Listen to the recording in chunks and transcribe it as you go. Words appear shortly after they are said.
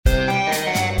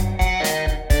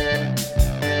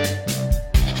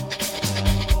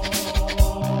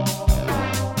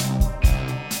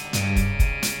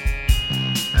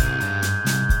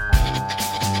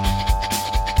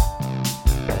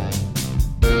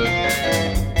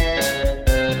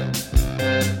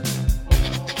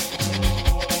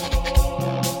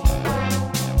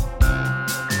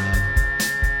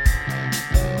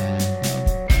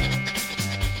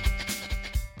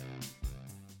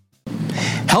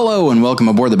Hello and welcome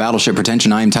aboard the Battleship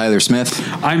Pretension. I'm Tyler Smith.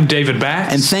 I'm David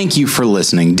Bax. And thank you for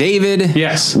listening. David,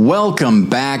 yes. Welcome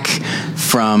back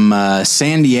from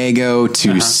San Diego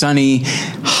to sunny,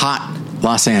 hot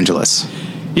Los Angeles.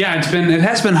 Yeah, it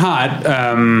has been hot.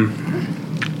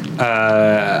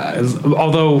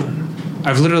 Although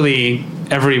I've literally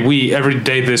every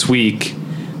day this week,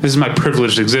 this is my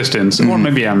privileged existence, or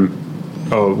maybe I'm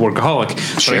a workaholic.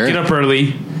 Sure. But I get up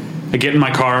early, I get in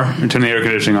my car and turn the air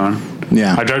conditioning on.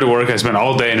 Yeah. I drive to work. I spend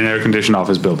all day in an air-conditioned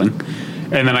office building.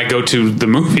 And then I go to the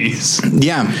movies.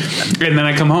 Yeah. And then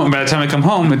I come home. By the time I come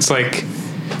home, it's like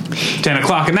 10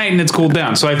 o'clock at night and it's cooled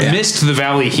down. So I've missed the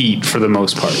valley heat for the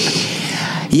most part.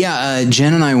 Yeah,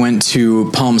 Jen and I went to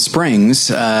Palm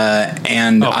Springs,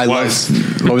 and I wise.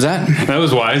 love. What was that? That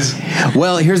was wise.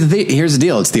 Well, here's the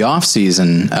deal. It's the off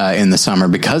season in the summer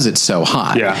because it's so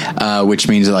hot. Yeah. Which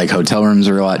means that, like, hotel rooms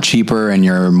are a lot cheaper, and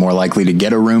you're more likely to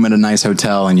get a room at a nice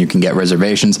hotel, and you can get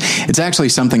reservations. It's actually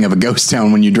something of a ghost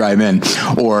town when you drive in,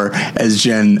 or as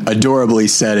Jen adorably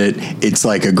said it's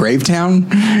like a grave town.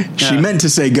 She meant to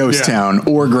say ghost town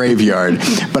or graveyard,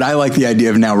 but I like the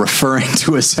idea of now referring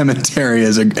to a cemetery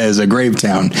as a grave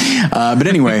town. But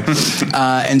anyway,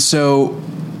 and so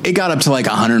it got up to like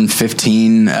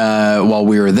 115 while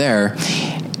we were there.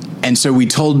 And so we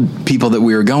told people that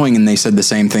we were going, and they said the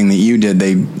same thing that you did.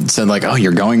 They said, like, oh,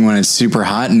 you're going when it's super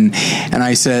hot. And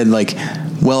I said, like,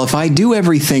 well, if I do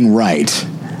everything right,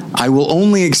 I will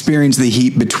only experience the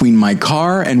heat between my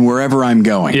car and wherever I'm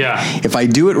going. Yeah. If I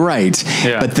do it right.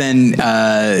 Yeah. But then,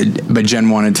 but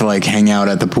Jen wanted to, like, hang out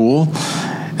at the pool.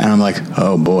 And I'm like,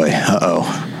 oh boy,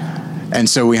 uh-oh. And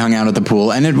so we hung out at the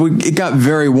pool, and it got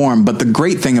very warm. But the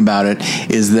great thing about it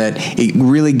is that it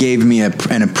really gave me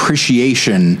an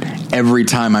appreciation every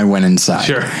time I went inside.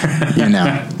 Sure. You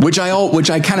know, which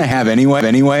I kind of have anyway.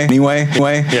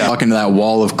 Yeah. Walk into that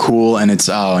wall of cool, and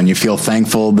and you feel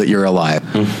thankful that you're alive.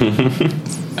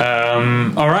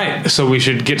 All right, so we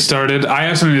should get started. I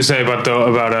have something to say about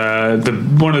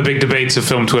one of the big debates of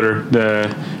film Twitter.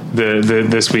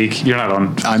 This week. You're not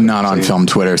on. I'm not on film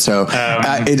Twitter, so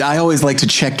I always like to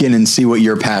check in and see what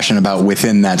you're passionate about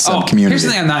within that sub community. Here's the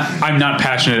thing: I'm not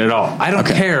passionate at all. I don't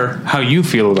care how you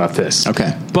feel about this.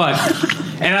 Okay, but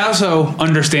and I also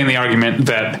understand the argument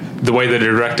that the way the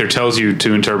director tells you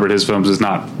to interpret his films is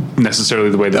not necessarily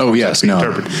the way that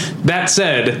interpret. That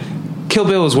said, Kill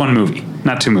Bill is one movie,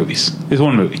 not two movies. It's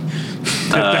one movie.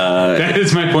 That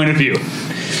is my point of view.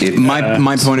 My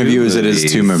point of view is it is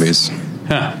two movies.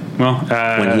 Huh. Well,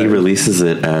 when he releases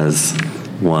it as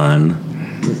one,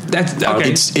 that's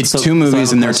okay. It's two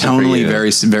movies, and they're tonally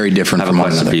very, very different from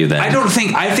one another.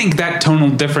 I think that tonal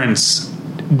difference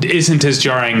isn't as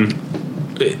jarring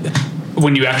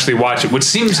when you actually watch it, which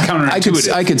seems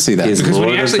counterintuitive. I could see that because when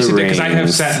you actually sit there, because I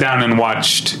have sat down and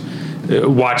watched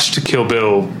Kill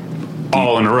Bill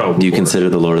all in a row. Do you consider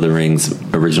the Lord of the Rings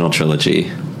original trilogy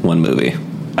one movie?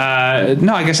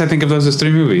 No, I guess I think of those as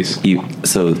three movies.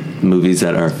 So movies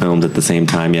that are filmed at the same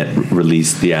time yet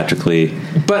released theatrically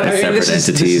as separate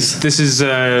entities. This is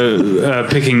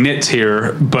picking nits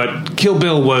here, but Kill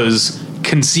Bill was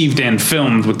conceived and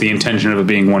filmed with the intention of it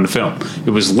being one film.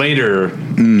 It was later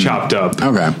chopped up.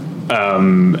 Okay.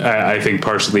 I think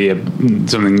partially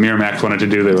something Miramax wanted to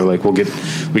do. They were like, we're going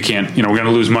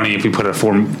to lose money if we put our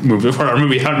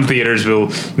movie out in theaters.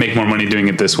 We'll make more money doing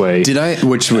it this way.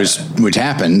 Which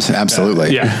happened.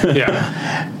 Absolutely.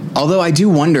 Yeah. Although I do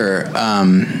wonder,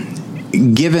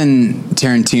 given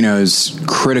Tarantino's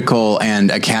critical and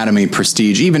Academy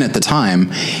prestige, even at the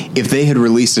time, if they had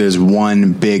released it as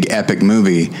one big epic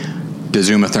movie, does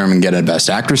Uma Thurman get a Best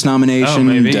Actress nomination?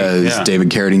 Maybe. Does David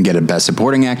Carradine get a Best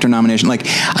Supporting Actor nomination? Like,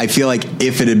 I feel like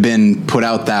if it had been put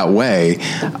out that way,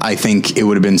 I think it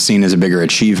would have been seen as a bigger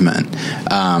achievement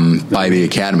by the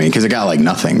Academy, because it got like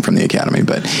nothing from the Academy.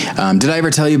 But did I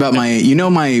ever tell you about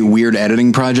my weird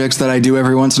editing projects that I do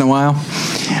every once in a while?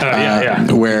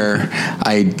 Where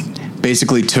I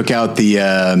basically took out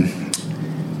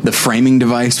the framing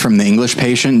device from The English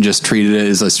Patient and just treated it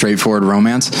as a straightforward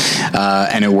romance,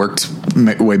 and it worked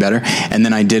way better. And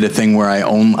then I did a thing where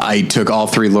I took all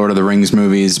three Lord of the Rings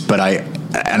movies, but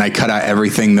I cut out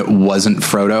everything that wasn't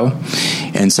Frodo,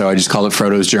 and so I just called it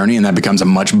Frodo's Journey, and that becomes a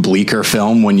much bleaker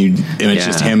film it's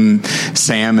just him,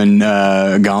 Sam, and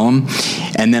Gollum.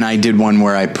 And then I did one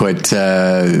where I put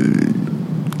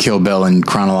Kill Bill in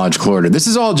chronological order. This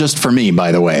is all just for me,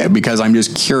 by the way, because I'm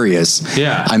just curious.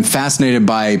 Yeah. I'm fascinated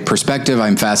by perspective.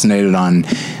 I'm fascinated on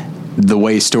the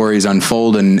way stories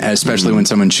unfold, and especially when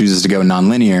someone chooses to go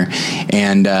nonlinear.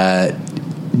 And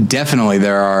definitely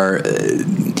there are,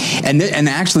 and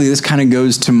actually this kind of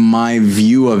goes to my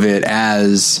view of it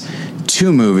as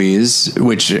two movies,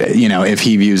 which, if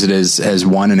he views it as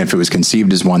one, and if it was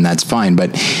conceived as one, that's fine.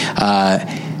 But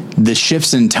the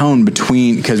shifts in tone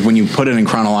between, because when you put it in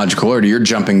chronological order, you're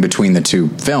jumping between the two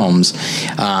films,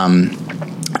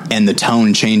 and the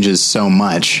tone changes so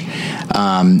much.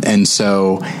 And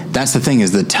so that's the thing,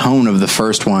 is the tone of the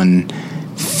first one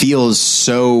feels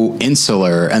so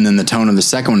insular, and then the tone of the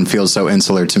second one feels so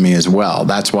insular to me as well.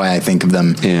 That's why I think of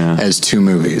them as two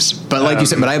movies. But like you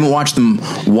said, but I haven't watched them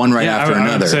one after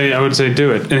another. I would say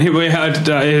do it. And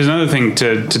here's another thing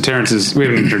to Terrence's. We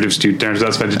haven't introduced you, Terrence.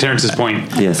 That's fine. To Terrence's point.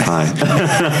 Yes, hi.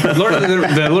 The Lord of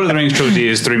the Rings trilogy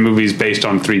is 3 movies based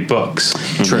on 3 books.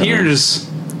 True. Here's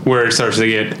where it starts to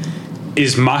get,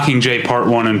 is Mockingjay Part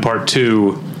 1 and Part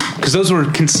 2, because those were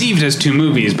conceived as 2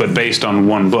 movies but based on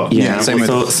 1 book.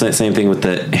 Same thing with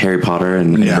the Harry Potter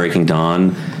and Breaking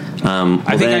Dawn.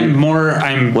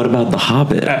 What about the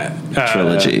Hobbit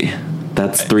trilogy?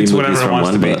 That's 3 movies from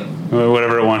 1 book.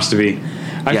 Whatever it wants to be.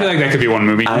 I feel like that could be 1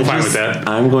 movie. I'm fine with that.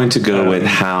 I'm going to go with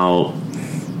how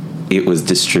it was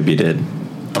distributed.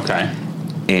 Okay.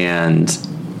 And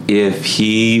if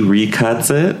he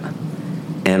recuts it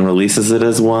and releases it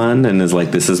as 1 and is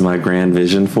like, this is my grand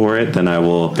vision for it, then I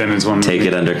will take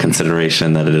it under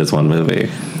consideration that it is 1 movie.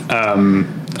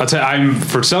 I'll tell you,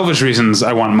 for selfish reasons,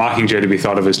 I want Mockingjay to be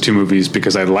thought of as 2 movies,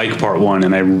 because I like Part 1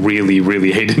 and I really,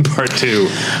 really hated Part 2.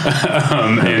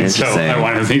 And so I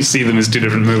want to see them as 2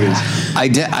 different movies.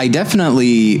 I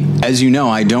definitely, as you know,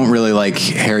 I don't really like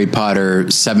Harry Potter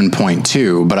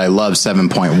 7.2, but I love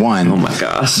 7.1. Oh my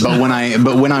gosh. But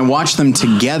when I watch them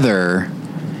together,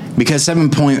 because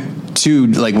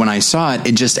 7.2, like when I saw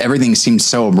it, everything seemed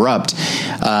so abrupt.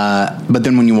 But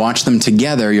then when you watch them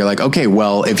together, you're like, okay,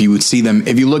 well, if you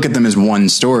look at them as 1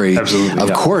 story, absolutely,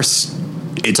 of course,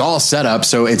 it's all set up,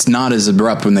 so it's not as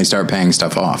abrupt when they start paying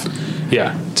stuff off.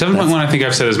 Yeah. 7.1, I think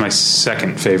I've said, is my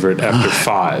second favorite after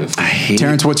 5.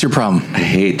 Terrence, what's your problem? I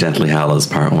hate Deathly Hallows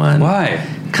Part 1. Why?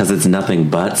 Because it's nothing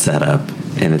but setup.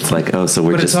 And it's like, so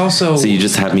you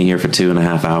just have me here for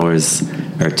 2.5 hours,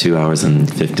 or 2 hours and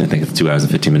 15. I think it's 2 hours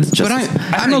and 15 minutes.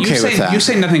 I'm okay with that. You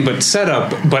say nothing but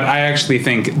setup, but I actually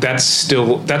think that's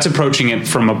approaching it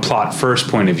from a plot first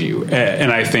point of view.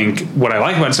 And I think what I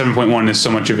like about 7.1 is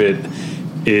so much of it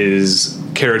is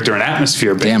character and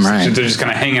atmosphere based. Damn right. So they're just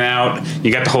kind of hanging out.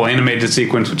 You got the whole animated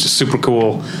sequence, which is super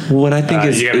cool. What I think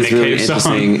is really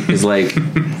interesting is like.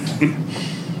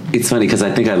 It's funny because I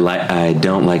think I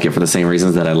don't like it for the same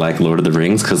reasons that I like Lord of the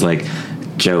Rings, because like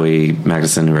Joey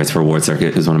Magnuson, who writes for Award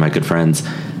Circuit, who's one of my good friends,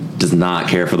 does not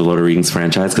care for the Lord of the Rings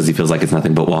franchise because he feels like it's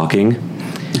nothing but walking.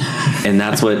 And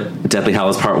that's what Deathly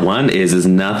Hallows Part 1 is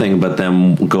nothing but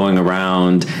them going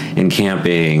around and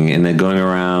camping, and then going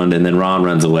around, and then Ron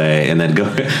runs away, and then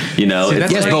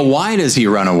but why does he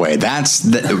run away? That's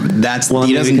well,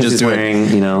 he doesn't just wearing,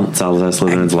 Salazar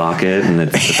Slytherin's locket, and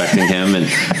it's affecting him. And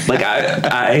like,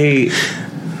 I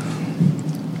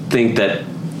think that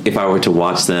if I were to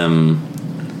watch them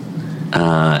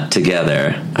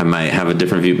together, I might have a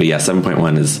different view. But yeah,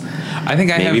 7.1 is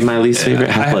maybe my least favorite.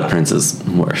 Half-Blood Prince is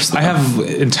worse. I have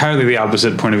entirely the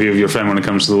opposite point of view of your friend when it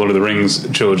comes to the Lord of the Rings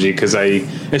trilogy, because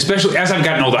especially as I've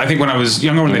gotten older, I think when I was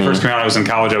younger, when they first came out, I was in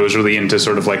college, I was really into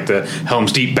sort of like the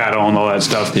Helm's Deep battle and all that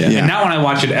stuff. Yeah. And now when I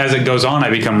watch it as it goes on, I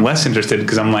become less interested,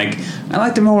 because I'm like, I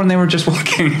liked them more when they were just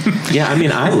walking. Yeah, I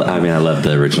mean, I love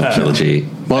the original trilogy.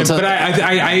 Well, but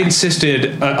I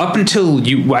insisted up until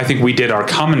I think we did our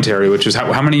commentary, which was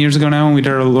how many years ago now? When we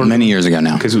did our many years ago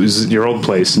now, because it was your old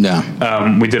place.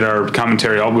 Yeah, we did our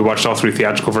commentary. We watched all 3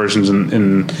 theatrical versions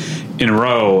in a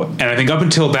row, and I think up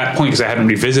until that point, because I hadn't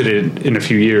revisited it in a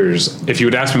few years, if you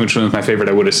would ask me which one was my favorite,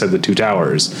 I would have said The Two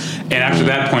Towers. And after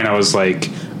that point, I was like,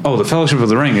 oh, The Fellowship of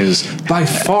the Ring is by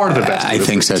far the best. I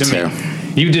think so too.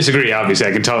 You disagree, obviously.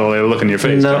 I can tell the look in your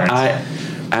face. No, I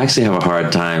actually have a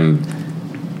hard time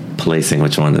placing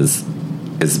which one is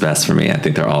best for me. I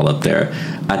think they're all up there.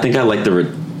 I think I like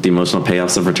the emotional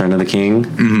payoffs of Return of the King.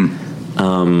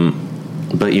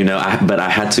 Mm-hmm. But I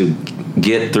had to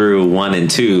get through 1 and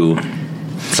 2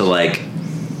 to like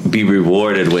be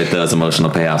rewarded with those emotional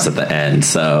payoffs at the end.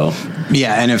 So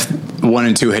yeah, and if 1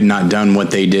 and 2 had not done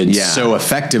what they did so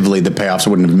effectively, the payoffs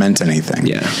wouldn't have meant anything.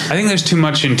 Yeah, I think there's too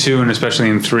much in 2 and especially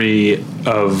in 3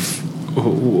 of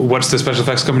what's the special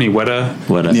effects company? Weta.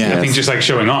 Yeah, I think just like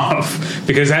showing off,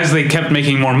 because as they kept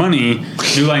making more money,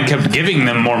 New Line kept giving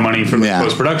them more money for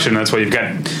post production. That's why you've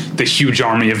got the huge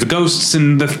army of the ghosts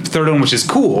in the third one, which is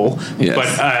cool. Yes. But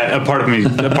a part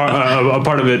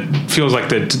of it feels like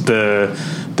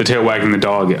the the tail wagging the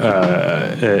dog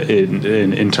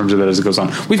in terms of that as it goes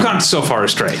on. We've gone so far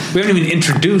astray. We haven't even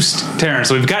introduced Terrence.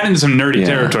 So we've gotten into some nerdy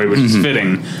territory, which is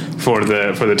fitting for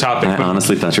the topic. I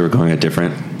honestly thought you were going a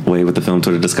different way with the film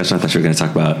Twitter discussion. I thought you were going to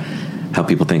talk about how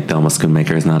people think Thelma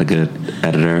Schoonmaker is not a good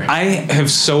editor. I have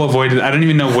so avoided. I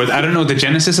don't know what the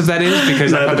genesis of that is,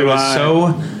 because I thought it was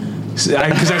so.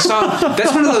 Because I saw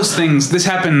that's one of those things. This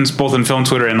happens both in film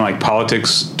Twitter and like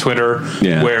politics Twitter,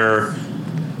 where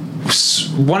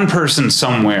one person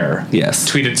somewhere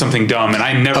tweeted something dumb, and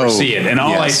I never see it, and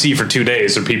all I see for 2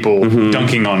 days are people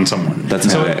dunking on someone. That's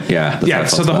so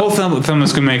So the whole Thelma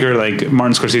Schoonmaker, like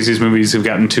Martin Scorsese's movies have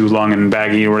gotten too long and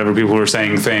baggy or whatever people were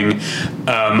saying thing.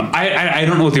 I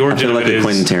don't know what the origin of it is. I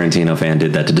feel like the Quentin Tarantino fan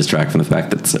did that to distract from the fact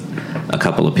that a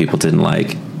couple of people didn't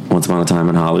like Once Upon a Time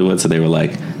in Hollywood, so they were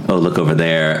like, "Oh, look over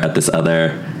there at this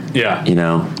other."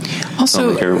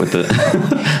 Also with the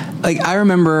like, I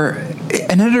remember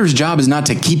an editor's job is not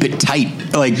to keep it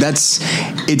tight. Like,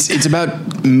 it's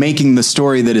about making the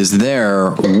story that is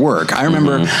there work. I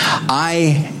remember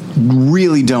I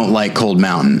really don't like Cold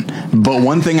Mountain, but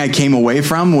one thing I came away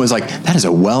from was like, that is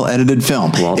a well edited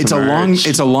film.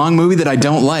 It's a long movie that I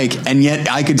don't like, and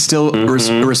yet I could still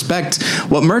respect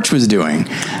what Murch was doing.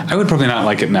 I would probably not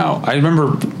like it now. I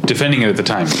remember defending it at the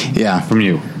time. From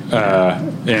you.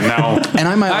 And now, and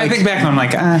I think back and I'm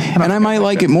like, I might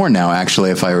like it more now,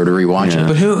 actually, if I were to rewatch it.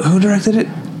 But who directed it?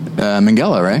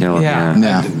 Minghella, right?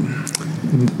 Yeah.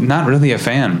 Not really a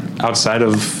fan outside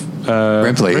of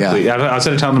Ripley.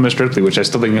 Outside of Telling the Miss Ripley, which I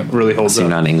still think really holds up. You're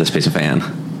not an English Patient fan.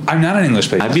 I'm not an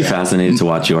English Patient. I'd be fascinated to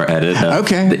watch your edit of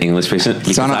The English Patient.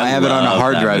 So I have it on a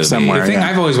hard drive somewhere. The thing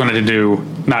I've always wanted to do,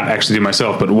 not actually do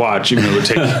myself, but watch, even though it would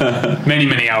take many,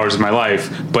 many hours of my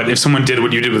life. But if someone did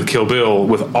what you did with Kill Bill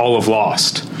with all of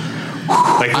Lost,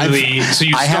 like really, so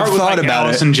you start with like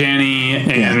Allison Janney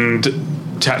and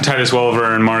Titus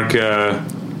Welliver and Mark,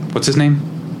 what's his name?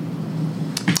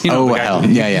 Hell.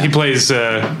 He plays.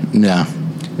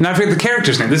 And I forget the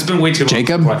character's name. This has been way too long.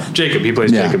 Jacob. He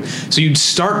plays Jacob. So you'd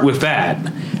start with that,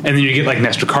 and then you get like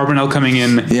Nestor Carbonell coming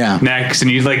in next, and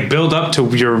you'd like build up to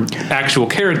your actual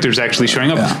characters actually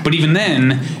showing up. But even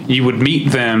then, you would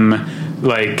meet them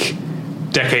like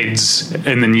decades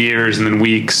and then years and then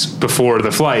weeks before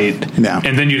the flight,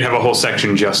 and then you'd have a whole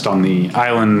section just on the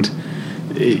island,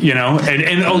 and you'd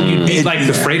meet like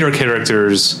the freighter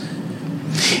characters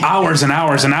hours and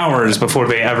hours and hours before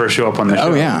they ever show up on the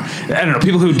show. I don't know.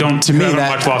 People who don't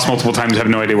watch Lost multiple times have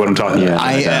no idea what I'm talking about.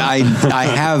 I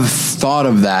have thought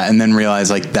of that and then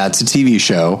realized like that's a TV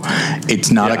show.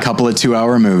 It's not a couple of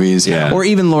 2-hour movies or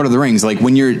even Lord of the Rings. Like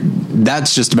when that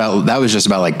was just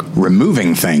about like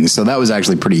removing things. So that was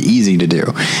actually pretty easy to do.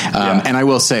 And I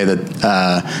will say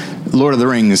that Lord of the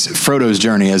Rings, Frodo's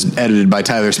Journey, as edited by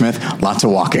Tyler Smith, lots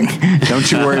of walking.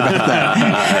 Don't you worry about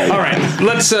that. All right.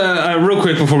 Let's, real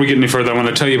quick before we get any further, I want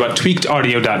to tell you about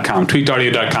tweakedaudio.com.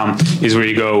 Tweakedaudio.com is where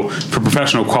you go for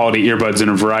professional quality earbuds in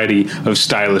a variety of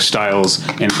stylish styles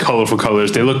and colorful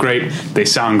colors. They look great. They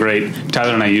sound great.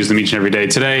 Tyler and I use them each and every day.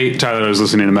 Today, Tyler was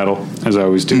listening to metal, as I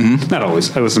always do. Not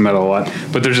always. I listen to metal a lot.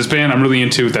 But there's this band I'm really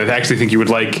into that I actually think you would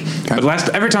like. But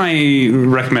every time I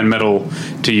recommend metal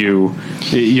to you,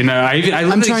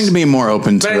 I'm trying to be more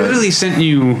open to it. But I literally sent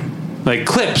you like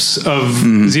clips of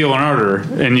Zeal and Ardor,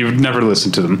 and you've never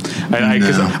listened to them.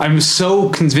 Because I'm so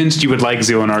convinced you would like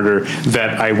Zeal and Ardor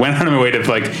that I went out of my way to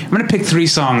like, I'm going to pick 3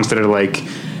 songs that are like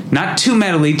not too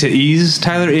metally to ease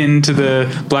Tyler into the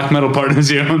black metal part of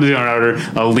Zeal and Ardor.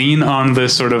 I'll lean on the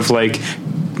sort of like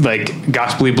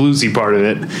gospely bluesy part of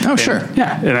it. Sure.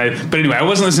 Yeah. But anyway, I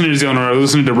wasn't listening to Zeal and Ardor. I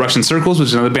was listening to Russian Circles, which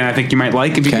is another band I think you might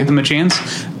like if you give them a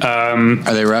chance.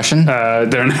 Are they Russian?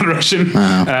 They're not Russian.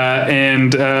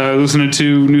 And listening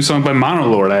to a new song by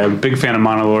Monolord. I'm a big fan of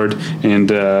Monolord, and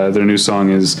their new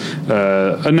song is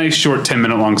a nice short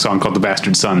 10-minute long song called The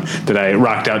Bastard Son that I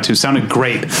rocked out to. Sounded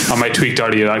great on my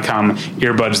tweakedaudio.com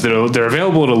earbuds. They're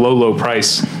available at a low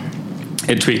price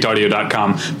at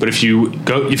tweakedaudio.com, but if you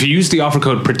use the offer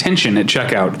code pretension at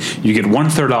checkout, you get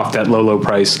 1/3 off that low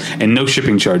price and no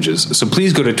shipping charges. So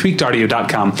please go to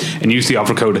tweakedaudio.com and use the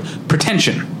offer code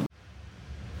pretension.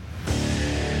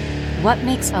 What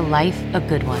makes a life a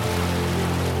good one?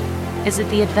 Is it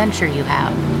the adventure you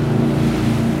have?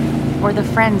 Or the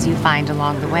friends you find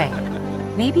along the way?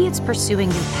 Maybe it's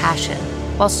pursuing your passion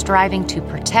while striving to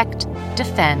protect,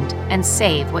 defend, and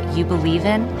save what you believe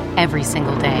in every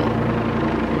single day.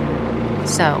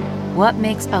 So, what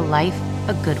makes a life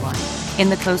a good one?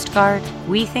 In the Coast Guard,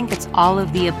 we think it's all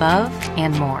of the above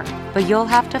and more, but you'll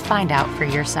have to find out for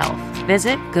yourself.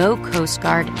 Visit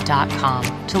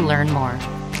gocoastguard.com to learn more.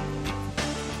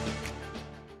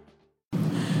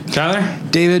 Tyler?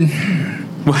 David,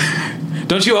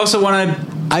 Don't you also want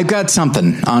to... I've got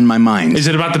something on my mind. Is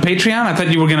it about the Patreon? I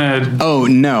thought you were going to... Oh,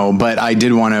 no, but I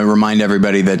did want to remind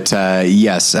everybody that,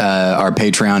 yes, our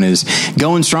Patreon is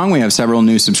going strong. We have several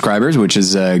new subscribers, which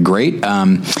is great.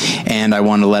 And I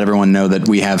wanted to let everyone know that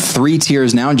we have 3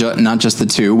 tiers now, not just the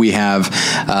 2. We have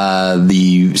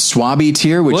the Swabby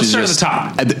tier, which is just... Let's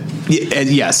start at the top.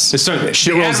 Yes.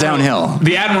 Shit rolls downhill.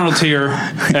 The Admiral tier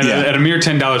at a mere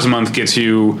 $10 a month gets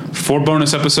you 4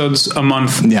 bonus episodes a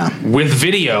month with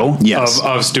video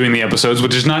of us doing the episodes,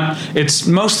 which is not, it's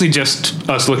mostly just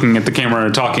us looking at the camera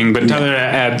and talking, but Tyler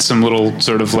adds some little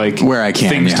sort of like where I can,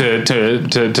 things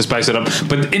to spice it up.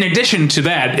 But in addition to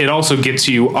that, it also gets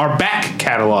you our back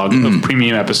catalog of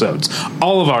premium episodes,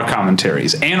 all of our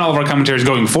commentaries, and all of our commentaries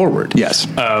going forward. Yes.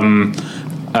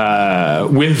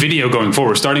 With video going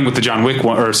forward, starting with the John Wick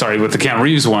one, or sorry, with the Keanu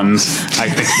Reeves ones. I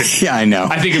think. I know.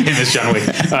 I think of him as John Wick.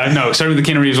 No, starting with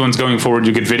the Keanu Reeves ones going forward,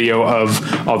 you get video of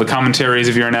all the commentaries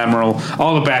if you're an Admiral,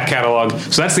 all the back catalog.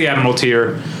 So that's the Admiral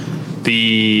tier.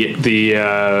 The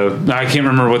I can't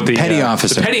remember what the Petty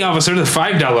Officer. The Petty Officer, the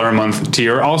 $5 a month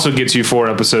tier, also gets you 4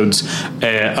 episodes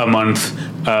a month,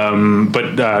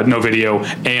 but no video,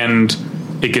 and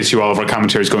it gets you all of our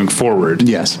commentaries going forward.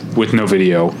 Yes, with no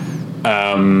video.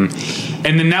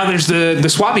 And then now there's the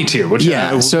Swabby tier, which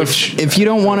so if you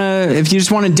don't want to, if you just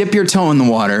want to dip your toe in the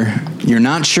water, you're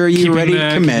not sure you're ready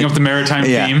to commit. Keeping up the maritime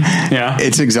theme,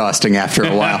 it's exhausting after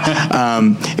a while.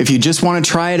 If you just want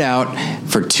to try it out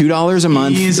for $2 a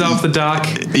month, ease off the dock.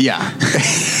 Yeah,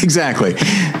 exactly.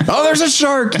 Oh, there's a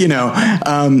shark, So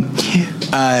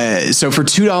for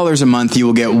 $2 a month, you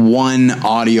will get 1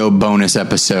 audio bonus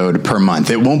episode per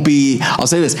month. It won't be, I'll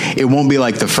say this, it won't be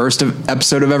like the first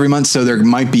episode of every month, so there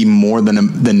might be more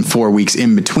than 4 weeks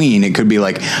in between. It could be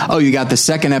like, oh, you got the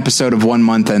second episode of 1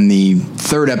 month and the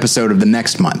third episode of the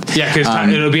next month. Yeah, because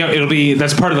it'll be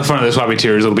that's part of the fun of the Swabby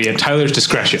tiers. It'll be at Tyler's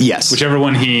discretion. Yes, whichever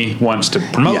one he wants to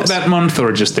promote that month,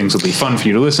 or just things will be fun for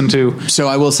you to listen to. So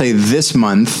I will say this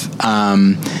month,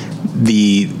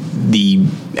 the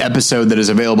episode that is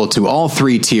available to all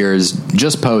 3 tiers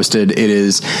just posted. It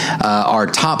is our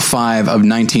top 5 of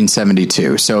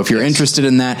 1972. So if you're interested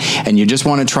in that and you just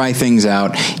want to try things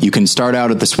out, you can start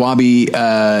out at the Swabby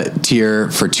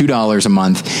tier for $2 a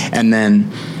month, and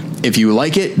then if you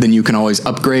like it, then you can always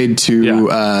upgrade to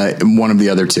one of the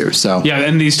other 2. So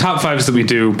and these top 5s that we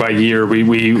do by year,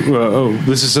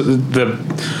 this is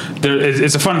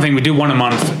it's a fun thing. We do one a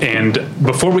month, and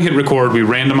before we hit record, we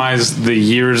randomize the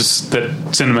years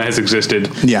that cinema has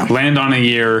existed. Land on a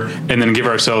year, and then give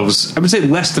ourselves, I would say,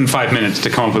 less than 5 minutes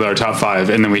to come up with our top 5,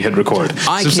 and then we hit record.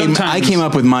 I came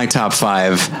up with my top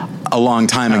 5 a long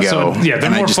time ago. So, they're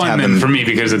more fun than for me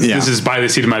because this is by the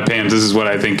seat of my pants. This is what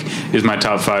I think is my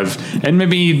top 5, and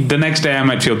maybe the next day I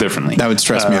might feel differently. That would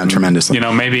stress me out tremendously.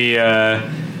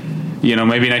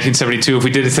 Maybe 1972. If we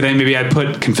did it today, maybe I'd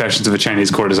put Confessions of a Chinese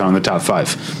Courtesan in the top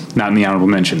 5, not in the honorable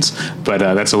mentions. But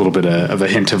that's a little bit of a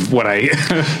hint of what I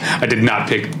I did not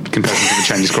pick Confessions of a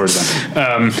Chinese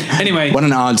Courtesan. Anyway, what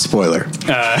an odd spoiler.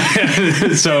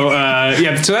 So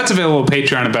that's available at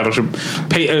Patreon at Battleship.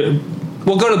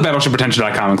 We'll go to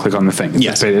battleshippretension.com and click on the thing.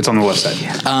 Yes. It's on the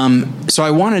website. So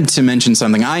I wanted to mention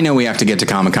something. I know we have to get to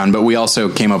Comic-Con, but we also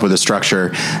came up with a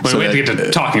structure. We have to get to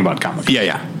talking about Comic-Con.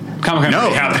 Yeah. Comic-Con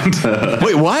already happened.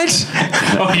 Wait, what?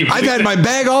 I've had my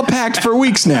bag all packed for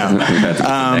weeks now.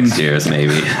 Next year's,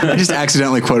 maybe. I just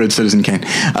accidentally quoted Citizen Kane.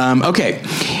 Okay.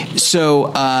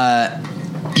 So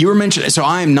you were mentioning, so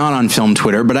I am not on film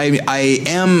Twitter, but I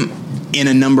am in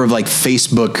a number of like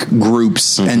Facebook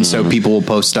groups, and so people will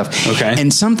post stuff. Okay.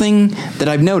 And something that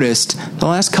I've noticed the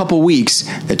last couple weeks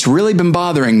that's really been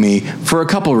bothering me for a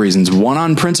couple reasons. 1,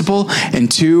 on principle,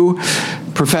 and 2,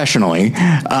 professionally,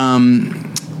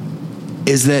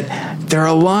 is that there are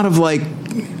a lot of like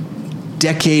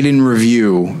decade in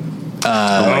review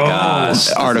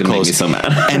articles, me so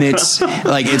mad. And it's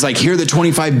like here are the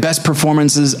 25 best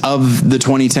performances of the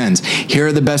 2010s. Here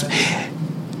are the best.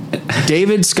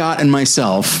 David, Scott, and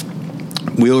myself,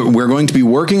 we're going to be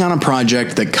working on a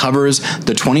project that covers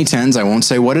the 2010s. I won't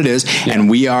say what it is.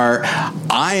 And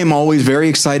I am always very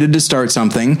excited to start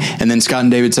something. And then Scott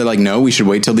and David said, like, no, we should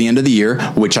wait till the end of the year,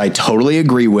 which I totally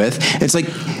agree with. It's like,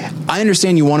 I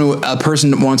understand a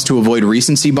person wants to avoid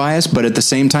recency bias, but at the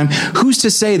same time, who's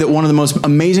to say that one of the most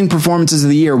amazing performances of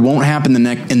the year won't happen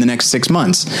in the next 6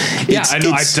 months? I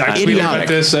know. I tweeted about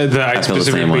this. I feel the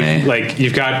same way. Like,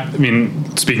 you've got,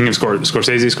 speaking of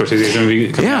Scorsese's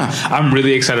movie coming out, I'm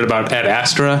really excited about Ad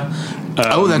Astra.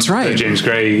 That's right. The James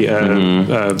Gray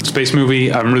space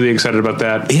movie. I'm really excited about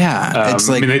that. Yeah.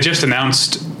 They just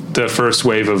announced the first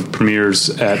wave of premieres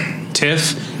at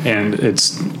TIFF, and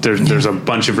there's a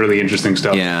bunch of really interesting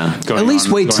stuff. Yeah, going at least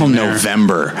on, wait till there.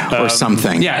 November or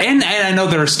something. Yeah, and I know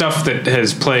there are stuff that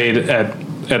has played at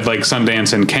like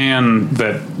Sundance and Cannes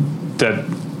that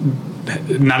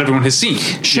not everyone has seen.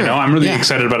 Sure. I'm really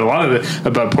excited about a lot of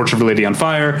about Portrait of a Lady on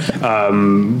Fire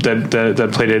that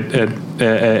played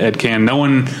at Cannes. No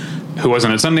one who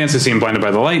wasn't at Sundance has seen Blinded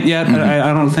by the Light yet.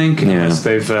 I don't think. Unless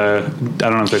they've I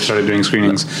don't know if they've started doing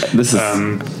screenings. This is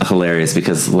hilarious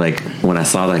because like when I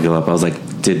saw that go up, I was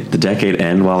like, did the decade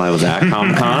end while I was at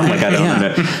Comic-Con? Like I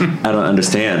don't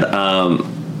understand.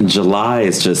 July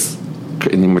is just,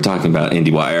 and we're talking about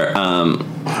IndieWire,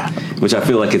 which I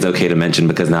feel like it's okay to mention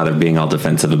because now they're being all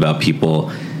defensive about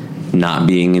people not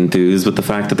being enthused with the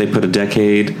fact that they put a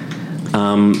decade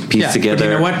piece together.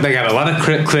 You know what? They got a lot of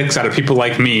clicks out of people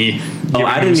like me. Oh,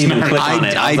 I didn't even click on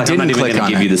it. I didn't I'm not even click going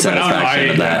to give you the satisfaction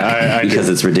of that because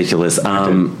it's ridiculous.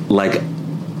 Like,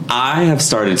 I have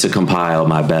started to compile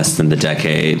my best in the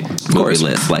decade movie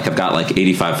list. Like, I've got like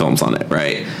 85 films on it,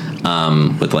 right?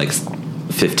 With like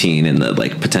 15 in the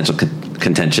like potential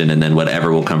contention, and then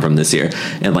whatever will come from this year,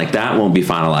 and like that won't be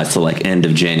finalized till like end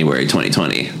of January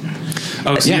 2020.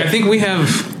 Oh, see, I think we have.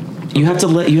 You have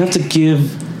to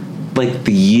give like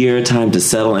the year time to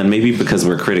settle, and maybe because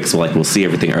we're critics, we'll see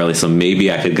everything early, so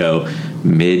maybe I could go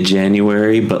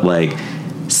mid-January, but like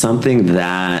something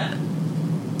that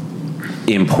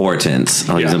important,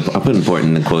 I'll put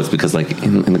important in quotes because like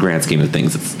in the grand scheme of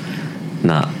things it's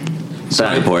not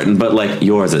that important, but like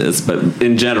yours is, but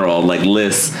in general like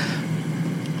lists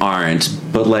aren't,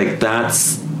 but like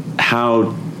that's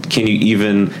how can you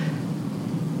even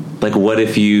like, what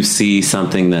if you see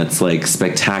something that's like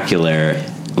spectacular?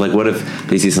 Like, what if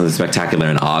they see something spectacular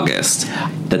in August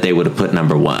that they would have put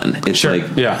number one? It's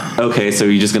okay, so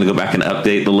you're just going to go back and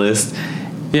update the list?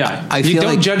 Yeah, you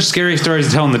don't judge Scary Stories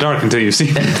to Tell in the Dark until you've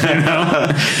seen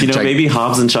it. Maybe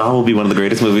Hobbs and Shaw will be one of the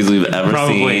greatest movies we've ever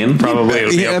seen. Probably,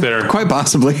 it'll be up there. Quite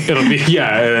possibly. It'll be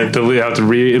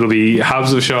it'll be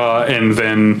Hobbs of Shaw, and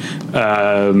then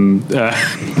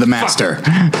The Master,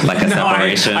 like a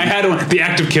separation. I had one. The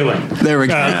Act of Killing. There we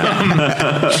go.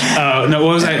 No,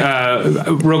 what was I?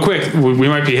 Real quick, we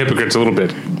might be hypocrites a little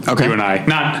bit. Okay, you and I,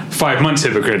 not 5 months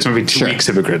hypocrites, maybe 2 weeks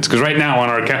hypocrites, because right now on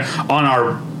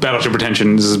our Battleship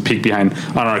Retention, this is a peek behind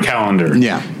on our calendar.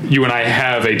 Yeah, you and I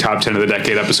have a top 10 of the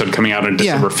decade episode coming out on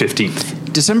December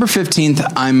 15th. December 15th,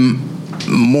 I'm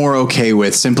more okay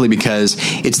with, simply because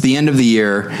it's the end of the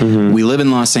year. Mm-hmm. We live in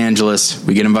Los Angeles.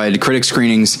 We get invited to critic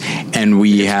screenings, and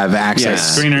we have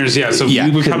access. Screeners, so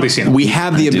we've probably seen them. We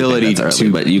have the ability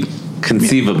to, but you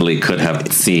conceivably could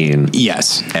have seen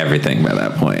everything by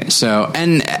that point. So,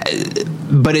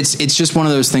 but it's just one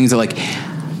of those things that like.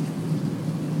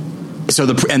 So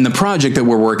the project that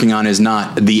we're working on is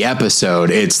not the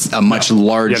episode; it's a much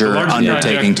larger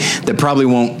undertaking that probably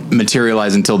won't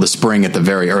materialize until the spring at the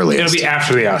very earliest. It'll be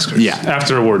after the Oscars,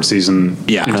 after award season,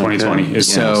 in 2020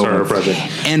 is when we'll start our project.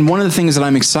 And one of the things that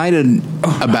I'm excited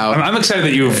about, I'm excited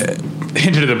that you've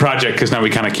hinted at the project because now we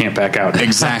kind of can't back out.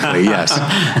 Exactly. Yes.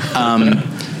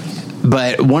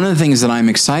 But one of the things that I'm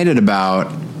excited about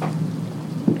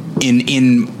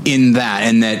in that,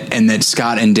 and that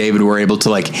Scott and David were able to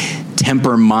like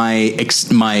temper my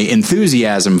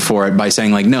enthusiasm for it by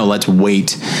saying like, no, let's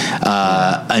wait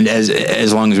and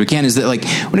as long as we can, is that like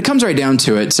when it comes right down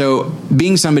to it, so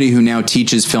being somebody who now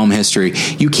teaches film history,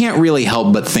 you can't really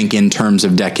help but think in terms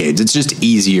of decades. It's just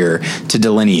easier to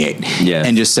delineate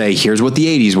and just say, here's what the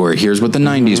 80s were, here's what the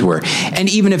 90s were. And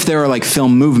even if there are like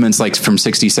film movements like from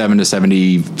 67 to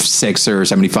 76 or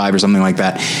 75 or something like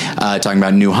that, talking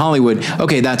about New Hollywood,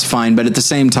 okay, that's fine, but at the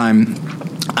same time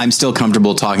I'm still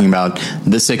comfortable talking about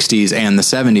the 60s and the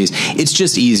 70s. It's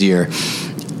just easier.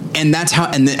 And that's how,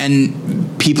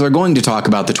 and people are going to talk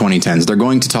about the 2010s. They're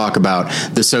going to talk about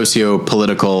the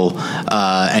socio-political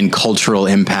and cultural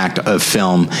impact of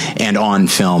film and on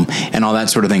film and all that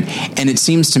sort of thing. And it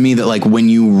seems to me that like when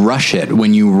you rush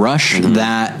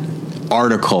that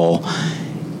article,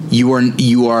 you're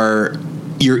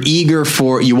eager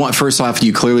for, first off,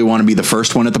 you clearly want to be the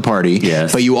first one at the party.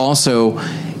 Yes. But you also,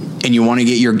 and you want to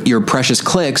get your precious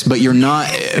clicks, but you're not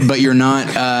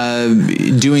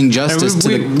doing justice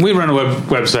to we run a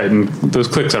website, and those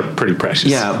clicks are pretty precious.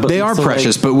 Yeah, but they are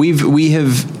precious, but we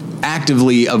have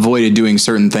actively avoided doing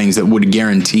certain things that would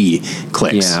guarantee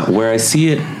clicks. Yeah, where I see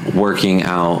it working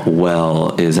out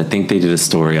well is I think they did a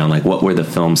story on like what were the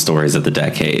film stories of the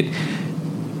decade.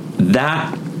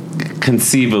 That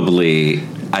conceivably,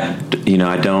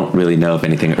 I don't really know if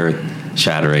anything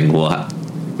earth-shattering will.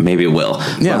 Maybe it will.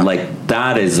 Yeah. But like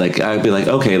that is like, I'd be like,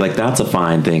 okay, like that's a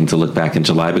fine thing to look back in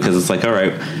July, because it's like, all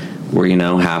right, we're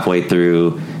halfway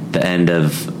through the end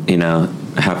of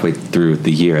halfway through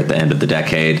the year at the end of the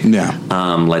decade. Yeah.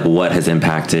 Like what has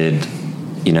impacted,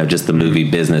 just the movie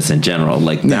business in general.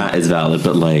 Like that is valid,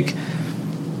 but like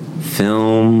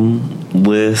film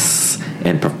lists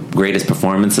and greatest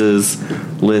performances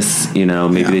lists,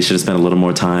 maybe they should have spent a little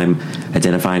more time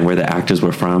identifying where the actors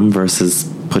were from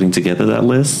versus putting together that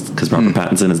list, because Robert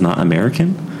Pattinson is not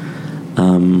American.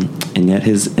 And yet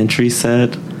his entry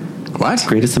said, what?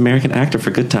 Greatest American actor for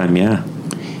Good Time, yeah.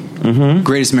 Mm-hmm.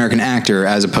 Greatest American actor,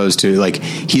 as opposed to, like,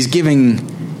 he's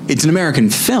giving... It's an American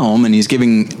film, and he's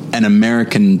giving an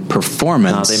American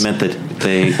performance. No, they meant that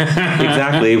they...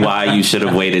 exactly why you should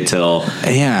have waited till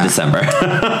December.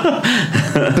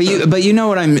 but you know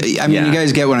what I mean, you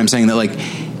guys get what I'm saying, that, like,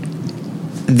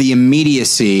 the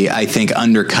immediacy, I think,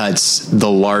 undercuts the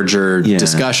larger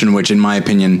discussion, which, in my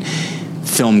opinion,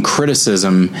 film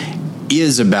criticism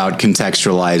is about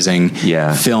contextualizing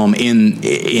film in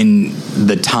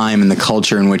the time and the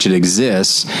culture in which it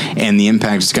exists and the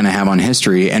impact it's going to have on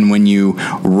history. And when you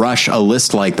rush a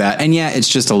list like that, and it's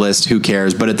just a list, who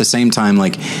cares? But at the same time,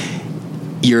 like,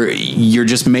 you're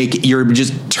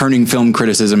just turning film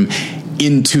criticism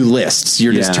into lists.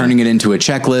 You're just turning it into a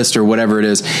checklist or whatever it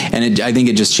is, and I think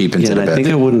it just cheapens it a bit. I think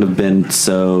it wouldn't have been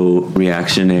so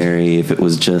reactionary if it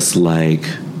was just like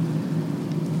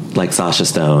Sasha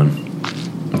Stone,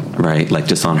 right? Like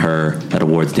just on her at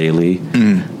Awards Daily,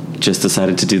 just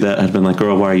decided to do that. I'd been like,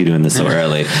 girl, why are you doing this so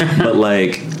early? But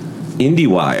like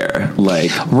IndieWire,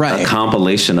 like a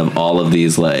compilation of all of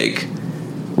these like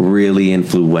really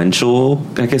influential,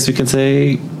 I guess we can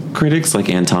say, critics. Like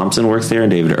Ann Thompson works there,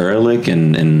 and David Ehrlich,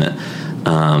 and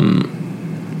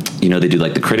they do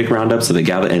like the critic roundup, so they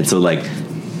gather, and so like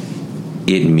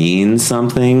it means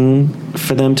something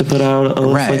for them to put out a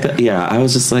list like that. Yeah, I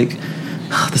was just like,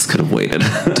 this could have waited.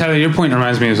 Tyler, your point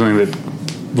reminds me of something that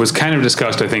was kind of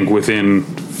discussed, I think, within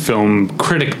film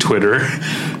critic Twitter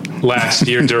last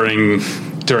year during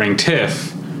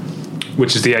TIFF,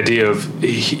 which is the idea of,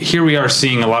 here we are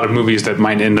seeing a lot of movies that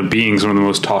might end up being some of the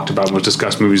most talked about, most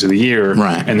discussed movies of the year.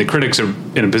 Right. And the critics are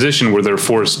in a position where they're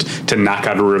forced to knock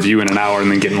out a review in an hour and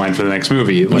then get in line for the next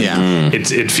movie. Like,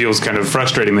 it feels kind of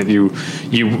frustrating that you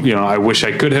I wish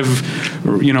I could have,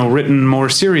 written more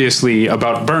seriously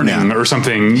about Burning or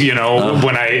something, when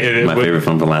my favorite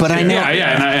film from last year. But I know.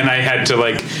 And I had to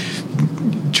like,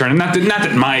 not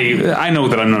that I know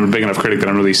that I'm not a big enough critic that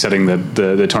I'm really setting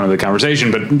the tone of the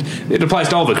conversation, but it applies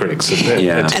to all the critics.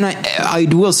 And I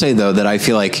will say though that I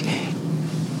feel like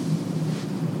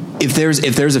if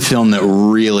there's a film that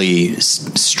really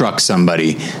struck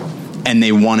somebody and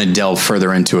they want to delve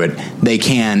further into it, they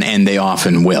can, and they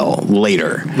often will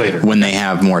later when they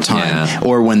have more time,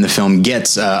 or when the film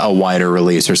gets a wider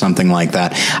release or something like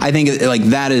that. I think like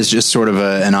that is just sort of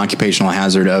an occupational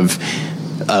hazard of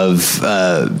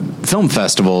film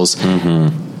festivals,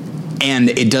 and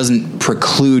it doesn't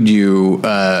preclude you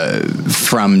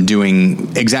from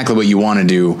doing exactly what you want to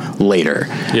do later.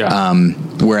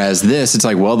 Whereas this, it's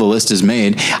like, well, the list is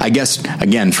made. I guess,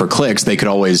 again, for clicks, they could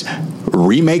always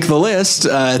remake the list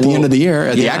at the end of the year,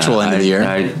 at the actual end of the year.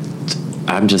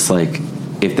 I'm just like,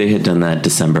 if they had done that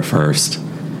December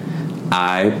 1st,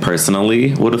 I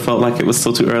personally would have felt like it was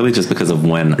still too early, just because of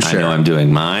when I know I'm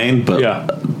doing mine. But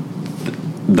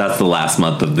that's the last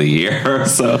month of the year.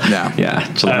 So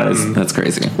July that's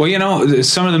crazy. Well,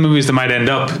 some of the movies that might end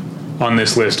up on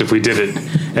this list, if we did it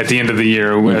at the end of the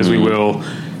year, as we will,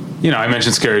 I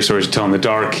mentioned Scary Stories to Tell in the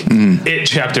Dark, It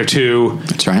Chapter 2,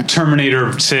 that's right,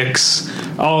 Terminator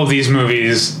 6, all of these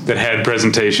movies that had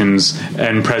presentations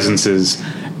and presences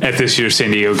at this year's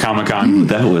San Diego Comic-Con.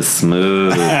 That was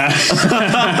smooth.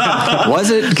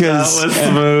 Was it? Because that was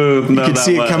smooth. You could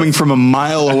see it coming from a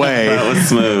mile away. That was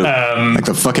smooth. Like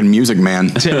the fucking Music Man.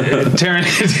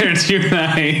 Terrence, you and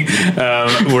I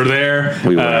were there.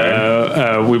 We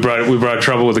were. We brought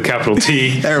Trouble with a capital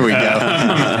T. There we go.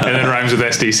 And then rhymes with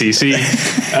SDCC.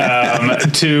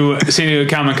 To San Diego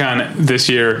Comic-Con this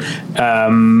year.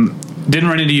 Didn't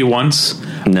run into you once.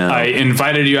 No. I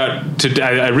invited you out to.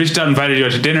 I reached out and invited you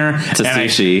out to dinner. To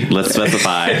sushi. Let's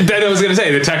specify. That I was going to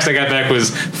say. The text I got back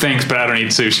was, "Thanks, but I don't eat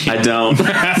sushi." I don't.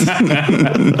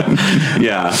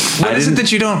 Yeah. What is it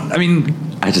that you don't? I mean,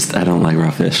 I don't like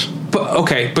raw fish.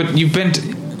 But you've been.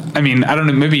 I don't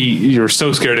know. Maybe you're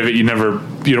so scared of it. You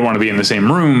don't want to be in the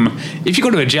same room. If you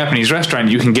go to a Japanese restaurant,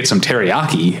 you can get some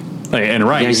teriyaki and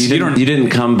rice. Yeah, you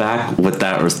didn't come back with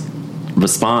that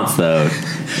response though.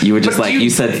 You were just you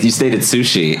said you stayed at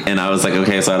sushi, and I was like,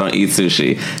 okay, so I don't eat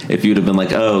sushi. If you'd have been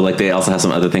like, oh, like they also have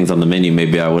some other things on the menu,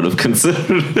 maybe I would have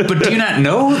considered it. But do you not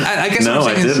know? I guess no,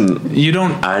 I didn't. You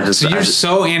don't. You're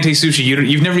so anti sushi.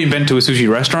 You've never even been to a sushi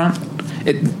restaurant.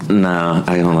 No,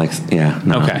 I don't like. Yeah.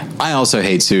 No. Okay. I also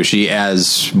hate sushi,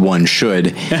 as one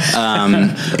should,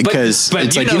 because but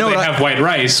it's you like know they have white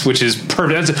rice, which is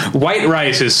perfect. White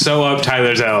rice is so up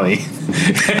Tyler's alley.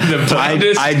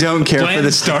 I don't care for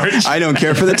the starch. I don't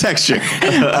care for the texture.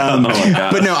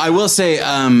 But no, I will say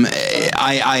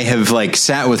I have like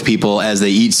sat with people as they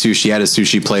eat sushi at a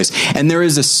sushi place, and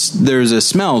there's a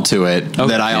smell to it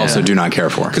that I also do not care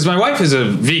for. Because my wife is a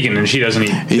vegan and she doesn't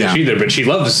eat fish either, but she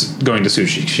loves going to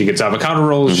sushi. She gets avocado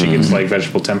rolls. She gets like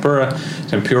vegetable tempura.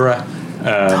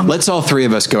 Let's all three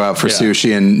of us go out for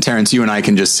sushi, and Terrence, you and I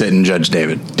can just sit and judge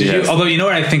David. Although you know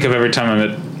what I think of every time I'm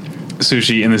at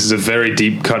sushi, and this is a very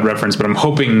deep cut reference, but I'm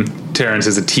hoping Terrence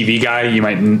is a TV guy. You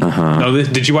might know this.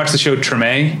 Did you watch the show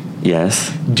Treme? Yes.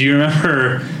 Do you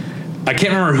remember? I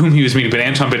can't remember whom he was meeting, but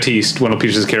Antoine Baptiste, Wendell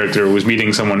Pierce's character, was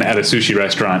meeting someone at a sushi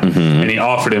restaurant, and he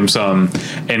offered him some,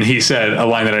 and he said a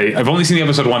line that I've only seen the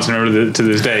episode once and remember to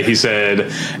this day. He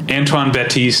said, "Antoine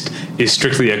Baptiste is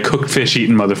strictly a cooked fish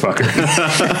eating motherfucker."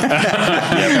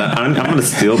 I'm going to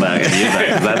steal that and use that,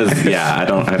 'cause that is, I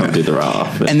don't do the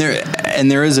raw. But. And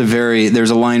there's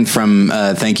a line from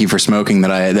Thank You for Smoking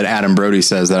that Adam Brody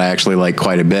says that I actually like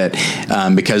quite a bit,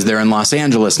 because they're in Los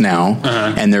Angeles now,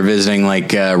 and they're visiting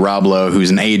like Rob Lowe,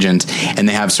 who's an agent, and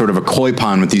they have sort of a koi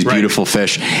pond with these beautiful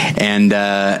fish, and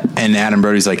Adam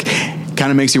Brody's like, kind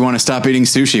of makes you want to stop eating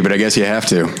sushi, but I guess you have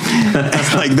to.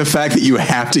 Like the fact that you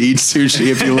have to eat sushi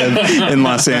if you live in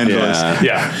Los Angeles.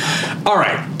 Yeah. All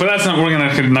right, but that's not. We're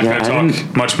not going to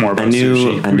talk much more about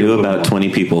sushi. I knew about 20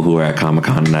 people who were at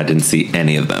Comic-Con, and I didn't see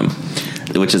any of them.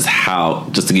 Which is how,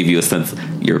 just to give you a sense,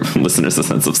 your listeners a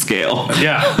sense of scale.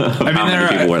 Yeah, I mean, how many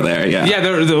people were there? Yeah. Yeah.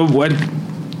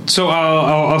 So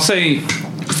I'll say.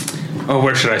 Oh,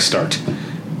 where should I start?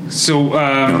 So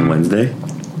on Wednesday.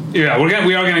 Yeah,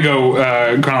 we are gonna go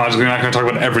chronologically. We're not gonna talk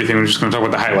about everything. We're just gonna talk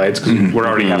about the highlights because we're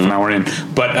already half an hour in.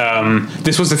 But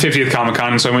this was the 50th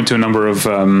Comic-Con, so I went to a number of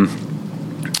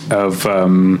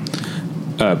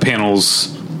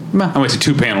panels. I went to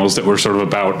 2 panels that were sort of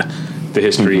about the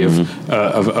history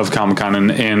of Comic-Con,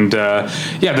 and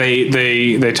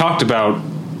they talked about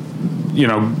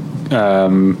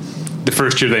the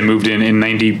first year they moved in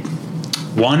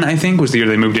 91, I think, was the year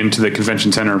they moved into the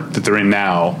convention center that they're in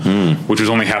now, which was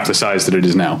only half the size that it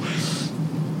is now.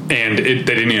 And they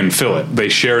didn't even fill it. They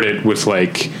shared it with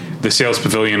like the sales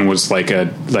pavilion was like a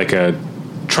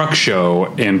truck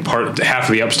show, and half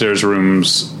of the upstairs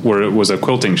rooms was a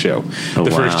quilting show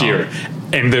first year.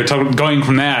 And they're going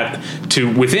from that to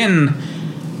within.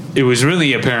 It was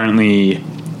really apparently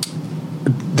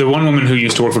the one woman who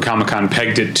used to work for Comic-Con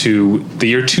pegged it to the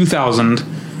year 2000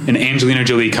 and Angelina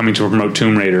Jolie coming to promote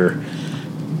Tomb Raider,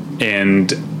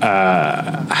 and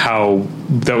how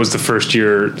that was the first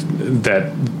year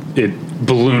that it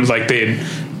ballooned. Like they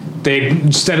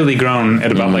had steadily grown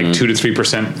at about like 2 to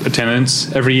 3%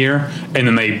 attendance every year, and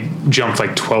then they jumped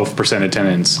like 12%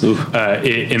 attendance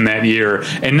in that year.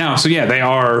 And now, so yeah, they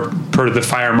are, per the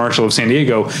fire marshal of San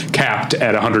Diego, capped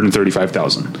at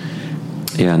 135,000.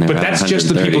 Yeah, but that's just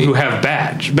the people who have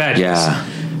badges. Yeah.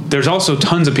 There's also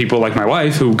tons of people like my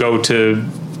wife who go to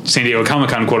San Diego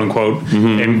Comic-Con, quote unquote,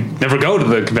 and never go to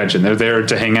the convention. They're there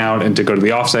to hang out and to go to the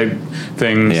offsite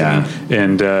things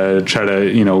and try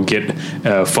to, get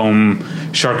a foam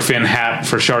shark fin hat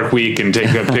for Shark Week and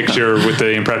take a picture with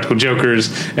the Impractical Jokers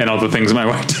and all the things my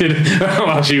wife did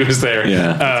while she was there.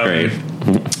 Yeah, that's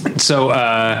great. So,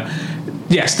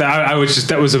 yes,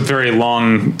 that was a very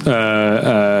long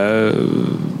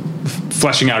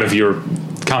fleshing out of your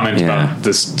comment about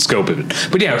the scope of it.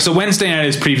 But yeah, so Wednesday night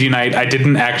is preview night. I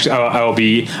didn't actually, I'll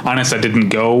be honest, I didn't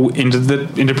go into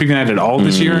preview night at all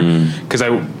this year because I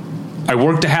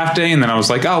worked a half day and then I was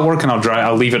like, I'll work and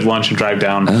I'll leave at lunch and drive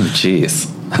down. Oh, jeez.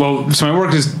 Well, so my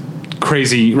work is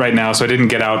crazy right now, so I didn't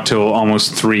get out till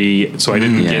almost 3, so I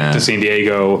didn't get to San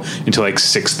Diego until like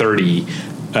 6:30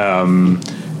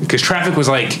 because traffic was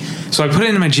like, so I put it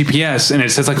into my GPS and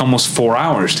it says like almost 4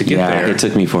 hours to get there. It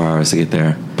took me 4 hours to get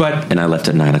there, and I left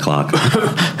at 9 o'clock.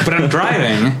 But I'm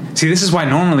driving. See, this is why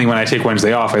normally when I take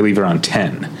Wednesday off, I leave around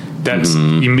 10. That's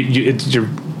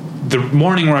the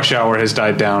morning rush hour has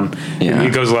died down. Yeah.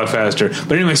 It goes a lot faster.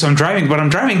 But anyway, so I'm driving.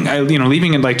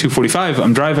 Leaving at like 2:45.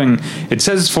 I'm driving. It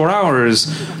says 4 hours,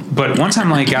 but once I'm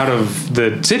like out of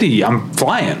the city, I'm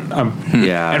flying.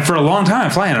 And for a long time,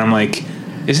 I'm flying. And I'm like,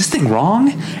 is this thing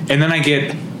wrong? And then I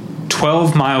get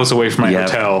 12 miles away from my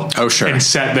hotel. Oh, sure. And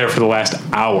sat there for the last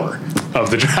hour of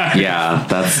the drive. Yeah,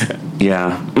 that's...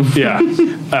 Yeah.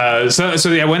 So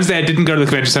Wednesday I didn't go to the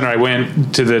convention center. I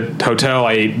went to the hotel.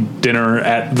 I ate dinner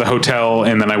at the hotel,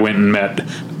 and then I went and met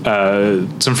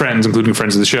some friends, including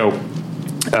friends of the show.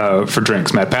 for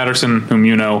drinks. Matt Patterson, whom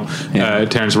you know,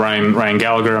 Terrence Ryan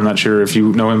Gallagher. I'm not sure if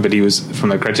you know him, but he was from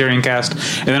the Criterion Cast,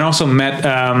 and then also met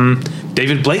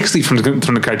David Blakeslee from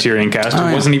the Criterion Cast,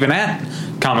 who wasn't even at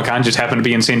Comic-Con, just happened to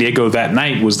be in San Diego that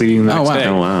night, was leading the next day.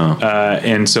 Oh, wow.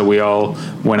 And so we all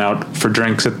went out for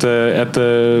drinks at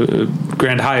the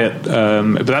Grand Hyatt.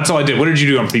 But that's all I did. What did you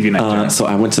do on preview night? So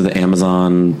I went to the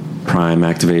Amazon Prime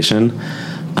activation.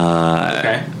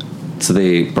 Okay. So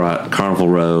they brought Carnival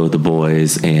Row, The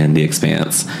Boys, and The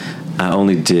Expanse. I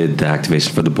only did the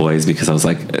activation for The Boys because I was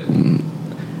like,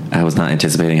 I was not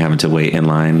anticipating having to wait in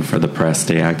line for the press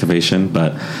day activation,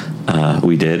 but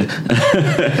we did.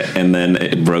 And then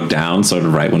it broke down sort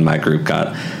of right when my group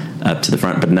got up to the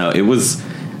front. But no,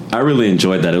 I really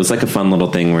enjoyed that. It was like a fun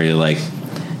little thing where you're like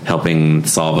helping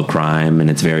solve a crime, and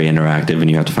it's very interactive,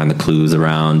 and you have to find the clues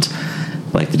around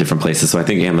like the different places. So I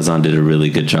think Amazon did a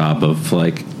really good job of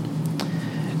like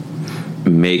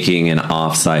making an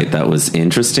offsite that was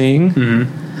interesting.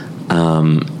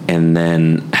 And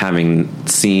then having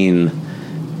seen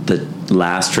the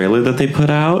last trailer that they put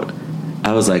out,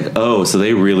 I was like, oh, so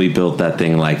they really built that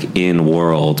thing like in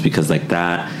world, because like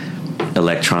that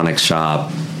electronic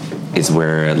shop is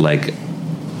where like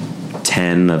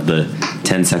 10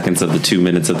 seconds of the 2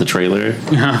 minutes of the trailer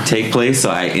take place. So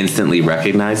I instantly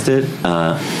recognized it.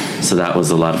 So that was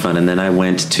a lot of fun. And then I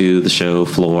went to the show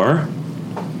floor.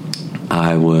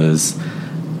 I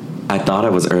thought I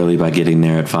was early by getting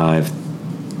there at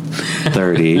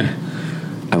 5:30.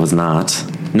 I was not.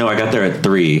 No, I got there at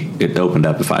 3. It opened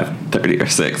up at 5:30 or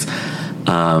 6.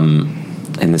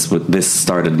 And this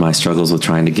started my struggles with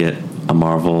trying to get a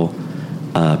Marvel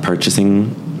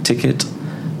purchasing ticket.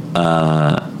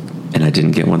 And I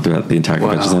didn't get one throughout the entire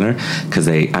convention center because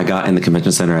I got in the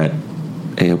convention center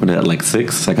they opened it at like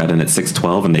 6. So I got in at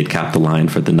 6:12, and they'd capped the line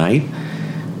for the night.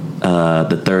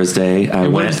 The Thursday I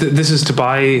went. This is to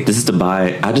buy.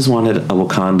 I just wanted a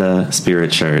Wakanda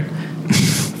Spirit shirt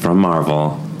from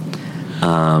Marvel.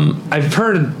 I've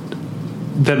heard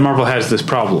that Marvel has this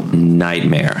problem.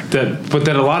 Nightmare. But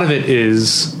that a lot of it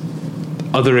is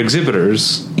other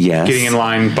exhibitors getting in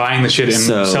line, buying the shit,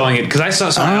 and selling it. Because I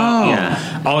saw something.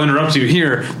 I'll interrupt you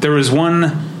here. There was one.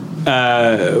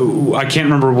 I can't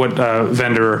remember what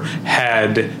vendor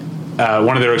had.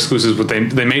 One of their exclusives, but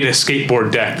they made a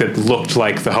skateboard deck that looked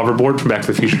like the hoverboard from Back to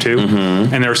the Future 2,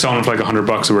 and they were selling it for like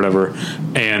 $100 or whatever,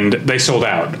 and they sold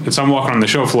out. And so I'm walking on the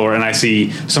show floor, and I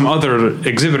see some other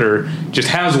exhibitor just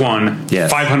has one,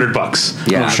 $500.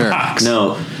 Yeah, sure.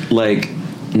 No, like,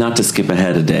 not to skip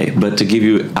ahead a day, but to give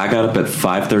you, I got up at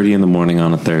 5:30 in the morning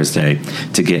on a Thursday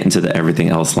to get into the everything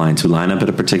else line, to line up at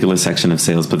a particular section of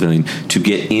Sales Pavilion, to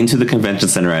get into the convention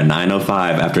center at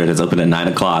 9:05 after it has opened at 9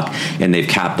 o'clock, and they've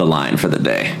capped the line for the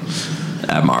day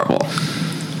at Marvel.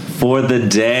 For the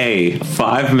day,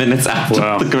 5 minutes after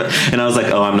and I was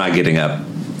like, oh, I'm not getting up.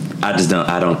 I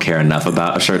don't care enough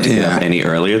about a shirt to get up any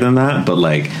earlier than that, but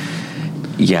like,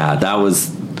 yeah, that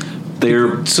was...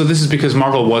 So this is because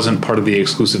Marvel wasn't part of the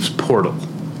exclusives portal.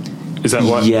 Is that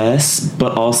what? Yes,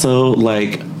 but also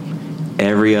like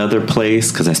every other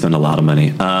place, because I spend a lot of money.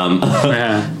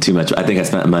 Too much. I think I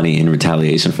spent money in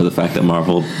retaliation for the fact that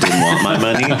Marvel didn't want my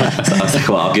money. So I was like,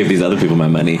 well, I'll give these other people my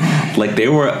money. Like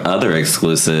there were other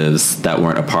exclusives that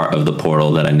weren't a part of the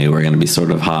portal that I knew were going to be sort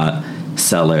of hot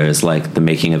sellers, like The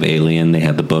Making of Alien. They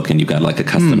had the book, and you got like a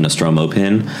custom Nostromo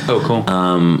pin. Oh, cool.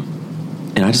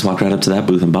 And I just walked right up to that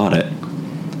booth and bought it.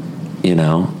 You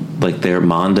know, like their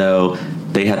Mondo,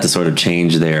 they had to sort of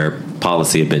change their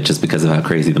policy a bit just because of how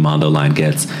crazy the Mondo line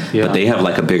gets. Yeah. But they have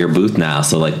like a bigger booth now,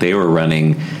 so like they were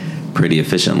running pretty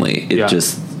efficiently. It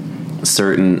just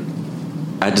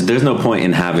there's no point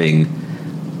in having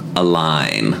a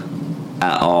line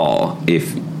at all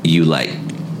if you like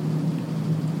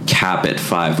cap it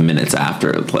 5 minutes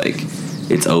after like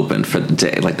it's open for the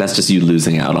day. Like that's just you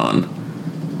losing out on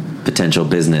potential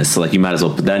business. So like you might as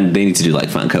well, then they need to do like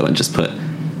Funko and just put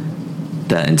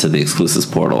that into the exclusives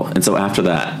portal. And so after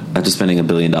that, after spending $1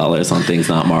 billion on things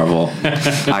not Marvel,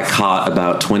 I caught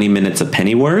about 20 minutes of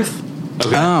Pennyworth.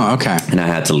 Okay. Oh, okay. And I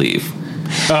had to leave.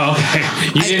 Oh, okay.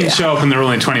 You didn't show up and there were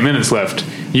only 20 minutes left.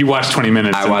 You watched 20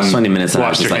 minutes. I watched 20 minutes and I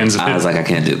was like, I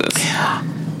can't do this.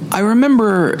 I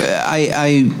remember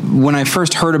I when I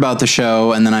first heard about the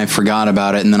show, and then I forgot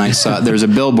about it, and then I saw there's a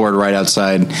billboard right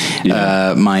outside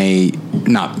not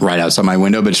right outside my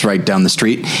window, but just right down the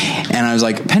street, and I was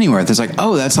like, Pennyworth. It's like,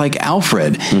 oh, that's like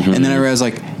Alfred, and then I realized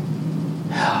like,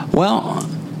 well,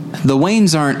 the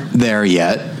Waynes aren't there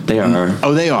yet. They are.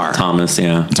 Oh, they are. Thomas,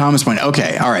 yeah. Thomas Wayne.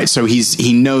 Okay, all right. So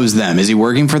he knows them. Is he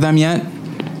working for them yet?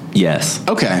 Yes.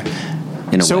 Okay.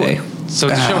 In a way. So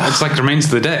the show, it's like Remains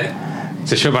of the Day.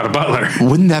 It's a show about a butler.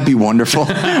 Wouldn't that be wonderful?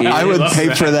 I would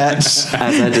pay for that.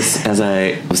 As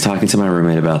I was talking to my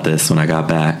roommate about this when I got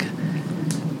back,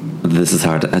 this is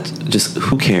hard. Just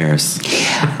who cares?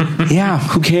 Yeah,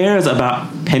 who cares about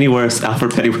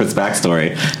Alfred Pennyworth's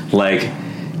backstory? Like,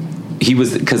 he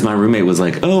was, because my roommate was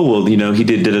like, oh, well, you know, he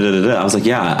did da da da da. I was like,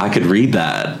 yeah, I could read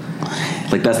that.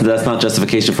 Like, that's not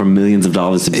justification for millions of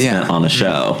dollars to be spent on a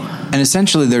show. And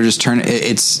essentially, they're just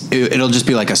it'll just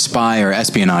be like a spy or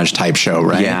espionage type show,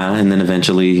 right? Yeah, and then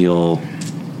eventually he'll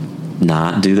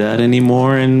not do that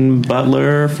anymore in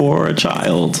Butler for a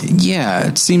Child. Yeah,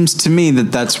 it seems to me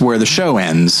that that's where the show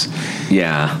ends.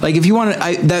 Yeah, like if you want to,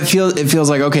 it feels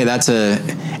like, okay, that's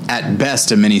at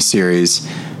best a miniseries.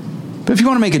 But if you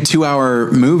want to make a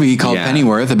 2-hour movie called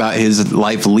Pennyworth about his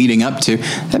life leading up to,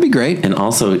 that'd be great. And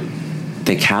also,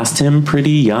 they cast him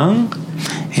pretty young.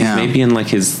 He's maybe in like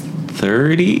his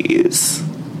 30s.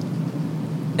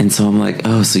 And so I'm like,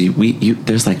 oh, so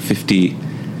there's like 50,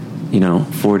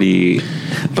 40.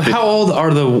 But how old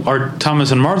are Thomas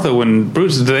and Martha when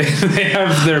Bruce, do they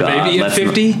have their baby at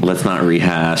 50? Let's not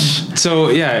rehash. So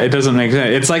yeah, it doesn't make sense.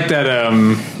 It's like that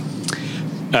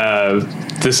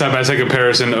the side-by-side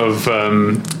comparison of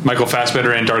Michael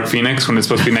Fassbender and Dark Phoenix when it's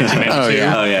supposed to be 1992.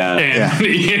 Oh yeah. And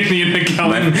Ian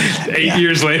McKellen 8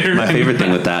 years later. My favorite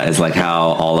thing with that is like how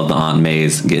all of the Aunt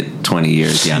Mays get 20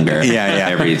 years younger.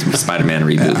 Every Spider-Man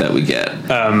reboot that we get.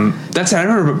 That's, I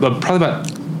remember probably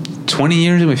about 20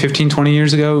 years, maybe 15, 20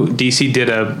 years ago, DC did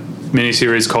a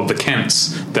miniseries called The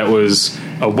Kents that was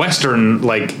a Western,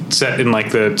 like, set in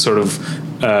like the sort of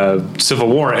Civil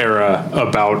War era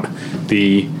about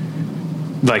the...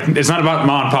 Like, it's not about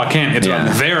Ma and Pa Kent. It's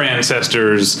about their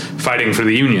ancestors fighting for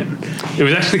the Union. It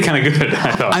was actually kind of good,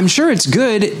 I thought. I'm sure it's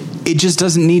good. It just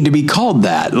doesn't need to be called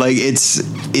that. Like, it's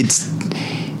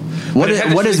what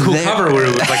is really cool cover where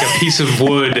it was like a piece of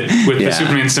wood with the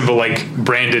Superman symbol like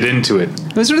branded into it.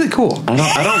 It was really cool. I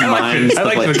don't mind. I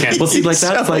like the Kent. Well, see, like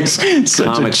that's like such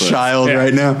a child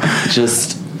right now.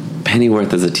 Just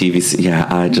Pennyworth as a TV.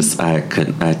 I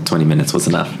couldn't. 20 minutes was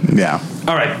enough. Yeah.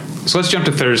 All right. So let's jump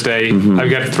to Thursday.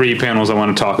 I've got 3 panels I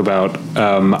want to talk about.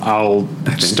 I'll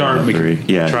start. We can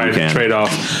try to trade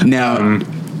off. Now,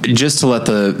 just to let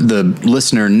the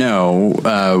listener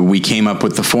know, we came up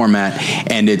with the format,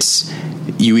 and it's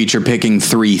you each are picking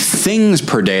 3 things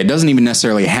per day. It doesn't even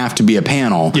necessarily have to be a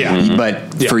panel. Yeah.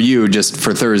 But for you, just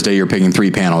for Thursday, you're picking 3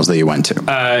 panels that you went to.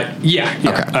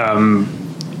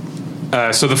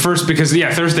 Okay. So the first, because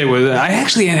Thursday was I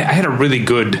had a really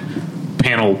good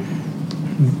panel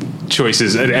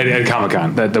choices at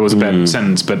Comic-Con. That was a bad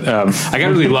sentence, but I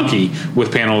got really lucky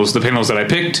with panels. The panels that I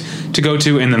picked to go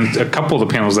to, and then a couple of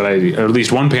the panels or at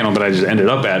least one panel that I just ended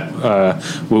up at,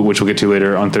 which we'll get to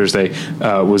later on Thursday,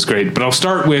 was great. But I'll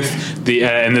start with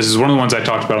and this is one of the ones I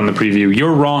talked about in the preview.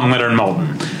 You're Wrong, Leonard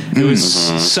Maltin. It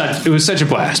was such a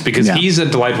blast because he's a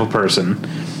delightful person.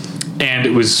 And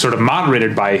it was sort of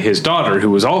moderated by his daughter,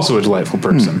 who was also a delightful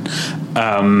person.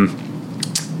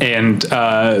 And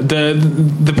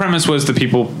the premise was that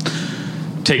people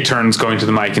take turns going to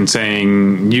the mic and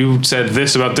saying, you said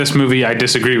this about this movie, I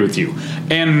disagree with you.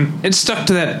 And it stuck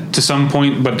to that to some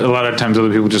point, but a lot of times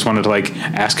other people just wanted to like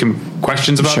ask him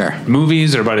questions about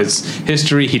movies or about its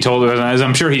history. He told, as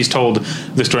I'm sure he's told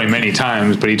the story many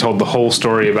times, but he told the whole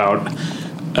story about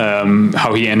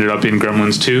how he ended up in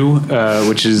Gremlins 2,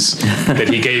 which is that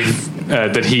he gave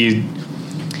that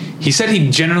he said he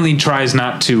generally tries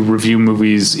not to review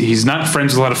movies. He's not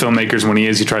friends with a lot of filmmakers. When he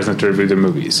is, he tries not to review their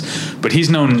movies. But he's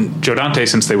known Joe Dante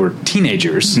since they were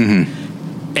teenagers,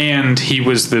 and he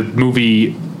was the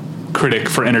movie critic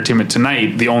for Entertainment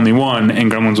Tonight, the only one,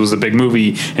 and Gremlins was a big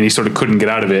movie, and he sort of couldn't get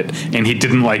out of it, and he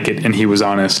didn't like it, and he was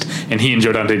honest, and he and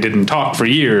Joe Dante didn't talk for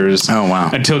years. Oh,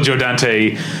 wow. Until Joe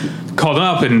Dante called him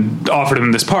up and offered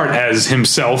him this part as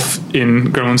himself in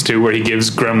Gremlins 2, where he gives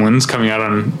Gremlins, coming out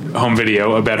on home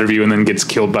video, a bad review and then gets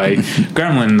killed by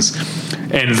Gremlins.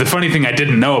 And the funny thing I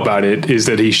didn't know about it is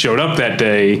that he showed up that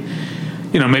day,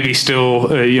 maybe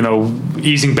still,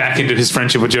 easing back into his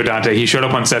friendship with Joe Dante. He showed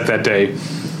up on set that day,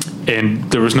 and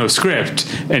there was no script,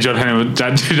 and Joe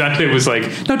Dante was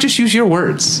like, no, just use your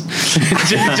words.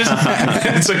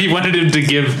 So he wanted him to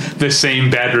give the same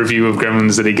bad review of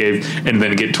Gremlins that he gave and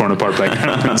then get torn apart by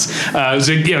Gremlins.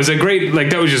 It was a great,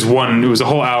 that was just one, it was a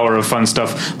whole hour of fun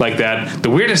stuff like that. The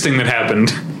weirdest thing that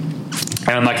happened, and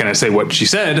I'm not going to say what she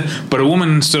said, but a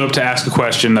woman stood up to ask a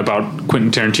question about Quentin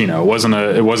Tarantino.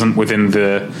 It wasn't within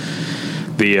the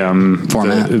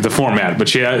format, but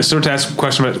she started to ask a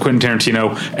question about Quentin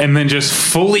Tarantino and then just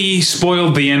fully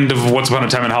spoiled the end of Once Upon a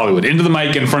Time in Hollywood into the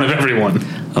mic in front of everyone.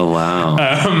 Oh, wow.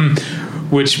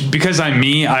 which, because I'm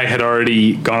me, I had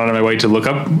already gone out of my way to look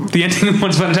up the ending of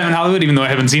Once Upon a Time in Hollywood, even though I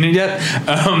haven't seen it yet.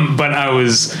 But I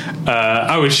was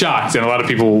shocked, and a lot of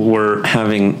people were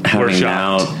having shocked.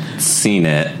 Now seen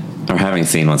it, or having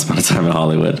seen Once Upon a Time in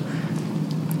Hollywood.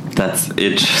 That's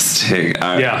interesting.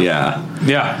 Yeah.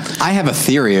 I have a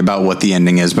theory about what the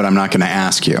ending is, but I'm not going to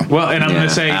ask you. Well, and I'm going to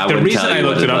say the reason I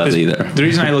looked it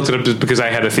up is because I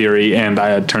had a theory, and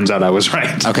it turns out I was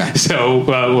right. Okay. So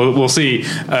we'll see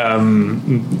how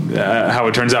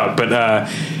it turns out. But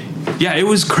it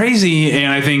was crazy,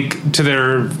 and I think to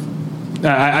their.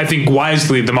 I think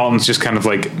wisely the Maltons just kind of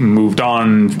like moved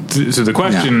on to the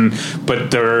question,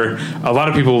 but there are a lot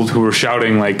of people who were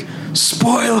shouting like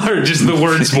spoiler, just the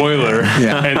word spoiler.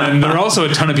 And then there are also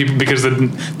a ton of people, because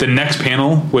the next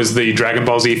panel was the Dragon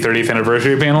Ball Z 30th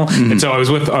anniversary panel. And so I was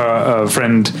with a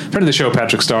friend of the show,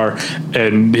 Patrick Starr,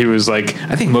 and he was like,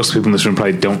 I think most people in this room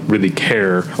probably don't really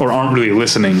care or aren't really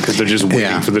listening because they're just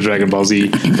waiting for the Dragon Ball Z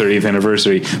 30th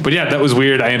anniversary. But yeah, that was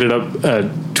weird. I ended up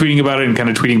tweeting about it and kind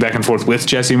of tweeting back and forth with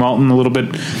Jessie Malton a little bit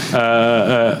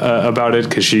about it,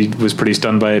 because she was pretty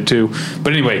stunned by it too.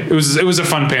 But anyway, it was a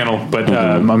fun panel, but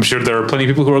I'm sure there are plenty of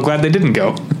people who are glad they didn't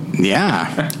go.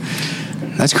 Yeah,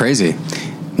 that's crazy.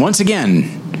 Once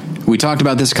again, we talked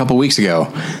about this a couple weeks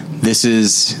ago.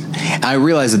 I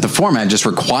realize that the format just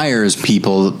requires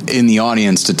people in the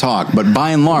audience to talk, but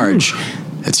by and large,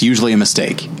 it's usually a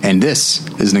mistake. And this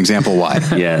is an example why.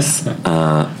 Yes.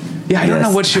 I don't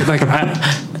know what she like.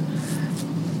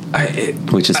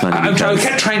 Which is funny. I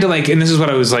kept trying to like, and this is what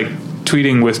I was like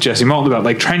tweeting with Jessie Malton about,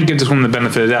 like trying to give this woman the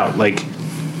benefit of the doubt. Like,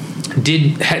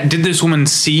 did this woman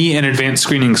see an advanced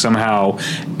screening somehow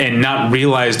and not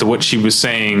realize that what she was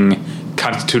saying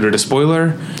constituted a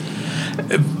spoiler?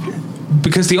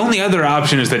 Because the only other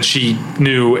option is that she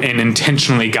knew and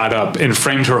intentionally got up and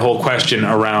framed her whole question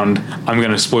around, I'm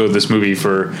going to spoil this movie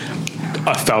for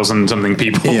 1,000 something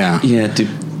people. Yeah.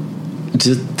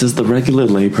 Does the regular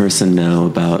layperson know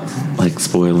about like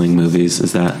spoiling movies?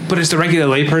 Is that? But does the regular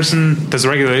layperson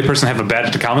have a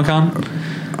badge to Comic-Con?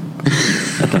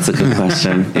 That's a good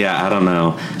question. Yeah, I don't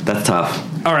know. That's tough.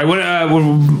 All right,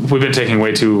 we've been taking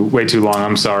way too long.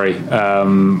 I'm sorry.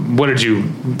 What did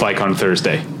you like on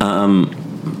Thursday?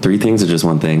 3 things or just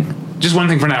one thing? Just one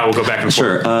thing for now. We'll go back and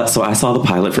forth. Sure. So I saw the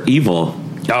pilot for Evil.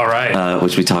 All right.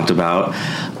 Which we talked about.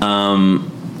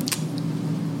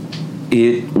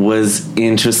 It was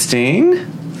interesting.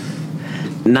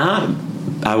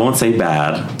 I won't say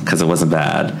bad, because it wasn't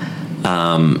bad.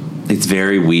 It's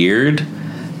very weird.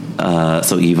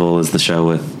 So Evil is the show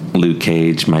with Luke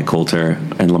Cage, Mike Coulter,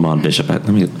 and Lamont Bishop.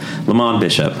 Luke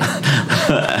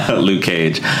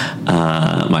Cage,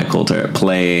 Mike Coulter,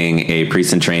 playing a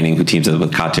priest in training who teams up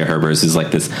with Katja Herbers, who's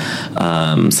like this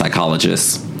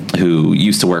psychologist who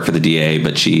used to work for the DA,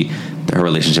 but her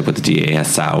relationship with the DA has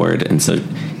soured, and so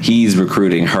he's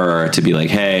recruiting her to be like,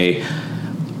 hey,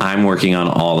 I'm working on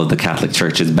all of the Catholic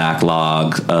Church's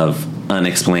backlog of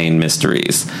unexplained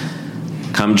mysteries.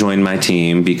 Come join my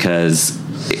team because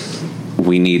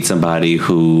we need somebody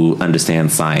who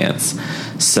understands science.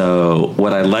 So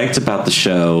what I liked about the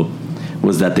show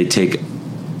was that they take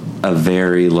a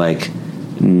very like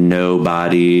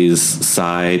nobody's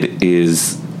side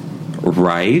is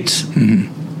right. Mm-hmm.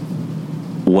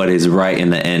 What is right in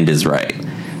the end is right.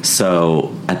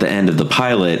 So at the end of the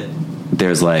pilot,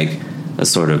 there's like a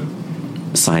sort of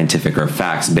scientific or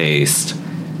facts-based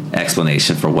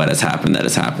explanation for what has happened that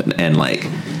has happened. And like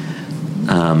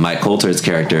Mike Coulter's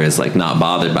character is like not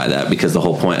bothered by that, because the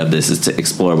whole point of this is to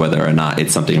explore whether or not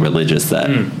it's something religious that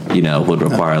would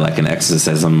require like an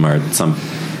exorcism or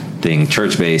something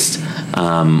church-based,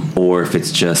 or if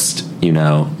it's just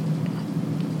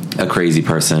a crazy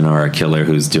person or a killer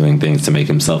who's doing things to make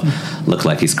himself look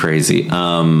like he's crazy.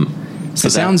 So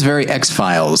it sounds very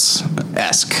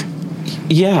X-Files-esque.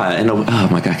 Yeah, and oh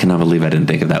my God, I cannot believe I didn't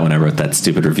think of that when I wrote that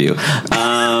stupid review.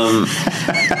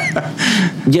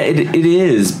 Yeah, it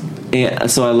is. And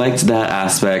so I liked that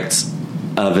aspect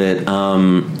of it.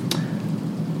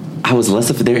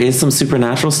 There is some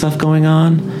supernatural stuff going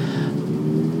on.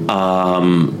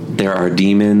 There are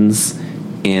demons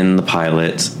in the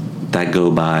pilot that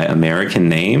go by American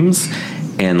names,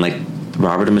 and like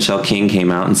Robert and Michelle King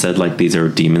came out and said like these are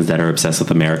demons that are obsessed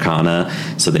with Americana,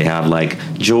 so they have like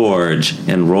George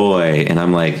and Roy, and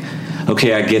I'm like,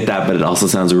 okay, I get that, but it also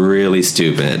sounds really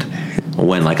stupid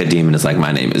when like a demon is like,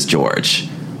 my name is George,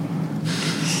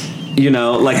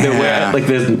 like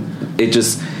there's it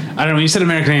just, I don't know, when you said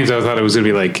American names I thought it was gonna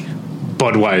be like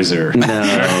Budweiser. No.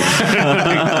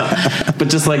 But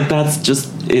just like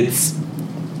it's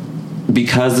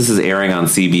because this is airing on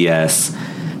CBS,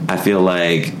 I feel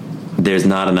like there's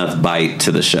not enough bite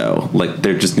to the show. Like,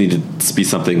 there just needed to be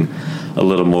something a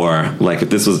little more. Like, if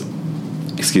this was,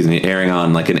 airing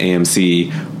on like an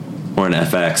AMC or an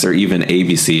FX or even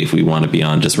ABC, if we want to be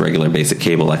on just regular basic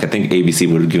cable, like I think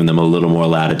ABC would have given them a little more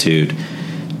latitude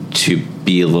to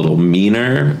be a little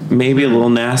meaner, maybe a little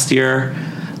nastier.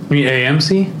 You mean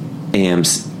AMC?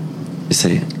 AMC.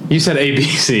 You said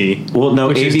ABC. Well, no,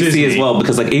 ABC as well,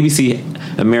 because like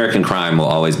ABC, American Crime will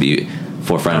always be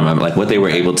forefront of my mind. Like what they were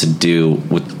able to do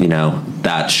with,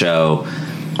 that show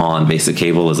on basic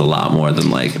cable is a lot more than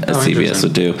like a CBS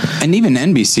would do. And even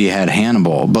NBC had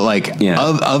Hannibal, but like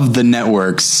of the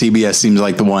networks, CBS seems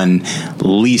like the one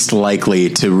least likely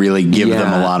to really give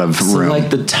them a lot of room. So like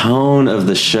the tone of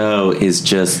the show is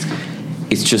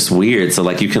it's just weird. So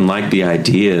like you can like the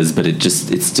ideas, but it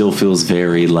still feels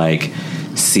very like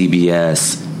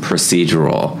CBS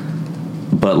procedural,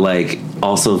 but like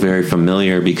also very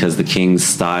familiar because the King's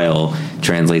style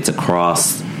translates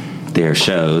across their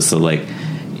shows. So like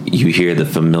you hear the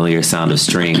familiar sound of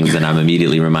strings, and I'm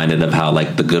immediately reminded of how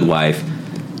like The Good Wife,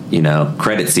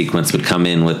 credit sequence would come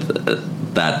in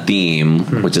with that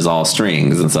theme, which is all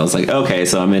strings. And so I was like, okay,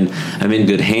 so I'm in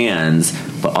good hands,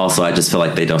 but also I just feel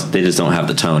like they just don't have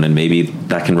the tone, and maybe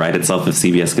that can right itself if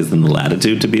CBS gives them the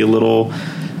latitude to be a little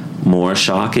more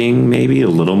shocking, maybe a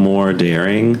little more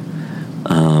daring.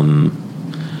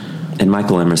 And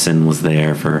Michael Emerson was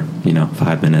there for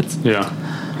 5 minutes. Yeah.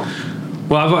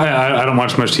 Well, I don't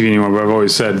watch much TV anymore, but I've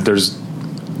always said there's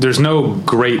no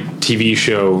great TV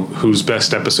show whose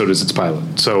best episode is its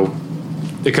pilot. So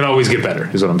it could always get better,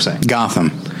 is what I'm saying.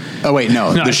 Gotham. Oh wait,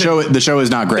 no. The show is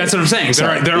not great. That's what I'm saying.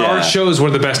 There are shows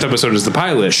where the best episode is the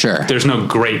pilot. Sure. There's no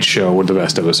great show where the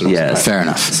best episode is the pilot. Fair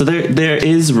enough. So there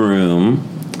is room.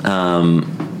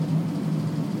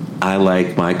 I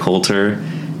like Mike Coulter,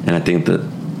 and I think that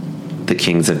the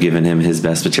Kings have given him his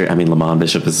best material. I mean, Lamont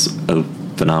Bishop is a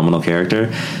phenomenal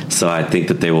character, so I think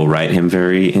that they will write him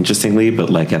very interestingly, but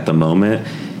like at the moment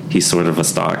he's sort of a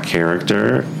stock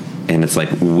character, and it's like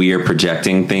we're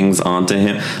projecting things onto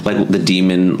him. Like the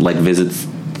demon like visits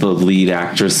the lead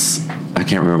actress, I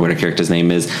can't remember what her character's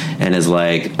name is, and is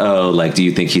like, oh, like, do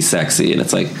you think he's sexy? And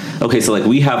it's like, okay, so like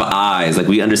we have eyes, like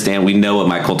we understand, we know what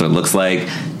Mike Coulter looks like.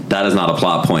 That is not a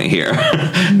plot point here.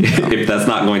 If that's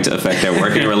not going to affect their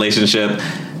working relationship,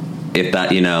 if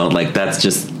that, like that's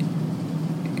just,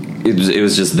 it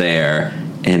was just there,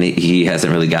 and he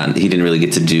didn't really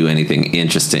get to do anything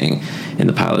interesting in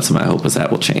the pilot. So my hope is that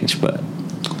will change. But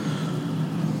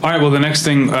all right, well, the next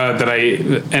thing that I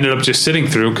ended up just sitting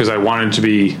through because I wanted to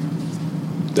be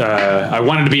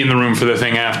in the room for the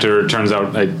thing after. It turns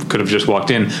out I could have just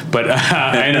walked in, but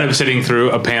I ended up sitting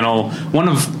through a panel, one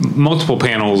of multiple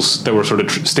panels that were sort of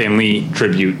Stan Lee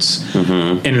tributes.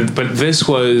 Mm-hmm. But this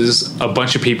was a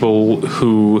bunch of people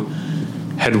who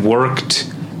had worked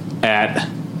at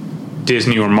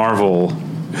Disney or Marvel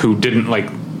who didn't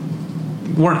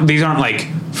these aren't like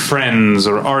friends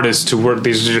or artists who work.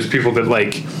 These are just people that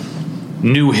like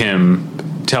knew him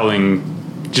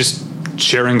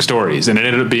sharing stories, and it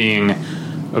ended up being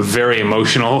a very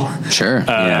emotional,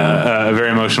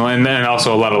 very emotional, and then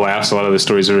also a lot of laughs. A lot of the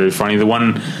stories are very funny. The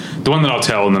one that I'll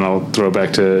tell, and then I'll throw it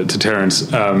back to Terence,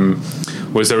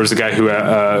 was there was a guy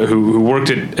who worked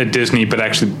at Disney, but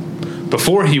actually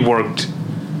before he worked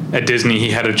at Disney,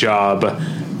 he had a job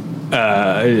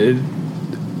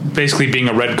basically being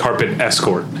a red carpet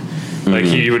escort. Like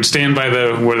you would stand by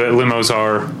where the limos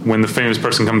are when the famous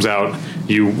person comes out.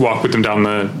 You walk with them down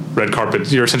the red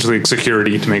carpet. You're essentially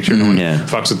security to make sure no one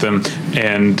fucks with them,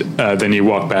 and then you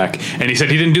walk back. And he said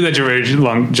he didn't do that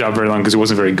job very long because he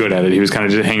wasn't very good at it. He was kind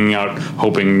of just hanging out,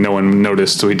 hoping no one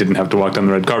noticed, so he didn't have to walk down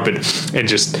the red carpet and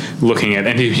just looking at.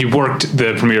 And he worked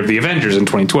the premiere of The Avengers in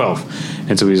 2012,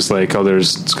 and so he's just like, oh,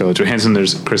 there's Scarlett Johansson,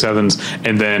 there's Chris Evans,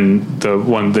 and then the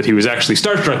one that he was actually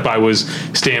starstruck by was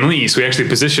Stan Lee. So he actually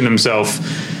positioned himself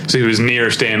so he was near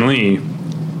Stan Lee,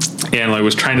 and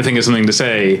was trying to think of something to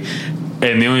say,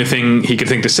 and the only thing he could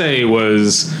think to say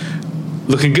was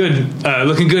looking good,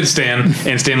 Stan.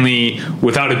 And Stan Lee,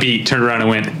 without a beat, turned around and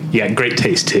went, "You got great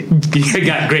taste, you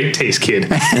got great taste, kid,"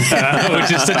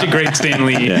 which is such a great Stan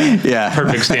Lee,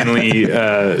 perfect Stan Lee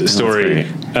story.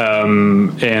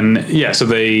 So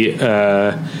they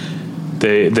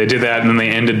did that, and then they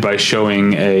ended by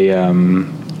showing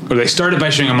they started by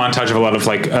showing a montage of a lot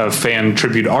of fan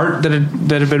tribute art that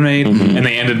had been made, and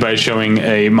they ended by showing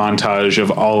a montage of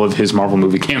all of his Marvel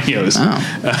movie cameos. So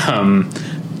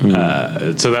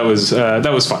that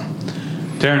was fun.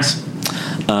 Terrence?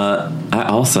 I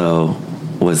also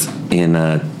was in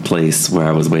a place where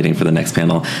I was waiting for the next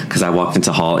panel because I walked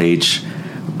into Hall H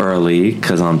early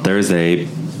because on Thursday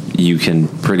you can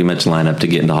pretty much line up to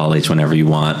get into Hall H whenever you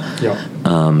want.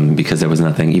 Because there was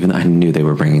nothing, even though I knew they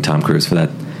were bringing Tom Cruise for that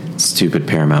stupid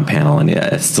Paramount panel, and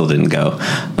yeah, it still didn't go.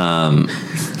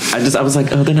 I was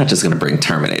like, oh, they're not just going to bring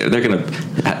Terminator. They're going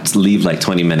to leave like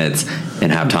 20 minutes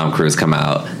and have Tom Cruise come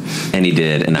out, and he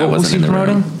did, and I wasn't in the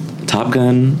room. Top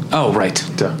Gun. Oh, right.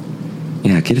 Duh.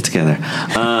 Yeah, get it together.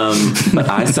 But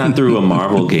I sat through a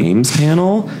Marvel Games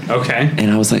panel. Okay.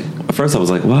 And I was like, first I was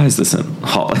like, why is this in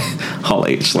Hall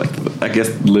H? Like, I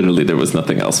guess literally there was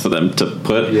nothing else for them to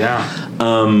put. Yeah.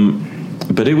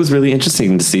 But it was really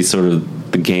interesting to see sort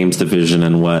of the games division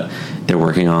and what they're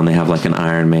working on. They have like an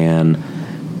Iron Man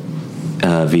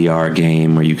VR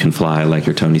game where you can fly like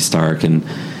you're Tony Stark, and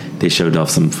they showed off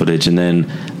some footage. And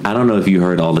then I don't know if you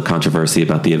heard all the controversy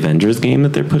about the Avengers game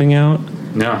that they're putting out.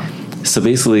 No. So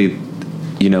basically,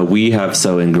 we have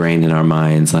so ingrained in our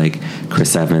minds like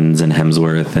Chris Evans and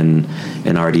Hemsworth and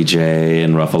RDJ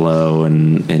and Ruffalo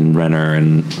and Renner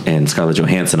and Scarlett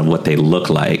Johansson of what they look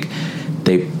like.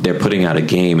 They're putting out a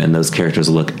game, and those characters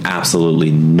look absolutely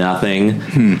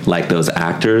nothing like those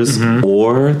actors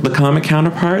or the comic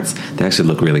counterparts. They actually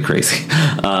look really crazy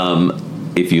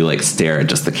if you like stare at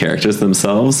just the characters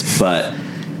themselves. But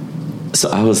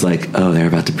so I was like, oh, they're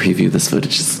about to preview this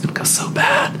footage. It's going to go so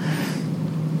bad.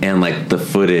 And like the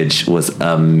footage was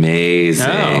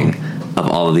amazing of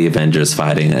all of the Avengers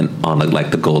fighting on like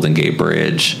the Golden Gate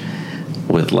Bridge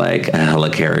with like a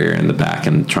helicarrier in the back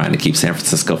and trying to keep San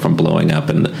Francisco from blowing up.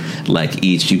 And like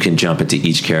you can jump into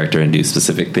each character and do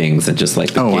specific things. And just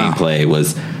like the gameplay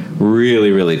was really,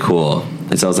 really cool.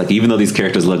 And so I was like, even though these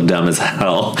characters look dumb as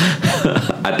hell,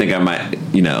 I think I might,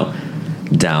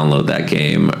 download that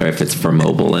game, or if it's for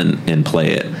mobile and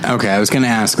play it. Okay, I was going to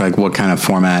ask like what kind of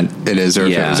format it is, or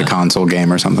if it was a console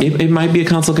game or something. It might be a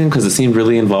console game because it seemed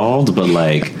really involved, but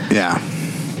like that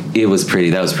was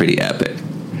pretty epic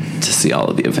to see all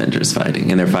of the Avengers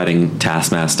fighting. And they're fighting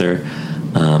Taskmaster,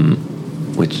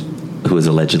 who is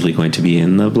allegedly going to be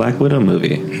in the Black Widow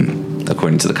movie,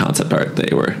 according to the concept art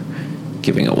they were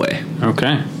giving away.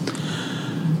 Okay.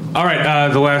 All right,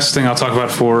 the last thing I'll talk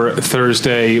about for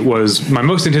Thursday was my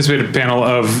most anticipated panel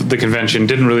of the convention.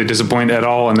 Didn't really disappoint at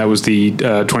all, and that was the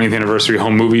 20th anniversary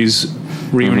Home Movies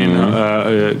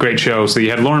reunion. Great show. So you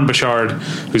had Lauren Bouchard,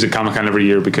 who's at Comic-Con every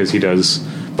year because he does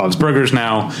Bob's Burgers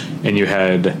now, and you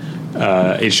had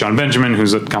H. John Benjamin,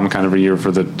 who's at Comic-Con every year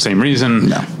for the same reason.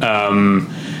 No.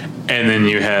 And then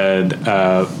you had...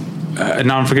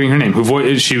 now I'm forgetting her name.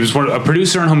 She was a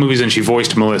producer on Home Movies, and she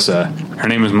voiced Melissa. Her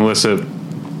name is Melissa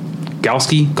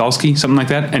Galsky, something like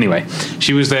that. Anyway,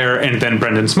 she was there, and then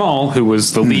Brendan Small, who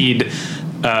was the lead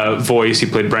voice. He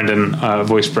played Brendan,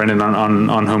 voiced Brendan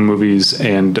on Home Movies,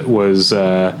 and was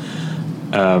kind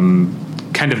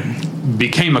of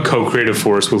became a co-creative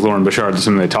force with Lauren Bouchard. That's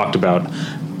something they talked about.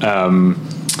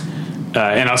 And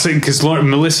I'll say, because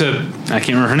Melissa, I can't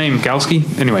remember her name, Galsky?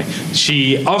 Anyway,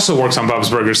 she also works on Bob's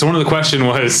Burgers. So one of the questions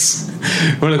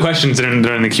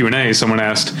during the Q&A, someone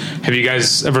asked, have you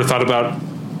guys ever thought about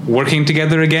working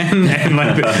together again? And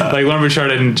like Lauren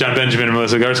Bouchard and John Benjamin and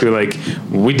Melissa Galsky were like,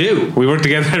 we do. We work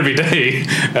together every day.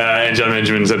 And John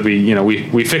Benjamin said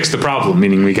we fixed the problem,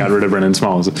 meaning we got rid of Brendan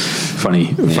Small. It was a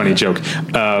funny joke.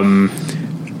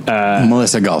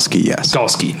 Melissa Galsky, yes.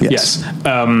 Galsky, yes.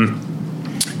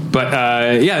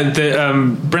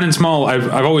 Brendan Small,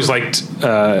 I've always liked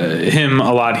him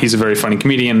a lot. He's a very funny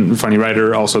comedian, funny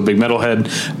writer, also a big metalhead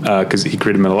because he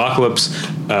created Metalocalypse.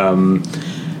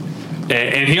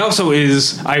 And he also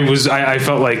is. I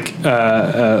felt like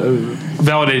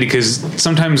validated because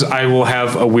sometimes I will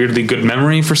have a weirdly good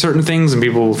memory for certain things, and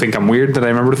people will think I'm weird that I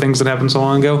remember things that happened so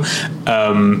long ago.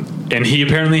 And he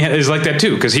apparently is like that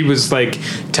too, because he was like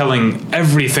telling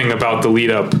everything about the lead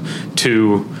up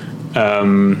to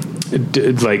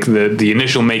like the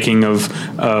initial making of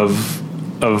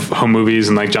Home Movies,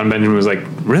 and like John Benjamin was like,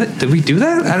 really, did we do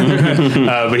that? I don't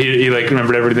know. But he like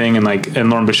remembered everything, and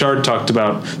Lauren Bouchard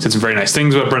said some very nice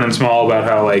things about Brendan Small, about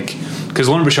how like, because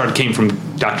Lauren Bouchard came from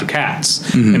Dr.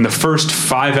 Katz, and the first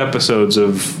 5 episodes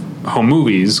of Home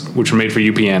Movies, which were made for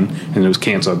UPN, and it was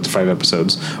canceled 5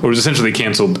 episodes, or it was essentially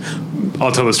canceled.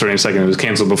 I'll tell the story in a second. It was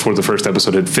canceled before the first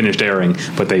episode had finished airing,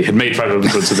 but they had made 5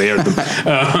 episodes, so they aired them.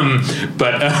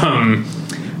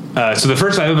 So the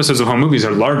first 5 episodes of Home Movies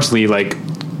are largely like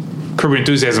Curb Your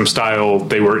Enthusiasm style.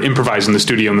 They were improvised in the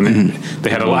studio, and then they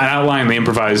had an outline, they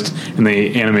improvised, and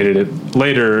they animated it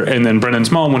later. And then Brendan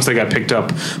Small, once they got picked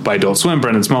up by Adult Swim,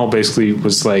 Brendan Small basically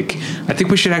was like, I think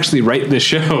we should actually write this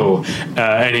show.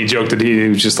 And he joked that he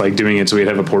was just like doing it so he'd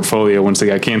have a portfolio once they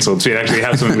got canceled. So he'd actually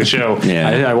have something to show.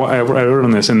 I wrote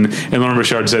on this. And Lauren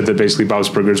Bouchard said that basically Bob's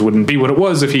Burgers wouldn't be what it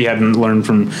was if he hadn't learned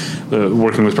from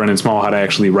working with Brendan Small how to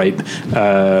actually write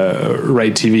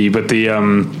TV. But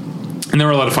and there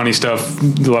were a lot of funny stuff.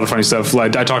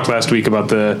 Like I talked last week about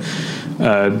the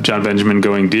John Benjamin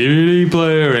going DVD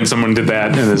player, and someone did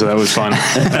that, and so that was fun.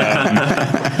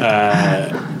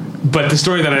 But the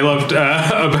story that I loved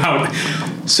about,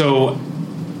 so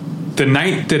the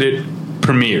night that it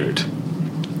premiered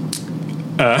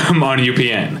on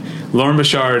UPN, Lauren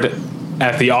Bouchard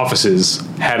at the offices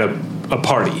had a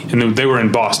party, and they were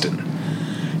in Boston,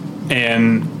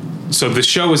 and so the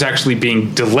show was actually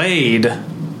being delayed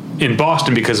in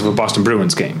Boston because of a Boston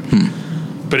Bruins game,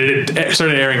 but it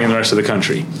started airing in the rest of the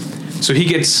country. So he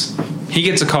gets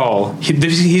a call.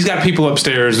 He's got people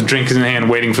upstairs, a drink in hand,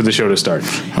 waiting for the show to start.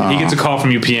 He gets a call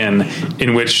from UPN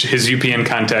in which his UPN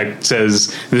contact says,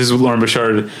 this is Lauren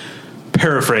Bouchard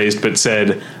paraphrased, but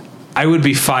said, I would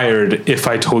be fired if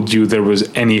I told you there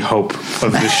was any hope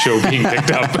of this show being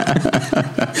picked up.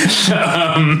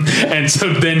 And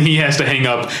so then he has to hang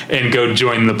up and go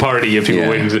join the party of people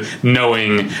waiting,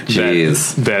 knowing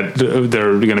that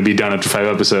they're going to be done after 5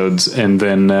 episodes. And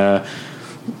then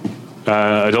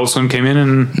Adult Swim came in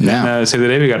and saved the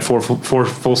day. We got four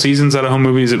full seasons out of home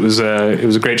movies. It was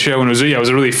a great show, and it was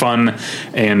a really fun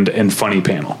and funny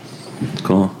panel.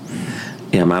 Cool.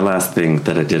 Yeah, my last thing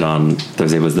that I did on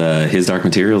Thursday was the His Dark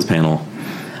Materials panel,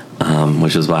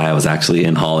 which is why I was actually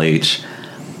in Hall H.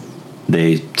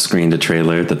 They screened a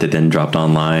trailer that they then dropped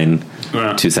online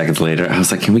 2 seconds later. I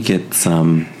was like, can we get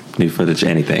some new footage,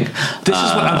 anything? This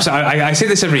is what I'm saying. I say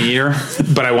this every year,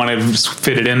 but I want to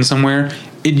fit it in somewhere.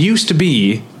 It used to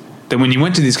be that when you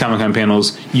went to these Comic-Con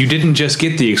panels, you didn't just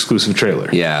get the exclusive trailer.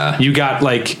 Yeah. You got,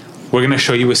 like, we're going to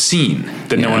show you a scene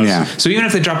that no one's... Yeah. So even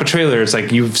if they drop a trailer, it's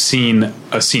like you've seen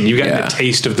a scene. You got the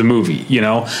taste of the movie, you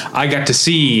know? I got to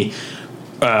see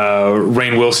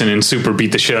Rainn Wilson in Super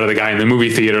beat the shit out of the guy in the movie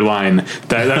theater line.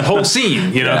 That whole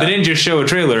scene, you know? They didn't just show a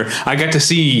trailer. I got to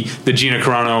see the Gina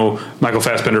Carano, Michael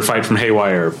Fassbender fight from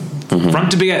Haywire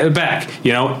front to back,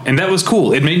 you know? And that was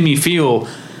cool. It made me feel...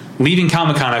 Leaving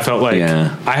Comic-Con, I felt like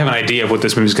I have an idea of what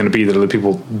this movie's going to be that other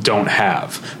people don't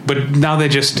have. But now they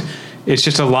just... It's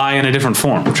just a lie in a different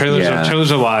form. Trailers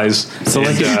are lies. So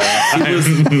like,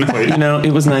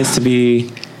 it was nice to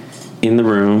be in the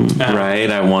room, right?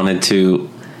 I wanted to,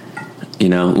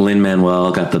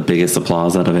 Lin-Manuel got the biggest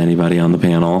applause out of anybody on the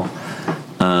panel,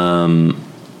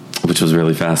 which was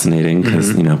really fascinating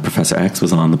because, Professor X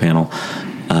was on the panel,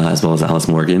 as well as Alice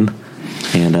Morgan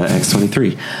and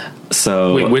X-23.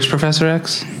 So, wait, which Professor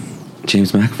X?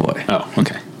 James McAvoy. Oh,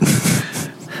 okay.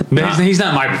 He's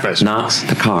not my professor. Not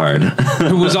Picard.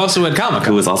 Who was also at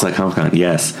Comic-Con.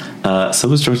 Yes. So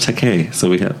was George Takei. So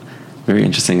we have very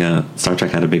interesting. Star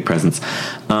Trek had a big presence.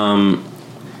 But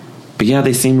yeah,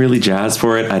 they seem really jazzed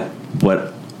for it.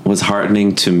 What was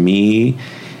heartening to me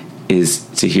is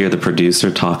to hear the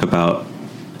producer talk about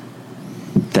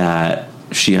that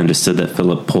she understood that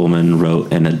Philip Pullman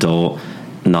wrote an adult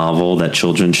novel that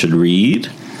children should read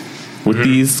with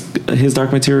His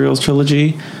Dark Materials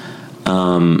trilogy.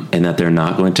 And that they're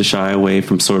not going to shy away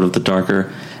from sort of the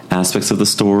darker aspects of the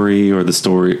story or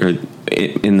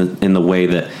in the way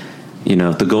that,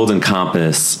 the Golden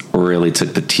Compass really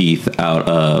took the teeth out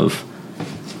of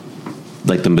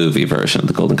like the movie version of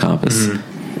the Golden Compass,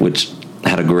 which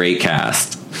had a great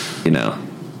cast,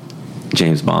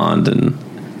 James Bond and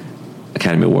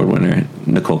Academy Award winner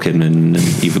Nicole Kidman and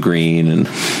Eva Green. And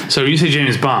so you say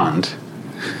James Bond?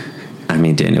 I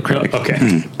mean Daniel Craig. Okay.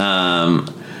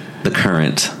 The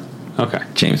current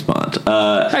James Bond.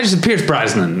 Pierce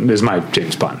Brosnan is my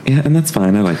James Bond. Yeah, and that's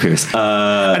fine. I like Pierce.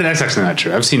 That's actually not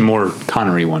true. I've seen more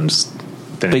Connery ones.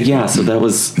 But yeah, so that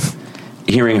was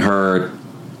hearing her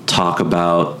talk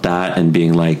about that and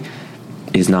being like,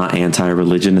 is not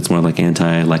anti-religion. It's more like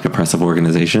oppressive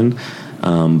organization.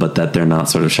 But that they're not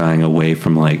sort of shying away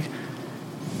from like,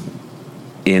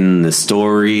 in the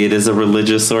story, it is a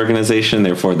religious organization.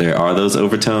 Therefore, there are those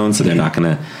overtones. So they're not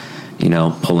going to,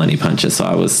 pull any punches. So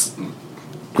I was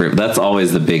great. That's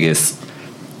always the biggest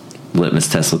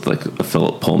litmus test with like a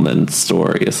Philip Pullman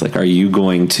story. It's like, are you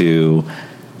going to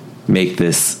make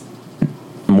this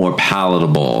more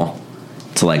palatable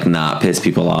to like not piss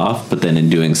people off? But then in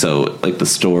doing so, like the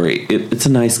story, it's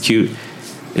a nice, cute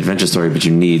adventure story, but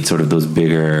you need sort of those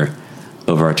bigger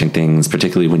overarching things,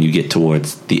 particularly when you get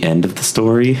towards the end of the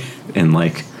story and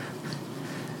like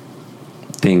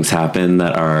things happen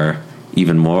that are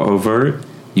even more overt.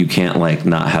 You can't like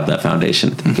not have that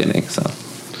foundation at the beginning. So,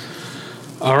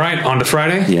 all right, on to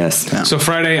Friday. Yes. Yeah. So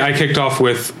Friday, I kicked off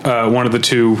with one of the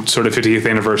two sort of 50th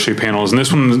anniversary panels, and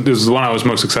this one is the one I was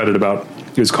most excited about.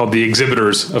 It was called The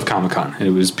Exhibitors of Comic-Con. It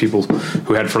was people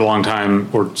who had for a long time,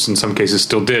 or in some cases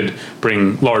still did,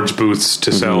 bring large booths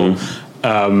to sell.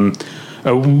 I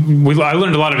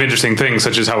learned a lot of interesting things,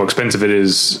 such as how expensive it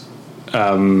is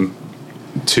to...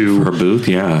 For a booth,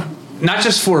 yeah. Not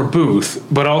just for a booth,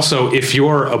 but also if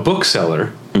you're a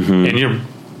bookseller and your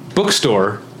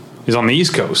bookstore is on the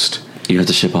East Coast... You have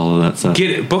to ship all of that stuff.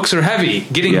 Books are heavy.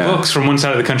 Getting books from one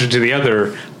side of the country to the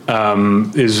other...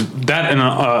 is that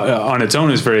on its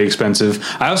own is very expensive.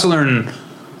 I also learned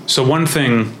one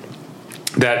thing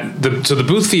that the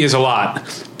booth fee is a lot,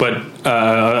 but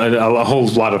a whole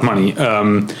lot of money,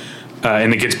 and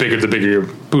it gets bigger the bigger your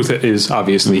booth is,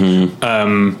 obviously.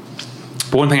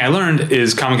 But one thing I learned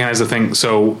is Comic-Con has a thing.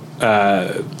 So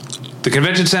the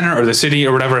convention center or the city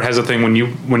or whatever has a thing when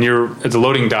you're at the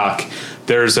loading dock.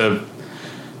 There's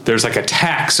like a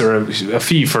tax or a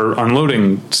fee for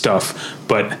unloading stuff,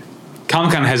 but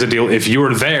Comic-Con has a deal. If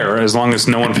you're there, as long as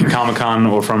no one from Comic-Con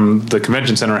or from the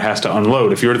convention center has to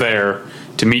unload, if you're there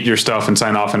to meet your stuff and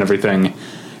sign off and everything,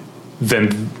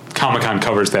 then Comic-Con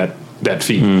covers that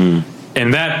fee.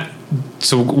 And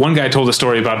so one guy told a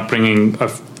story about bringing a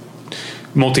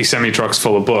multi-semi trucks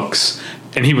full of books,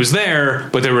 and he was there,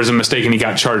 but there was a mistake and he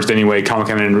got charged anyway.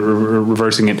 Comic-Con ended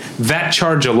reversing it. That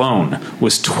charge alone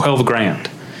was $12,000.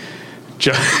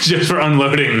 Just for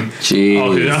unloading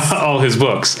all his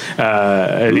books.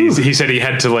 He said he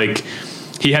had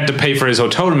to pay for his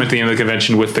hotel room at the end of the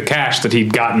convention with the cash that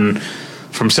he'd gotten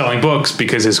from selling books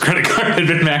because his credit card had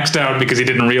been maxed out because he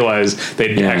didn't realize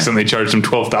they'd accidentally charged him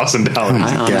 $12,000.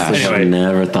 I honestly have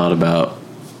never thought about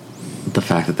the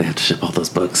fact that they have to ship all those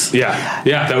books. Yeah,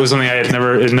 that was something it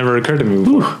never occurred to me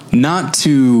before. Not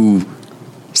to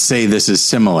say this is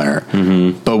similar,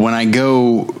 but when I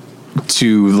go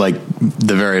to like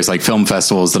the various like film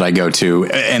festivals that I go to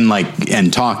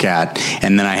and talk at,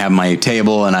 and then I have my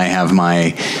table and I have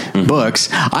my books,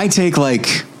 I take like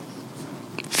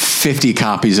 50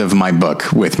 copies of my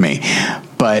book with me,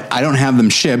 but I don't have them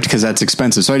shipped because that's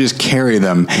expensive. So I just carry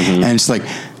them, and it's like,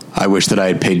 I wish that I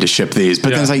had paid to ship these,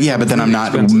 but then it's like, but then I'm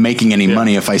not making any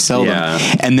money if I sell them.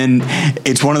 And then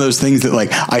it's one of those things that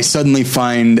like, I suddenly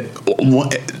find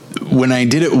when I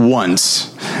did it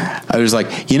once, I was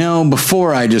like,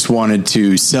 before I just wanted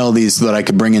to sell these so that I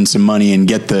could bring in some money and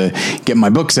get my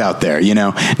books out there,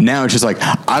 now it's just like,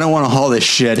 I don't want to haul this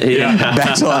shit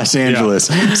back to Los Angeles.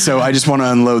 So I just want to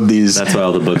unload these. That's why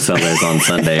all the booksellers on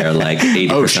Sunday are like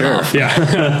 80% off.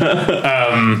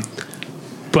 Yeah.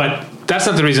 But that's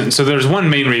not the reason. So there's one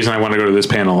main reason I want to go to this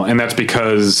panel, and that's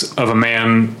because of a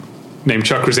man named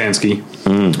Chuck Krasinski.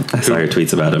 I saw your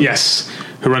tweets about him. Yes.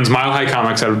 Who runs Mile High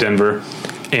Comics out of Denver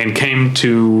and came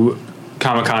to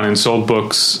Comic-Con and sold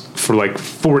books for like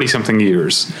 40-something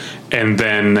years, and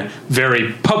then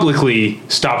very publicly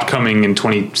stopped coming in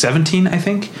 2017, I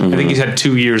think. I think he's had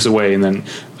 2 years away, and then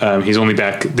he's only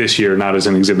back this year, not as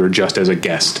an exhibitor, just as a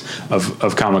guest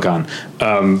of Comic-Con.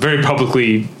 Very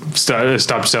publicly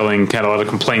stopped selling, had a lot of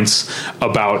complaints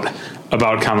about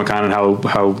Comic-Con and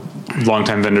how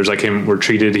longtime vendors like him were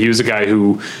treated. He was a guy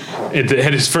who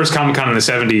had his first Comic-Con in the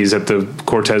 70s at the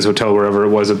Cortez Hotel, wherever it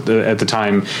was at the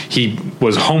time. He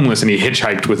was homeless and he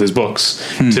hitchhiked with his books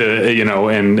to,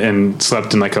 and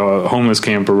slept in like a homeless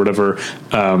camp or whatever.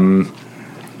 And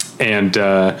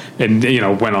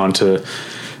went on to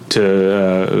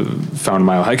found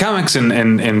Mile High Comics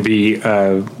and be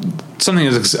something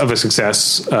of a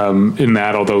success in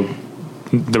that, although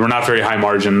there were not very high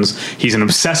margins. He's an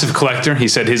obsessive collector. He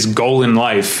said his goal in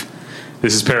life,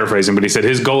 this is paraphrasing, but he said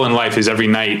his goal in life is every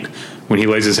night when he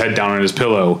lays his head down on his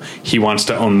pillow, he wants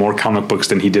to own more comic books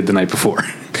than he did the night before.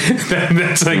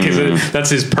 That's like that's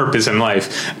his purpose in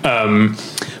life.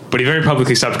 But he very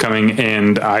publicly stopped coming,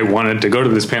 and I wanted to go to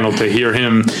this panel to hear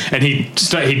him. And he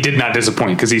did not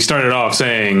disappoint, because he started off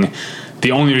saying,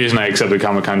 the only reason I accepted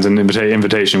Comic-Con's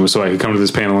invitation was so I could come to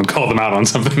this panel and call them out on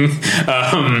something.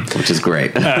 Which is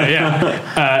great.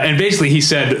 And basically he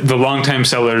said the longtime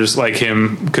sellers like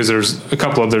him, because there's a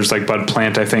couple others, like Bud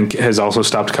Plant, I think, has also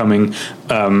stopped coming.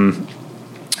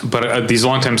 But these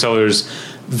longtime sellers,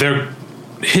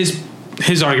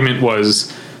 his argument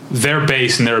was their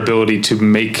base and their ability to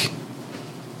make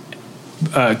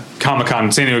San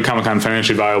Diego Comic-Con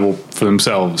financially viable for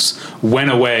themselves went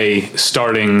away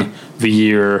starting the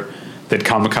year that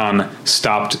Comic-Con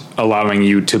stopped allowing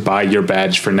you to buy your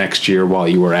badge for next year while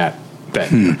you were at that,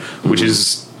 which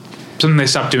is something they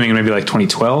stopped doing in maybe like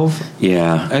 2012.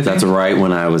 Yeah, that's right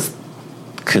when I was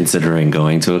considering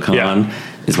going to a con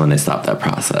is when they stopped that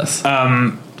process.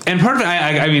 And part of it,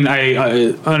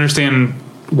 I understand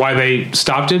why they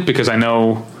stopped it, because I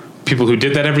know people who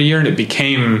did that every year, and it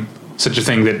became such a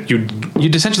thing that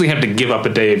you'd essentially have to give up a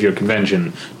day of your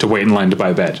convention to wait in line to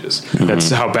buy badges. Mm-hmm. That's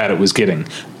how bad it was getting.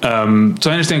 So I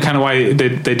understand kind of why they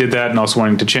did that, and also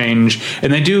wanting to change.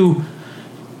 And they do,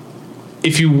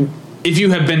 if you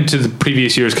have been to the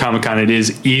previous year's Comic-Con, it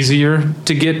is easier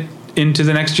to get into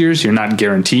the next year's. You're not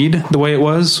guaranteed the way it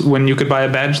was when you could buy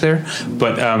a badge there,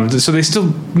 but so they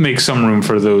still make some room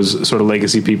for those sort of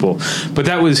legacy people. But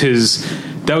that was his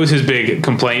big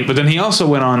complaint. But then he also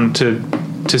went on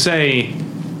to say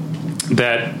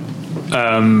that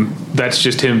that's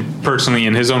just him personally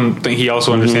and his own thing. He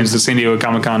also understands that San Diego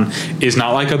Comic-Con is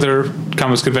not like other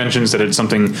comics conventions, that it's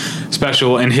something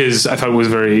special. And I thought it was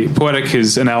very poetic.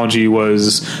 His analogy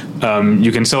was,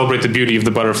 you can celebrate the beauty of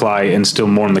the butterfly and still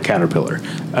mourn the caterpillar.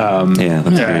 That's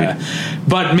great.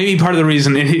 But maybe part of the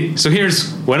reason, so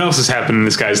here's what else has happened in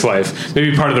this guy's life.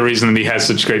 Maybe part of the reason that he has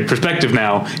such great perspective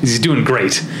now is he's doing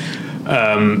great.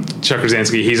 Chuck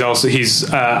Krasinski, he's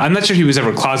I'm not sure he was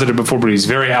ever closeted before, but he's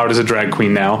very out as a drag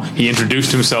queen now. He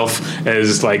introduced himself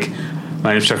as like,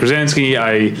 my name's Chuck Krasinski,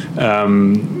 I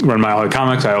run Mile High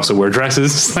Comics, I also wear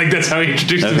dresses. Like, that's how he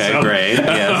introduced himself. Okay, great.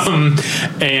 Yes.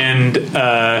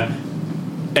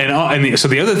 So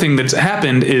the other thing that's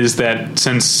happened is that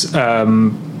since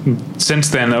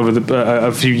then, over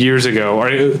a few years ago, or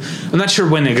I'm not sure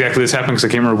when exactly this happened because I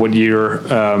can't remember what year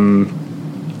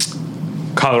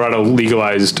Colorado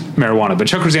legalized marijuana, but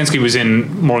Chuck Krasinski was in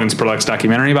Morgan Spurlock's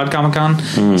documentary about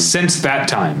Comic-Con. Since that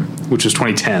time, which was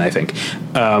 2010, I think,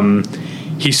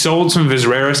 he sold some of his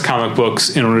rarest comic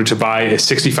books in order to buy a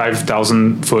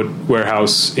 65,000 foot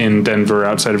warehouse in Denver,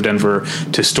 outside of Denver,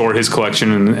 to store his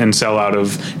collection and sell out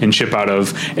of and ship out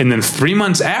of. And then 3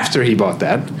 months after he bought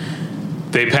that,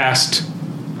 they passed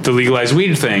the legalized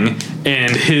weed thing,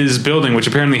 and his building, which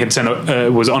apparently had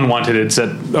was unwanted, had set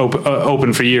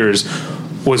open for years,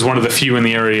 was one of the few in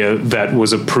the area that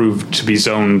was approved to be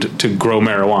zoned to grow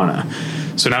marijuana.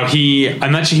 So now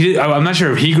I'm not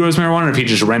sure if he grows marijuana or if he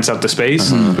just rents out the space.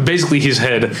 But basically, he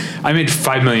said, "I made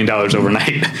 $5 million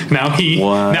overnight." Now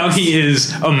he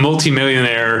is a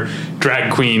multimillionaire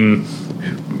drag queen,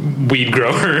 weed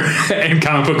grower, and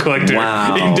comic book collector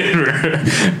in Denver.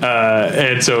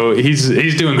 And so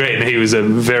he's doing great, and he was a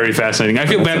very fascinating. I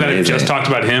feel bad that I just talked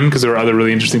about him because there were other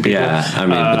really interesting people on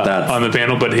the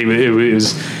panel, but it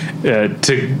was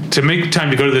to make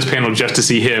time to go to this panel just to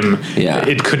see him.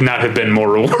 It could not have been more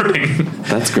rewarding.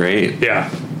 That's great. Yeah.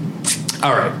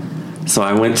 All right. So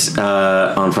I went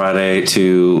on Friday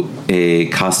to a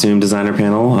costume designer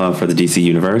panel for the DC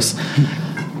Universe.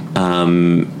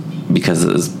 Because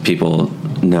as people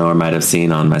know or might have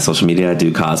seen on my social media, I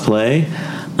do cosplay.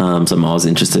 So I'm always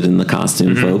interested in the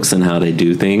costume folks and how they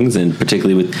do things. And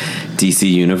particularly with DC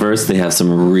Universe, they have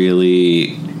some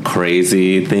really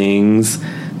crazy things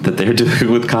that they're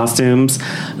doing with costumes.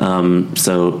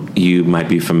 So you might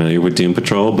be familiar with Doom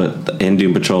Patrol, but in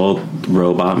Doom Patrol,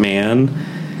 Robot Man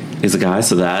is a guy.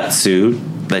 So that suit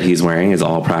that he's wearing is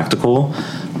all practical.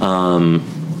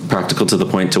 Practical to the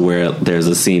point to where there's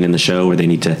a scene in the show where they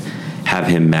need to have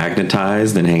him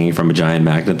magnetized and hanging from a giant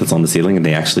magnet that's on the ceiling, and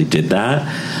they actually did that.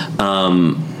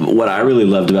 What I really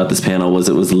loved about this panel was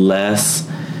it was less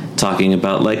talking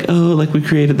about like, we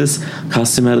created this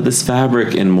costume out of this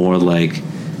fabric, and more like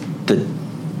the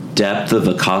depth of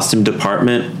a costume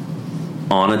department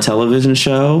on a television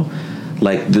show.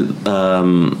 Like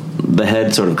the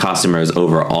head sort of costumer is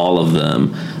over all of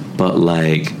them, but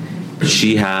like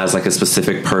she has like a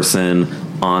specific person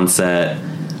on set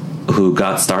who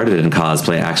got started in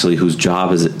cosplay, actually, whose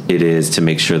job it is to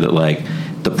make sure that like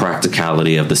the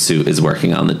practicality of the suit is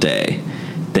working on the day.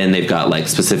 Then they've got like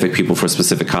specific people for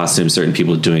specific costumes, certain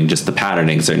people doing just the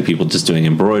patterning, certain people just doing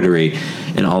embroidery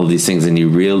and all of these things. And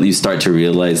you start to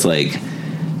realize like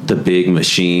the big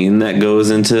machine that goes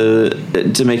into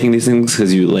making these things,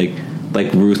 because you like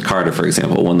Ruth Carter, for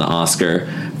example, won the Oscar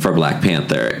for Black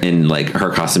Panther, and like her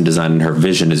costume design and her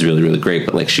vision is really, really great,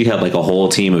 but like she had like a whole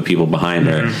team of people behind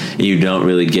her, and you don't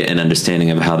really get an understanding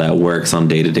of how that works on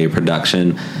day-to-day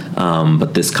production.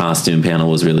 But this costume panel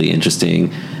was really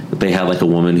interesting. They had like a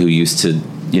woman who used to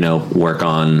work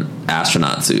on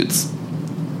astronaut suits,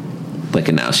 like,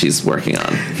 and now she's working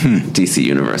on DC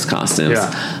Universe costumes.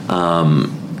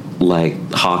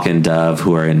 Like Hawk and Dove,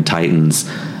 who are in Titans,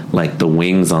 like the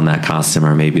wings on that costume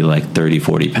are maybe like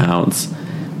 30-40 pounds,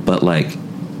 but like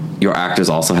your actors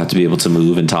also have to be able to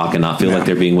move and talk and not feel like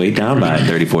they're being weighed down by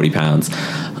 30, 40 pounds.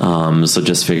 So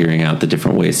just figuring out the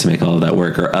different ways to make all of that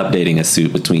work, or updating a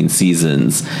suit between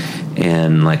seasons,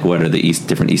 and like what are the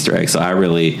different Easter eggs. So I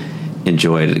really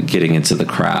enjoyed getting into the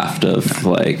craft of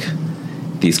like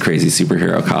these crazy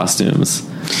superhero costumes.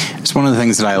 It's one of the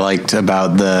things that I liked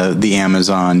about the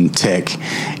Amazon tick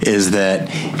is that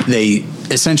they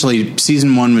essentially,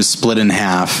 season 1 was split in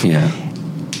half. Yeah.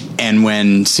 And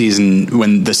when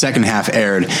the second half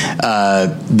aired,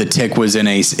 the tick was in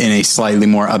a slightly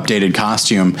more updated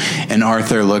costume, and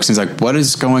Arthur looks and he's like, "What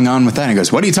is going on with that?" And he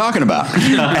goes, "What are you talking about?"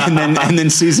 and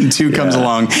then season 2 comes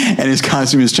along, and his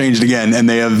costume is changed again, and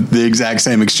they have the exact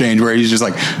same exchange where he's just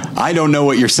like, "I don't know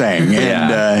what you're saying,"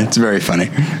 and it's very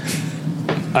funny.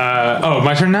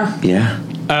 My turn now? Yeah.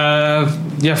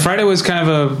 Friday was kind of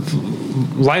a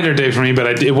lighter day for me,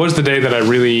 but it was the day that I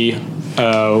really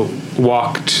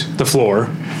walked the floor.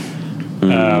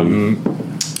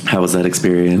 How was that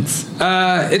experience?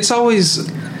 It's always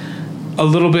a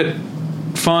little bit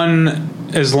fun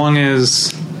as long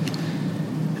as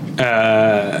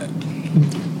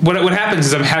what happens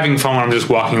is I'm having fun when I'm just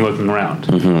walking, looking around,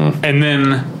 and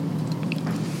then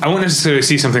I won't necessarily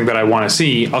see something that I want to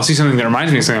see. I'll see something that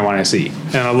reminds me of something I want to see,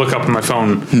 and I'll look up on my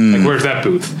phone, like, where's that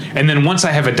booth? And then once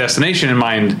I have a destination in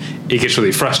mind, it gets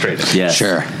really frustrating. Yeah,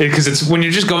 sure. Because it's when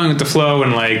you're just going with the flow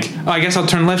and like, I guess I'll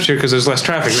turn left here because there's less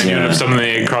traffic. Then you end up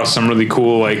stumbling across some really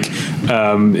cool like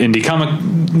indie comic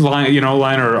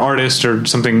line or artist or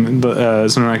something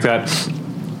like that.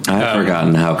 I've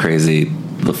forgotten how crazy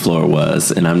the floor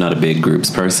was, and I'm not a big groups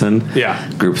person.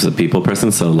 Yeah, groups of people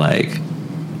person. So like,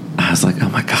 I was like, oh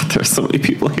my God, there's so many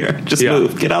people here. Just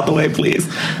move. Get out the way, please.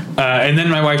 And then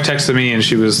my wife texted me and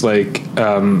she was like,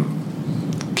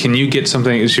 can you get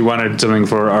something? She wanted something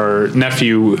for our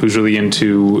nephew who's really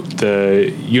into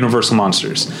the Universal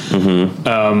Monsters.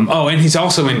 And he's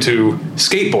also into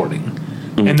skateboarding.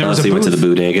 And there was a booth. Went to the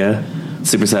Bodega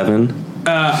Super 7.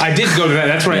 I did go to that.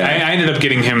 That's right. I ended up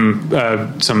getting him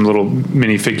some little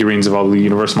mini figurines of all the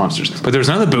Universal Monsters. But there was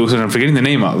another booth that I'm forgetting the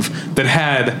name of that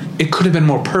had, it could have been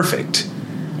more perfect.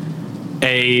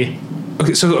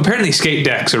 So apparently skate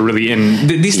decks are really in.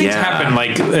 These things happen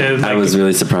like I was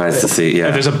really surprised to see.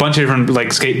 Yeah, there's a bunch of different,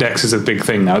 like, skate decks is a big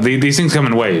thing now. These things come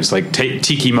in waves. Like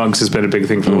tiki mugs has been a big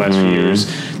thing for the last few years.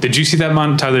 Did you see that,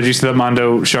 Tyler? Did you see that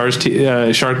Mondo Shark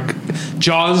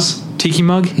Jaws tiki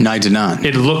mug? No, I did not.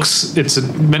 It's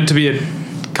meant to be a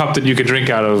cup that you could drink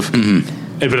out of.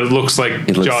 But it looks like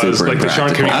Jaws, like the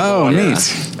shark. Oh,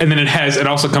 neat! And then it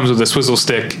also comes with a swizzle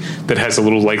stick that has a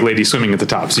little like lady swimming at the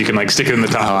top, so you can like stick it in the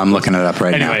top. Oh, I'm looking it up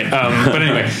right now.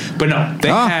 But no, they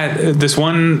had this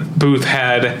one booth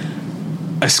had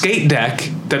a skate deck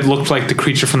that looked like the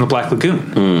creature from the Black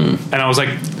Lagoon, and I was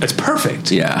like, "That's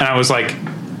perfect." Yeah, and I was like,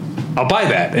 "I'll buy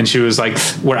that," and she was like,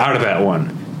 "We're out of that one,"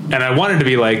 and I wanted to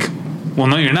be like, well,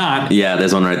 no, you're not. Yeah,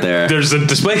 there's one right there. There's a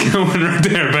display one right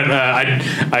there, but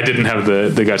I didn't have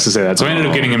the guts to say that. So I ended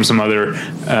up getting him some other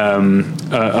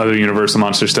Universal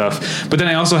Monster stuff. But then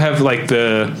I also have like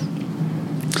do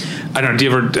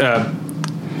you ever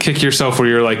kick yourself where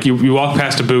you're like, you walk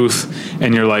past a booth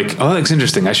and you're like, oh, that's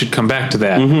interesting, I should come back to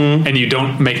that. And you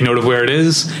don't make note of where it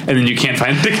is, and then you can't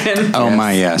find it again. Oh,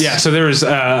 my, yes. Yeah, so there was,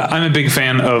 I'm a big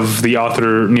fan of the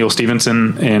author Neil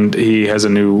Stephenson, and he has a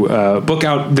new book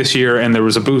out this year, and there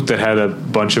was a booth that had a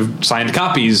bunch of signed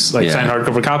copies, like signed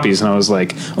hardcover copies, and I was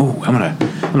like, oh, I'm gonna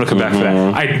come back for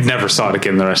that. I never saw it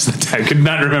again the rest of the time. I could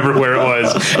not remember where it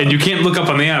was. And you can't look up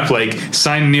on the app, like,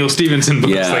 signed Neil Stephenson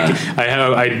books. Like,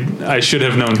 I should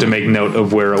have known to make note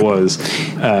of where it was.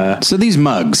 So these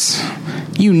mugs,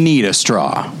 you need a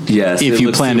straw. Yes, if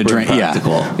you plan to drink.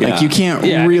 Like you can't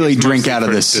really drink out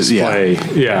of this display.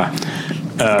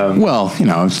 Well,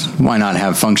 why not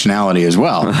have functionality as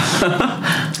well?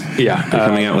 They're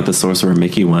coming out with the Sorcerer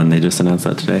Mickey one. They just announced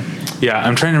that today. Yeah,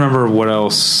 I'm trying to remember what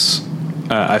else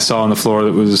I saw on the floor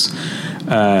that was.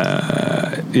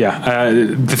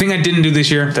 The thing I didn't do this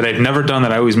year that I've never done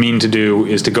that I always mean to do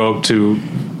is to go up to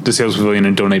the sales pavilion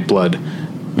and donate blood.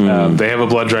 They have a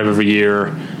blood drive every year,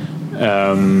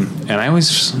 and I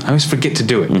always forget to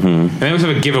do it. And they always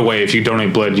have a giveaway if you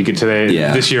donate blood. You get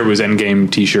this year it was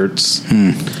Endgame T-shirts.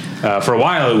 For a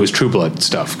while it was True Blood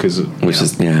stuff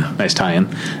nice tie-in.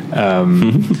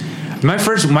 My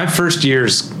first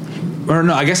years, or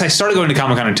no, I guess I started going to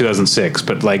Comic-Con in 2006,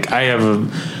 but like I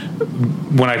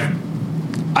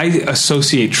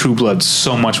associate True Blood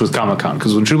so much with Comic-Con,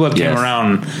 because when True Blood came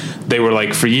around, they were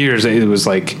like, for years it was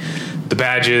like the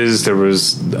badges. There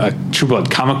was a True Blood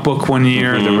comic book one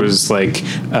year. Mm-hmm. There was like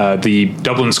the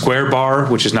Dublin Square bar,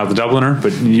 which is now the Dubliner.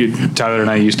 But Tyler and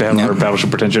I used to have our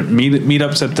Battleship Pretension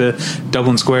meetups at the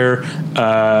Dublin Square.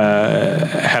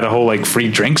 Had a whole like free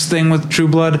drinks thing with True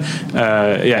Blood.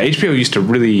 HBO used to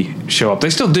really show up. They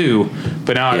still do,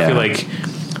 but now I feel like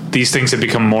these things have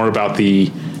become more about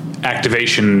the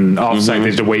activation offsite. They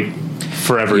have to wait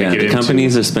forever to get into.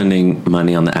 Companies are spending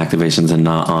money on the activations and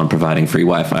not on providing free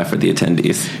Wi-Fi for the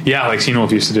attendees. Yeah, like Teen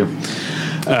Wolf used to do.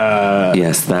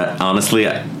 Yes, that honestly,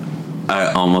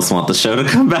 I almost want the show to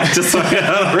come back just so I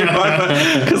have free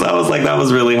Wi-Fi, because I was like, that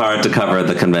was really hard to cover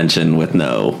the convention with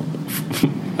no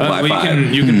Wi-Fi.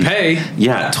 You can pay.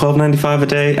 Yeah, $12.95 a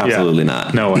day? Absolutely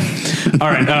not. No way. All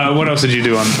right, what else did you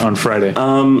do on Friday?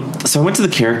 So I went to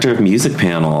the Character of Music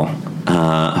panel,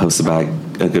 hosted by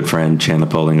a good friend, Chandler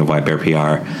Poling of White Bear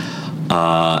PR.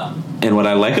 And what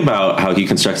I like about how he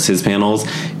constructs his panels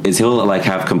is he'll like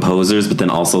have composers, but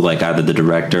then also like either the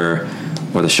director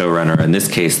or the showrunner, in this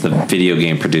case the video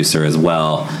game producer as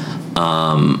well,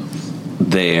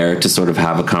 there to sort of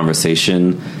have a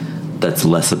conversation that's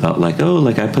less about like, oh,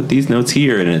 like I put these notes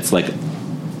here, and it's like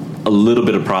a little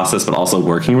bit of process but also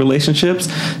working relationships.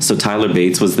 So Tyler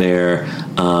Bates was there,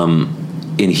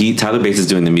 Tyler Bates is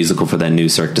doing the musical for that new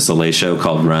Cirque du Soleil show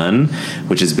called Run,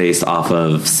 which is based off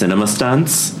of cinema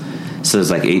stunts. So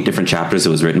there's like 8 different chapters. It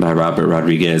was written by Robert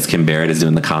Rodriguez. Kim Barrett is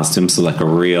doing the costumes, so like a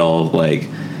real like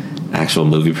actual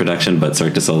movie production, but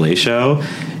Cirque du Soleil show.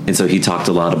 And so he talked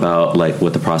a lot about like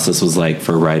what the process was like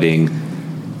for writing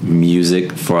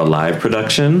music for a live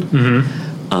production.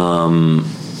 Mm-hmm.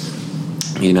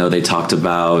 They talked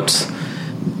about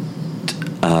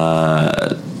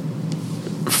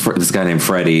this guy named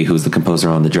Freddie, who's the composer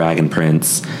on The Dragon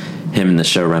Prince. Him and the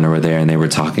showrunner were there, and they were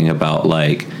talking about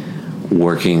like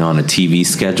working on a TV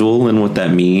schedule and what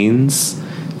that means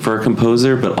for a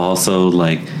composer, but also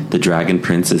like The Dragon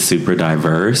Prince is super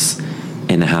diverse,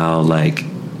 and how like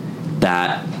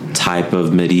that type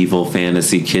of medieval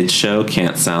fantasy kids show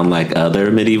can't sound like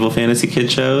other medieval fantasy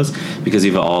kids shows, because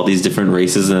you have all these different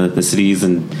races and ethnicities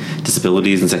and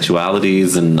disabilities and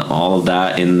sexualities and all of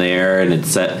that in there, and it's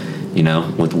set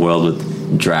with world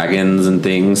with dragons and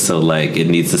things, so like it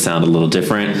needs to sound a little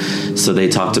different. So they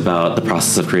talked about the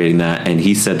process of creating that, and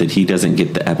he said that he doesn't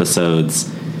get the episodes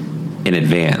in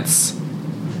advance,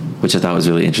 which I thought was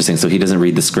really interesting. So he doesn't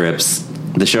read the scripts.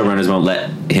 The showrunners won't let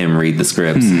him read the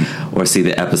scripts or see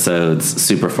the episodes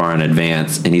super far in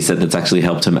advance, and he said that's actually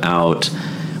helped him out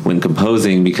when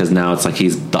composing, because now it's like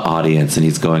he's the audience and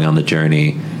he's going on the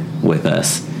journey with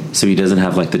us, so he doesn't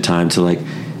have like the time to like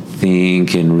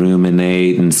think and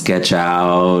ruminate and sketch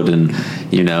out and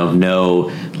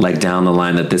know like down the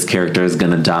line that this character is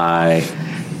gonna die.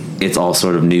 It's all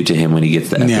sort of new to him when he gets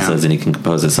the episodes and he can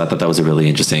compose it. So I thought that was a really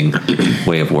interesting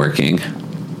way of working.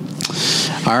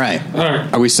 All right.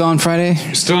 Are we still on Friday?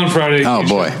 Still on Friday. Oh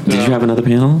boy. Did you have another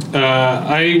panel?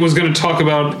 I was going to talk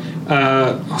about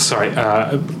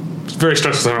it's very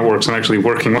stressful time at work, so I'm actually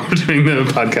working while we're doing the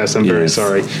podcast. I'm very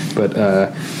sorry, but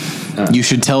you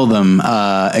should tell them,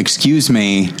 excuse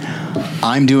me,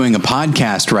 I'm doing a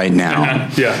podcast right now.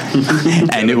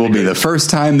 And it will be the first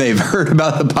time they've heard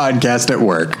about the podcast at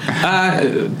work.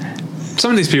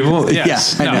 Some of these people,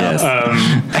 yes. Yeah,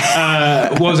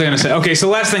 yes. What was I going to say? Okay, so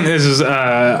last thing is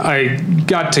I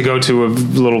got to go to a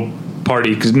little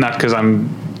party, not because I'm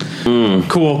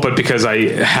cool, but because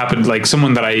I happened, like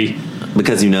someone that I...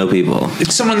 Because you know people.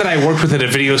 It's someone that I worked with at a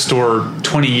video store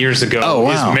 20 years ago. Oh,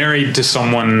 wow. Is married to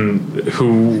someone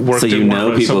who worked. So you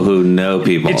know people who know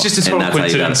people. It's just a total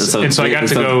coincidence. And so I got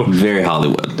to go. Very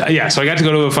Hollywood. Yeah, so I got to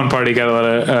go to a fun party. Got a lot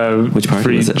of which party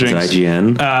free was it? drinks. Was it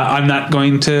IGN? I'm not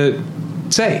going to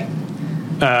say.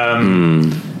 I'm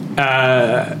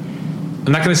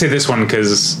not going to say this one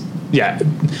because I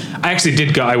actually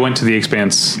did go. I went to the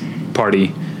Expanse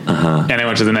party. And I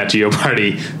went to the Nat Geo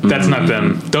party. That's not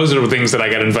them. Those are the things that I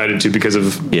got invited to because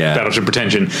of Battleship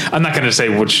Pretension. I'm not going to say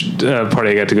which party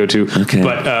I got to go to. Okay.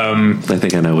 But I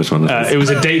think I know which one it is. It was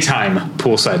a daytime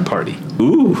poolside party.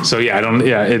 Ooh. So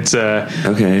it's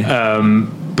okay.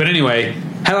 But anyway,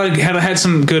 had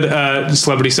some good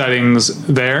celebrity sightings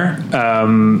there.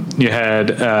 You had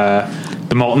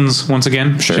the Moultons once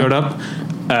again showed up.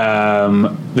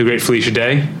 The great Felicia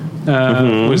Day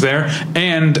was there,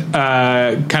 and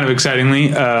kind of excitingly,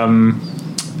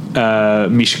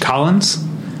 Misha Collins.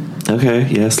 Okay,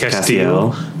 yes,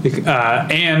 Castiel.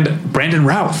 And Brandon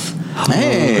Routh.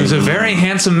 Hey, who's a very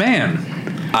handsome man.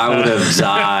 I would have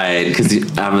died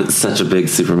because I'm such a big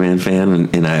Superman fan,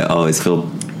 and I always feel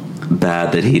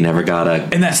bad that he never got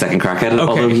a second crack at it,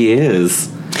 although he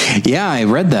is. Yeah, I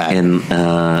read that. In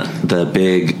the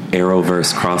big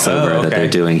Arrowverse crossover that they're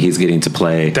doing, he's getting to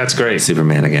play. That's great.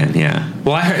 Superman again. Yeah.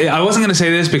 Well, I wasn't going to say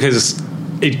this because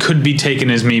it could be taken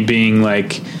as me being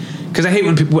like, because I hate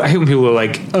when people are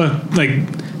like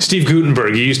Steve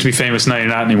Guttenberg, you used to be famous, now you're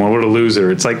not anymore. What a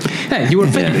loser! It's like, hey, you were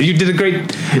famous. You did a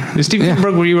great. Steve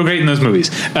Guttenberg, you were great in those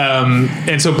movies.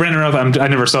 And so Brandon Routh, I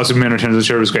never saw Superman Returns. The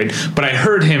show was great, but I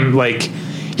heard him like.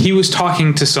 He was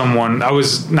talking to someone. I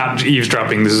was not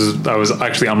eavesdropping. I was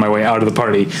actually on my way out of the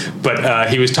party. But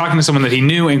he was talking to someone that he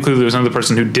knew, and clearly there was another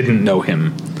person who didn't know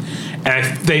him.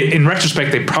 And in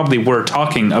retrospect, they probably were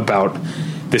talking about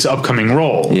this upcoming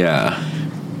role. Yeah.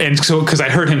 And so, because I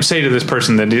heard him say to this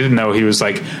person that he didn't know, he was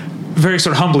like, very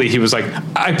sort of humbly, he was like,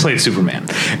 I played Superman.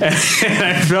 And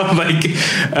I felt like,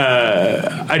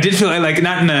 I did feel like,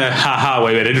 not in a ha-ha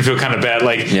way, but I did feel kind of bad.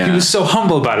 Like, he was so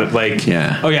humble about it. Like,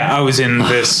 oh yeah, I was in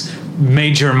this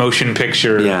major motion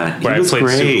picture where I played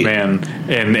Superman.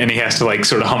 And he has to like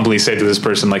sort of humbly say to this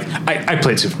person, like, I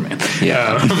played Superman.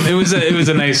 Yeah. It was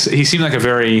a nice, he seemed like a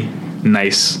very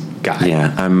nice guy.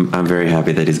 Yeah, I'm very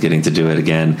happy that he's getting to do it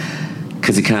again.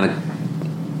 Because he kind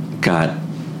of got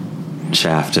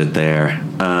shafted there.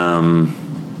 All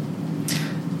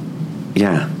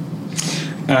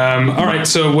right,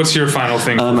 so what's your final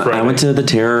thing for Friday? I went to the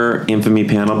Terror Infamy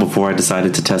panel before I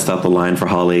decided to test out the line for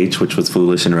Hall H, which was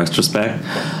foolish in retrospect,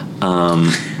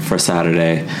 for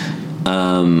Saturday.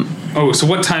 So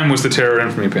what time was the Terror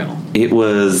Infamy panel? It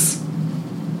was,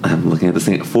 I'm looking at this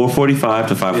thing, 4:45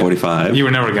 to 5:45. You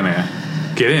were never going to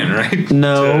get in, right?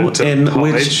 No, to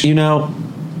which H? you know,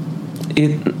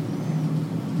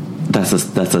 that's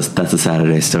a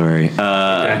Saturday story.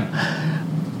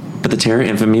 But the Terror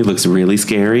Infamy looks really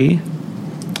scary.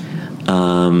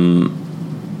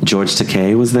 George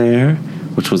Takei was there,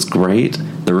 which was great.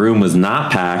 The room was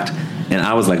not packed, and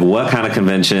I was like, "What kind of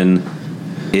convention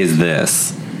is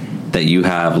this that you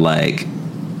have like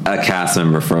a cast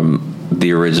member from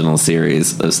the original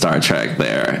series of Star Trek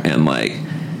there and like?"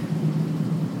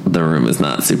 The room is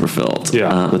not super filled.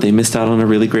 Yeah. But they missed out on a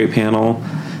really great panel.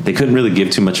 They couldn't really give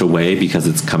too much away because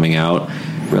it's coming out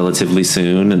relatively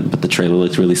soon, but the trailer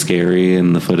looked really scary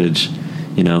and the footage,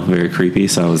 very creepy.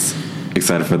 So I was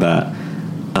excited for that.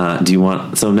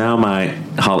 So now my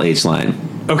Hall H line.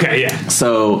 Okay, yeah.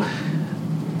 So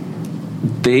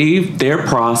their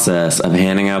process of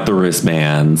handing out the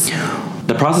wristbands,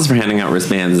 the process for handing out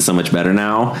wristbands is so much better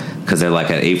now because they're like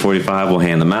at 8:45 we'll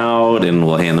hand them out and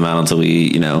we'll hand them out until we,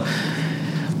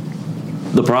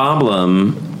 The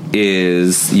problem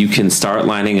is you can start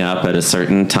lining up at a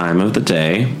certain time of the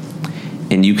day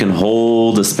and you can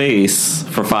hold a space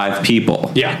for 5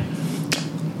 people. Yeah.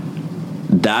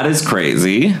 That is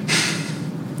crazy.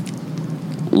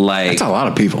 Like, that's a lot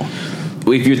of people.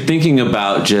 If you're thinking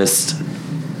about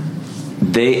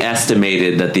they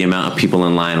estimated that the amount of people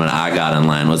in line when I got in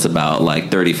line was about like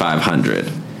 3,500.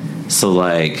 So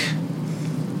like,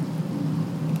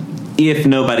 if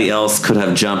nobody else could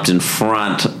have jumped in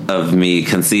front of me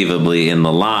conceivably in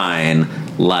the line,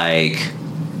 like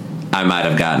I might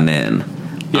have gotten in.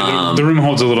 Yeah, the room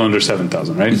holds a little under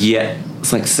 7,000, right? Yeah,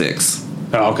 it's like 6.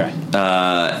 Oh, okay.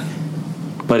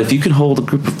 But if you can hold a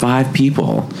group of 5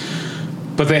 people,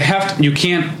 but you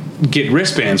can't get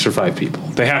wristbands for 5 people.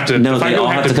 They have to. No, they all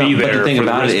have to be there. But the thing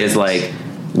about it is, like,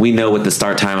 we know what the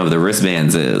start time of the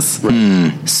wristbands is.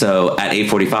 Right. So at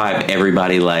 8:45,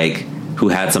 everybody like who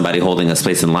had somebody holding a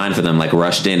space in line for them like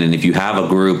rushed in. And if you have a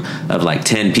group of like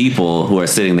 10 people who are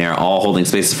sitting there all holding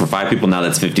spaces for 5 people, now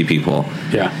that's 50 people.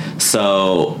 Yeah.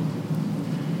 So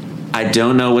I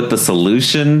don't know what the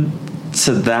solution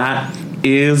to that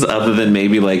is, other than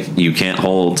maybe like you can't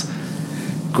hold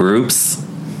groups.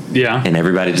 Yeah. And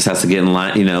everybody just has to get in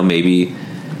line, maybe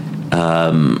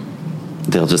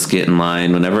they'll just get in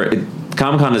line whenever.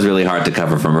 Comic-Con is really hard to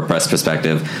cover from a press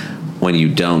perspective when you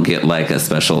don't get like a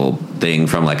special thing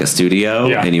from like a studio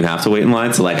and you have to wait in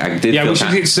line. So like I did. Yeah,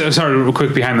 sorry, real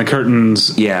quick behind the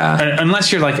curtains. Yeah,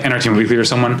 unless you're like Entertainment Weekly or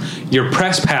someone, your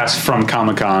press pass from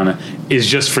Comic-Con is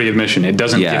just free admission. It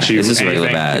doesn't get you it's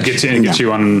anything. Badge. It gets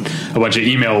you on a bunch of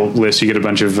email lists. You get a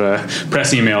bunch of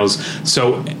press emails.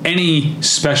 So any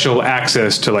special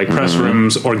access to like press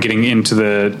rooms or getting into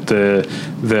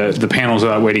the panels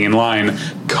without waiting in line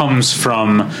comes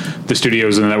from the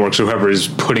studios and the networks or whoever is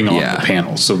putting on the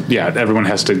panels. So everyone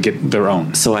has to get their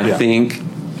own. So I think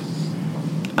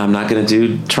I'm not going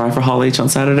to try for Hall H on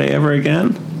Saturday ever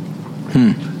again.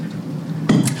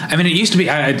 I mean, it used to be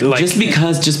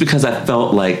just because I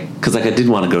felt like I did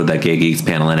want to go to that Gay Geeks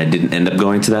panel and I didn't end up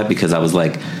going to that because I was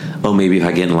like, oh, maybe if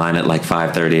I get in line at like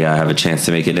 5:30, I have a chance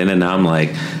to make it in. And now I'm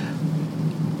like,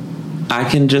 I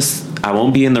can just I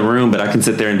won't be in the room, but I can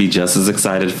sit there and be just as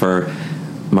excited for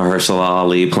Mahershala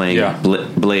Ali playing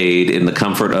Blade in the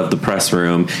comfort of the press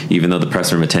room, even though the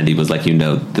press room attendee was like,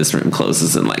 this room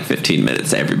closes in like 15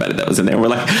 minutes. Everybody that was in there, we're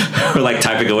like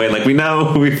typing away, like we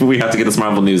know we have to get this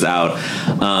Marvel news out.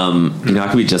 I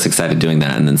could be just excited doing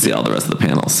that and then see all the rest of the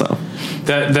panels. So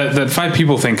that 5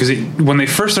 people thing, because when they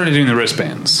first started doing the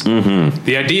wristbands,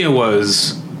 the idea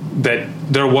was that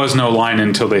there was no line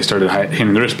until they started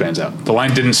handing the wristbands out. The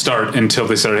line didn't start until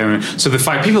they started handing them. So the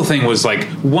 5 people thing was like,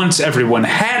 once everyone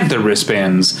had the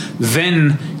wristbands,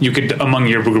 then you could, among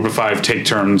your group of 5, take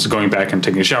turns going back and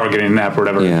taking a shower, getting a nap or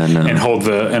whatever, and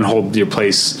hold your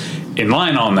place in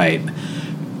line all night.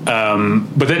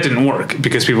 But that didn't work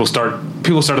because people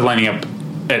started lining up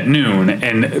at noon,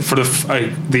 and for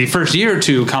the first year or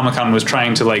two, Comic-Con was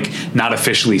trying to like not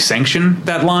officially sanction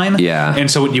that line. Yeah.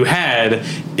 And so what you had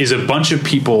is a bunch of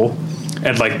people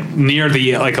at like near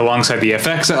the like alongside the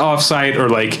FX offsite or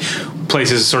like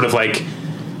places sort of like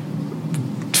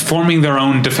forming their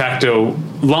own de facto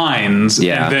lines.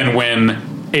 Yeah. And then when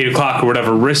 8 o'clock or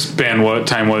whatever wristband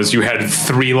time was, you had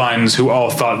 3 lines who all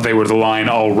thought they were the line,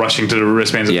 all rushing to the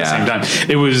wristbands at the same time.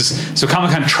 It was so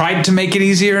Comic-Con tried to make it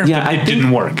easier, but it didn't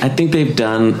work. I think they've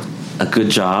done a good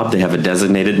job. They have a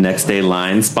designated next day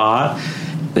line spot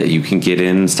that you can get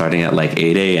in starting at like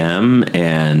 8 a.m.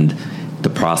 and the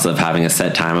process of having a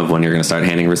set time of when you're going to start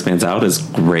handing wristbands out is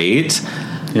great.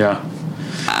 Yeah.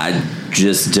 I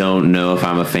just don't know if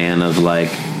I'm a fan of like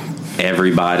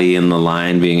everybody in the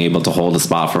line being able to hold a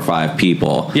spot for 5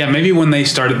 people. Yeah, maybe when they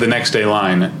started the next day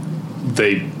line,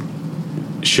 they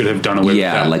should have done away with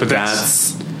that. Like but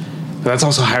that's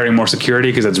also hiring more security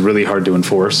because that's really hard to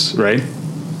enforce, right?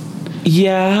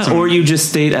 Yeah, or you just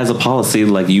state as a policy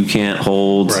like you can't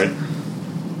hold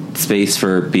space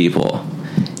for people.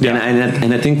 Yeah,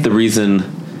 and I think the reason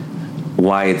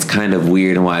why it's kind of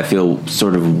weird and why I feel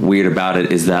sort of weird about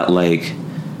it is that like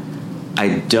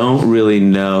I don't really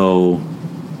know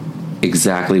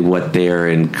exactly what they're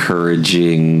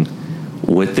encouraging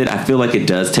with it. I feel like it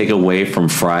does take away from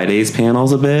Friday's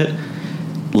panels a bit.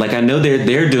 Like I know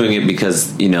they're doing it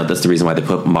because that's the reason why they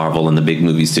put Marvel and the big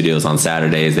movie studios on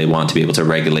Saturdays. They want to be able to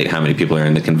regulate how many people are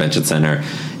in the convention center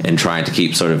and trying to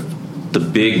keep sort of the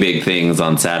big things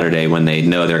on Saturday when they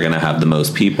know they're going to have the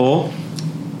most people.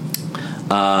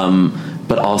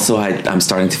 But also I'm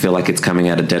starting to feel like it's coming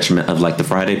at a detriment of like the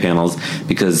Friday panels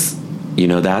because,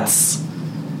 that's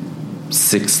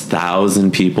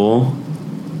 6,000 people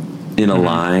in a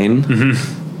line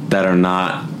that are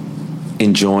not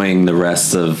enjoying the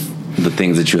rest of the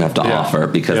things that you have to offer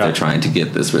because they're trying to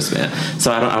get this wristband.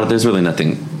 So there's really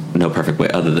no perfect way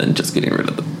other than just getting rid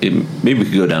of them. Maybe we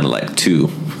could go down to like 2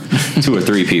 or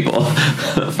 3 people.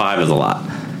 5 is a lot.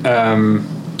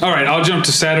 All right, I'll jump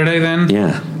to Saturday then.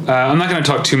 Yeah. I'm not going to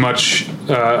talk too much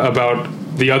about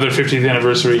the other 50th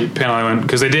anniversary panel I went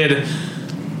because they did.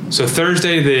 So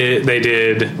Thursday they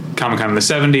did Comic-Con in the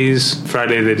 70s.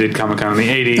 Friday they did Comic-Con in the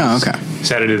 80s. Oh, okay.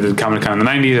 Saturday they did Comic-Con in the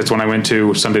 90s. That's when I went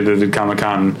to. Sunday they did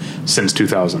Comic-Con since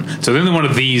 2000. So the only one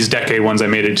of these decade ones I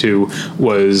made it to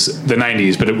was the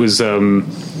 90s, but it was a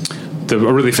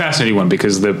really fascinating one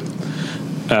because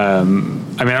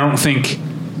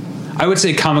I would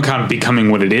say Comic-Con becoming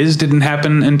what it is didn't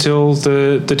happen until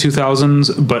the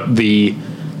 2000s, but the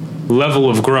level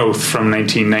of growth from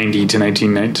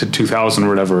 1990 to 2000 or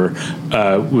whatever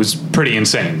was pretty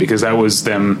insane because that was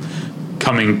them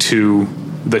coming to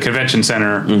the convention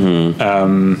center,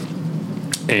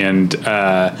 and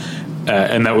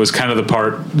that was kind of the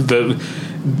part that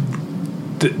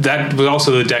was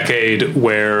also the decade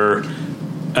where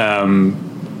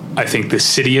I think the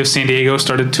city of San Diego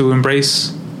started to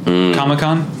embrace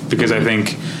Comic-Con because I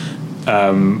think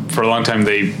for a long time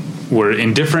they were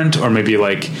indifferent, or maybe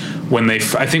like when they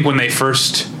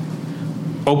first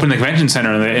opened the convention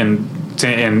center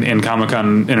and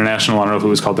Comic-Con International, I don't know if it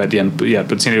was called that yet,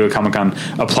 but San Diego Comic-Con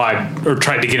applied or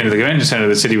tried to get into the convention center.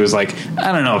 The city was like,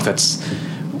 I don't know if that's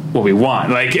what we want.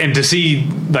 Like, and to see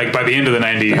like by the end of the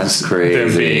 90s, that's crazy.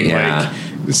 Them being like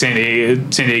San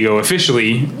Diego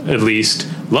officially at least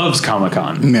loves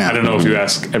Comic-Con. Yeah. I don't know if you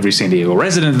ask every San Diego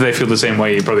resident, they feel the same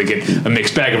way. You probably get a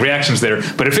mixed bag of reactions there.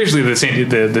 But officially, the city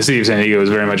of San Diego is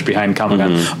very much behind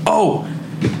Comic-Con. Mm-hmm. Oh,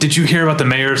 did you hear about the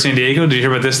mayor of San Diego? Did you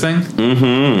hear about this thing?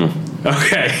 Mm-hmm.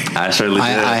 Okay. I surely did.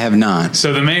 I have not.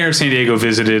 So the mayor of San Diego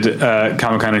visited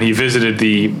Comic-Con, and he visited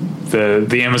the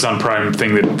Amazon Prime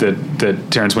thing that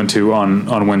Terrence went to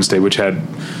on Wednesday, which had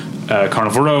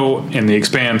Carnival Row and The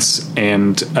Expanse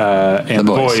and The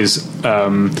Boys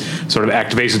sort of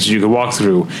activations you could walk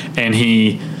through. And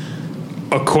he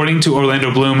according to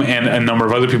Orlando Bloom and a number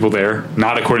of other people there,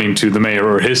 not according to the mayor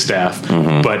or his staff,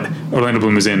 but Orlando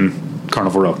Bloom is in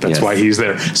Carnival Row. That's why he's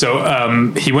there.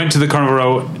 So he went to the Carnival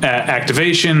Row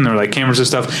activation. There were like cameras and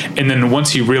stuff. And then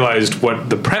once he realized what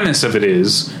the premise of it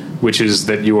is, which is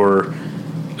that you're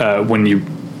when you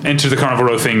enter the Carnival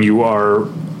Row thing, you are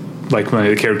like one of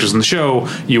the characters in the show.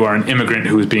 You are an immigrant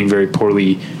who is being very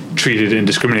poorly treated and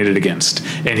discriminated against.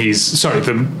 And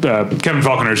Kevin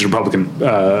Faulconer is a Republican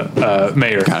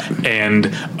mayor.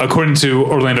 And according to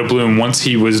Orlando Bloom, once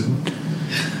he was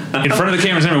in front of the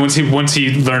cameras, once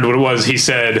he learned what it was, he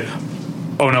said,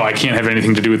 "Oh no, I can't have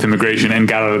anything to do with immigration," and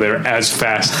got out of there as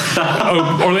fast.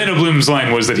 Orlando Bloom's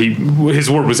line was that his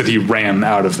word was that he ran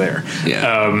out of there.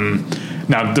 Yeah.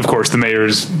 Now, of course, the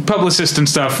mayor's publicist and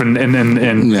stuff and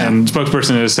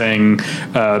spokesperson is saying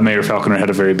Mayor Faulconer had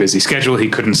a very busy schedule. He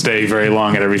couldn't stay very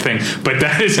long at everything. But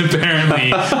that is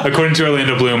apparently, according to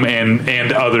Orlando Bloom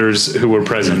and others who were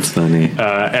present. That's funny.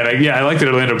 I like that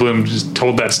Orlando Bloom just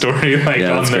told that story on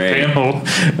the panel.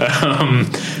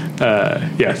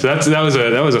 So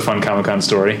that was a fun Comic-Con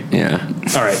story. Yeah.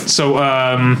 All right. So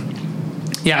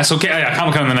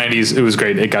Comic-Con in the 90s, it was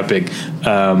great. It got big.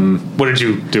 What did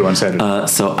you do on Saturday?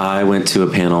 So I went to a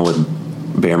panel with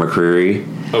Bear McCreary.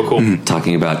 Oh, cool.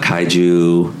 Talking about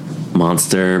kaiju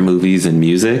monster movies and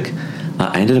music.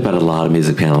 I ended up at a lot of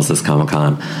music panels this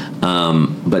Comic-Con.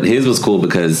 But his was cool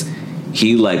because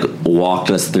he like walked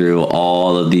us through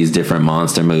all of these different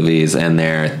monster movies and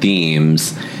their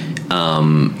themes.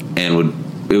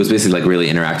 It was basically like really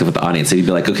interactive with the audience. So he'd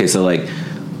be like, okay, so like,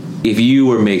 if you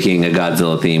were making a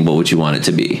Godzilla theme, what would you want it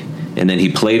to be? And then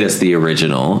he played us the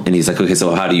original, and he's like, okay,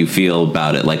 so how do you feel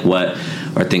about it? Like, what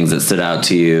are things that stood out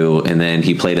to you? And then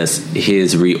he played us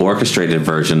his reorchestrated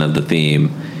version of the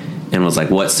theme and was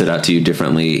like, what stood out to you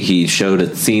differently? He showed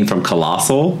a scene from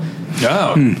Colossal,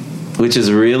 which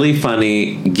is really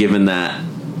funny given that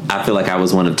I feel like I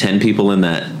was one of 10 people in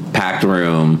that packed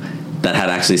room that had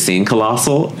actually seen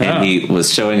Colossal, and he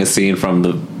was showing a scene from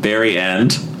the very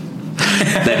end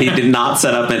that he did not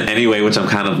set up in any way, which I'm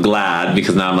kind of glad,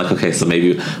 because now I'm like, okay, so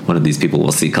maybe one of these people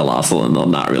will see Colossal and they'll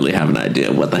not really have an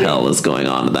idea what the hell is going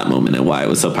on at that moment and why it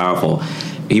was so powerful.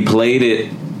 He played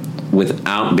it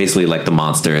without, basically like the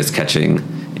monster is catching,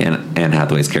 and Anne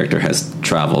Hathaway's character has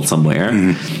traveled somewhere,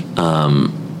 and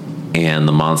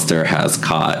the monster has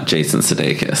caught Jason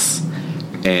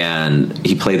Sudeikis, and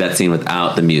he played that scene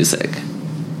without the music.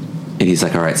 And he's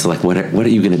like, all right, so like, what are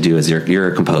you going to do as you're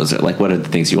a composer? Like, what are the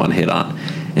things you want to hit on?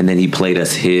 And then he played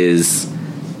us his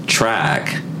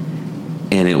track,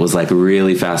 and it was like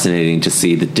really fascinating to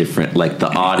see the different, like the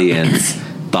audience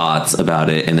thoughts about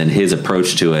it, and then his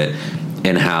approach to it,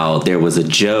 and how there was a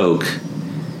joke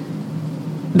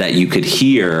that you could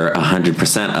hear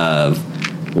 100%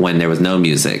 of when there was no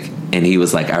music. And he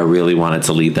was like, I really wanted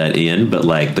to lead that in, but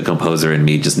like the composer in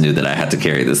me just knew that I had to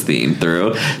carry this theme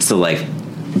through. So like,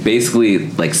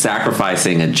 basically like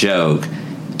sacrificing a joke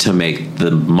to make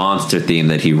the monster theme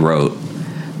that he wrote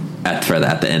at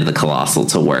the end of the Colossal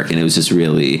to work. And it was just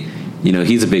really,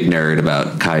 he's a big nerd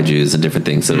about kaijus and different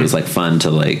things, so it was like fun to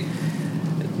like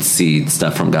see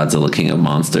stuff from Godzilla King of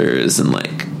Monsters and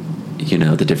like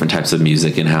the different types of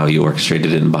music and how he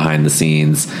orchestrated it in behind the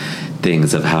scenes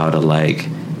things of how to like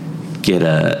get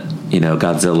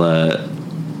Godzilla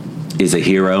is a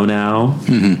hero now.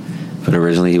 But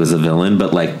originally he was a villain.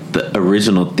 But like the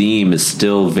original theme is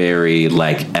still very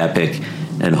like epic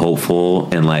and hopeful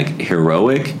and like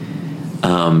heroic,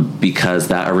 because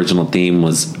that original theme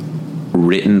was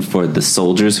written for the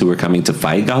soldiers who were coming to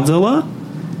fight Godzilla.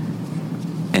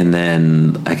 And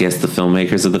then I guess the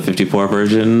filmmakers of the 54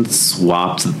 version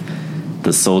swapped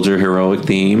the soldier heroic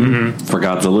theme for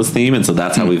Godzilla's theme, and so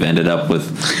that's how we've ended up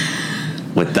with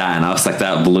that. And I was like,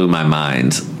 that blew my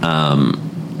mind.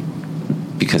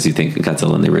 Because you think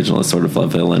Godzilla in the original is sort of a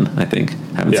villain, I think.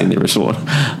 Haven't seen the original one.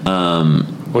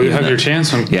 Well, you have your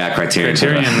chance on Criterion.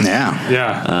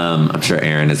 Yeah. I'm sure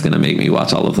Aaron is going to make me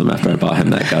watch all of them after I bought him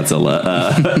that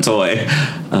Godzilla toy.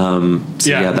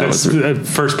 That was the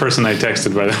first person I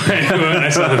texted, by the way, when I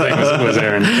saw the thing was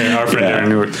Aaron, our friend Aaron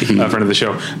Newer, friend of the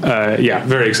show.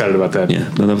 Very excited about that. Yeah,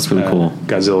 no, that was really cool.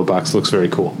 Godzilla box looks very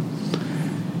cool.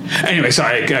 Anyway,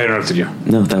 sorry, I interrupted you.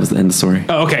 No, that was the end of the story.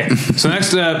 Oh, okay. So the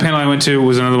next panel I went to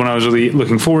was another one I was really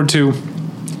looking forward to,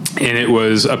 and it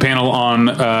was a panel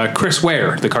on Chris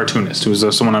Ware, the cartoonist, who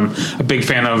was someone I'm a big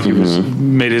fan of. He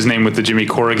made his name with the Jimmy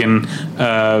Corrigan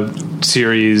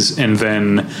series, and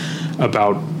then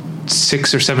about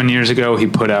 6 or 7 years ago, he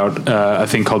put out a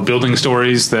thing called Building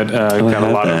Stories that got a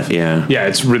lot of... Yeah,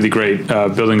 it's really great.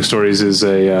 Building Stories is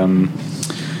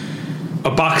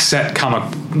a box set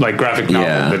comic, like graphic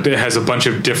novel that has a bunch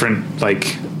of different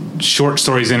like short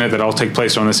stories in it that all take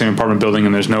place on the same apartment building,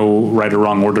 and there's no right or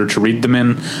wrong order to read them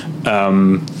in.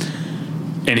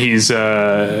 And he's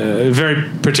a very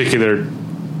particular,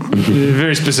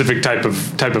 very specific type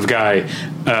of guy.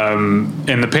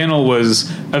 And the panel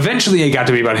was eventually it got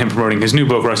to be about him promoting his new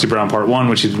book, Rusty Brown Part 1,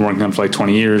 which he's been working on for like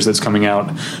 20 years. That's coming out.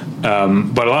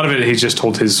 But a lot of it, he's just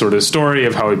told his sort of story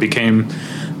of how he became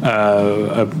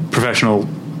a professional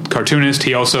cartoonist.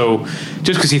 He also,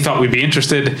 just because he thought we'd be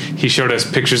interested, he showed us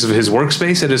pictures of his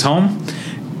workspace at his home.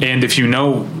 And if you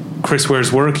know Chris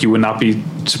Ware's work, you would not be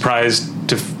surprised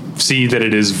to see that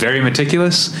it is very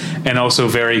meticulous and also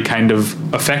very kind of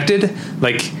affected.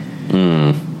 Like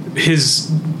his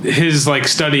like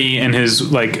study and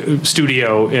his like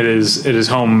studio at his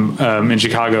home in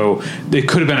Chicago, it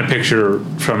could have been a picture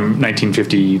from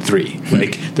 1953.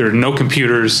 Like there are no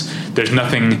computers, there's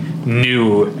nothing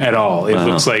new at all. It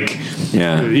looks like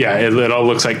it all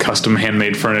looks like custom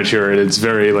handmade furniture, and it's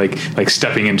very like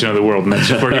stepping into another world, and that's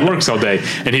just where he works all day.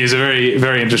 And he's a very,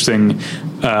 very interesting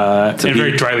and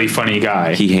very dryly funny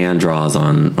guy. He hand draws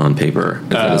on paper. Is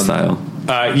that his style?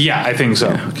 Yeah, I think so.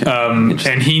 Yeah,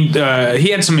 okay. And he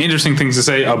had some interesting things to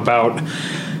say about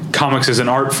comics as an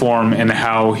art form and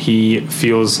how he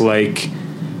feels like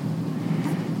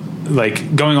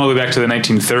going all the way back to the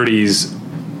 1930s,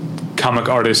 comic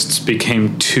artists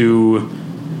became too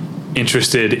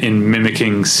interested in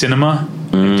mimicking cinema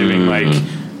and doing like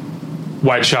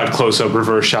wide shot, close up,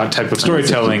 reverse shot type of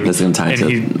storytelling. That's going to tie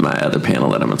to my other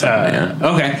panel that I'm going to talk about.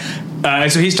 Okay,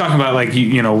 so he's talking about like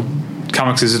you know.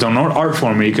 Comics is its own art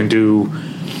form where you can do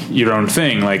your own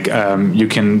thing. Like you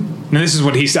can. And this is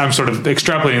what I'm sort of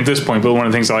extrapolating at this point. But one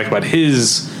of the things I like about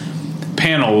his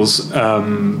panels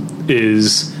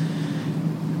is,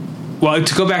 well,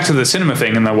 to go back to the cinema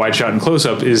thing and the wide shot and close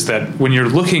up, is that when you're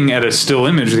looking at a still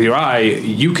image with your eye,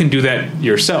 you can do that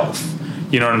yourself.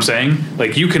 You know what I'm saying?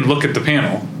 Like you can look at the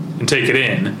panel and take it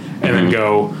in, and then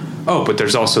go, oh, but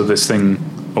there's also this thing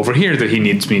over here that he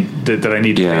needs me that I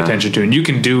need to pay attention to, and you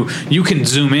can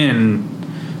zoom in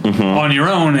on your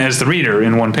own as the reader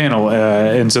in one panel,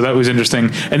 and so that was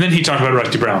interesting. And then he talked about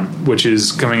Rusty Brown, which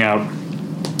is coming out.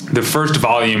 The first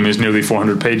volume is nearly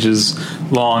 400 pages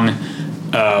long,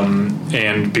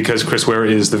 and because Chris Ware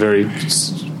is the very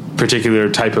particular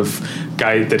type of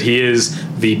guy that he is,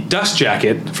 the dust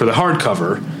jacket for the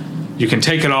hardcover, you can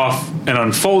take it off and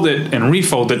unfold it and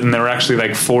refold it, and there are actually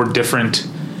like 4 different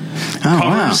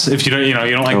covers. Wow. If you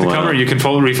don't like the cover, you can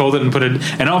refold it and put it.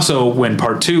 And also, when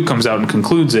part 2 comes out and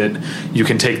concludes it, you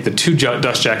can take the 2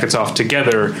 dust jackets off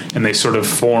together, and they sort of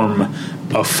form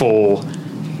a full,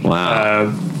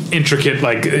 intricate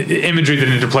like imagery that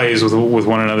interplays with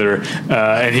one another.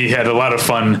 And he had a lot of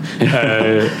fun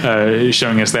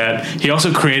showing us that. He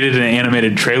also created an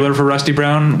animated trailer for Rusty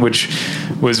Brown, which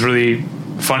was really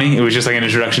funny. It was just like an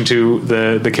introduction to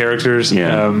the characters,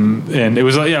 and it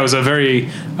was a very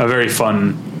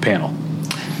fun panel.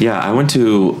 Yeah, I went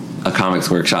to a comics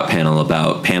workshop panel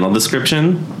about panel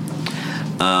description,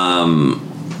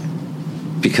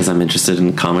 because I'm interested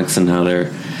in comics and how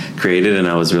they're created, and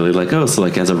I was really like, so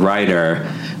like as a writer,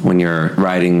 when you're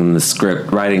writing a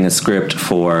script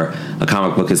for a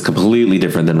comic book is completely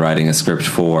different than writing a script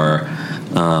for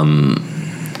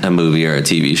a movie or a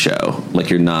TV show. Like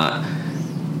you're not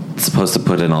supposed to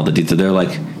put in all the detail. They're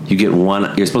like,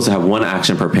 you're supposed to have one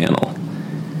action per panel,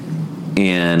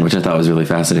 and which I thought was really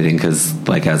fascinating, because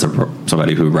like as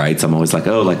somebody who writes, I'm always like,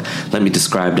 let me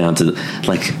describe down to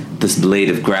like this blade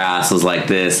of grass was like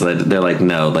this. They're like,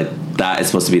 no, like that is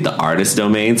supposed to be the artist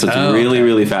domain. So it's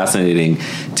really fascinating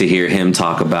to hear him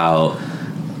talk about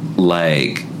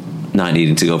like not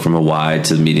needing to go from a wide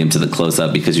to the medium to the close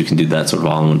up, because you can do that sort of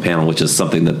all in one panel, which is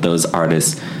something that those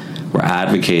artists were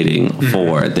advocating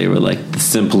for. They were like, the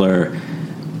simpler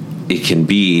it can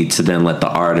be to then let the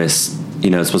artist,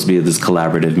 it's supposed to be this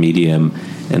collaborative medium,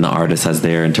 and the artist has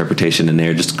their interpretation, and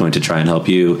they're just going to try and help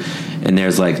you. And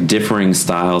there's like differing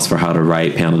styles for how to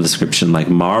write panel description. Like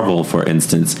Marvel, for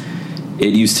instance,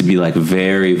 it used to be like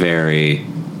very, very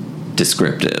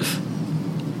descriptive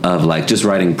of like just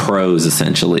writing prose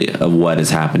essentially of what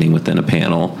is happening within a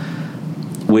panel,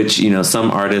 which, some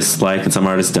artists like and some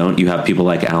artists don't. You have people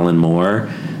like Alan Moore,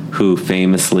 who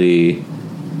famously,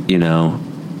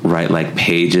 write like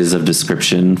pages of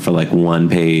description for like one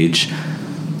page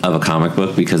of a comic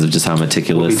book because of just how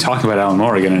meticulous. We'll be talking about Alan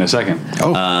Moore again in a second.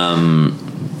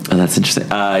 And that's interesting.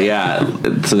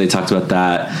 So they talked about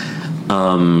that.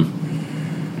 But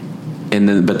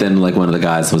then like one of the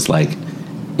guys was like,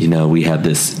 we had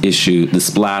this issue, the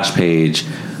splash page,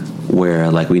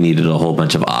 where like we needed a whole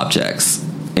bunch of objects.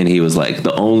 and he was like,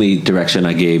 the only direction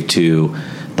I gave to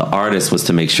the artist was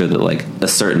to make sure that like a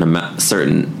certain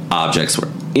objects were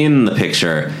in the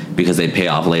picture because they'd pay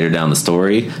off later down the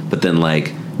story, but then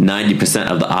like 90%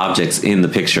 of the objects in the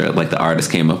picture, like the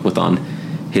artist came up with on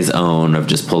his own, of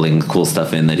just pulling cool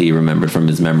stuff in that he remembered from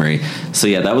his memory. So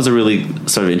yeah, that was a really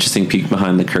sort of interesting peek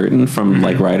behind the curtain from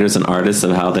like writers and artists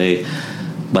of how they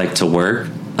like to work.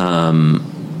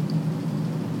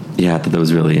 Yeah, I thought that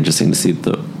was really interesting to see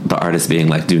the artist being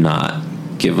like, do not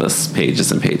give us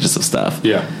pages and pages of stuff.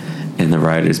 Yeah. And the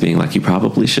writers being like, you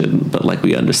probably shouldn't, but like,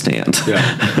 we understand. Yeah.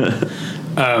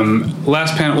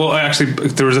 Last panel. Well, actually,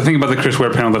 there was a thing about the Chris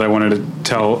Ware panel that I wanted to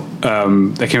tell.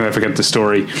 I forget the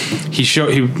story. He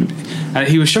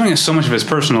was showing us so much of his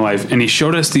personal life, and he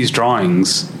showed us these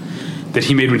drawings that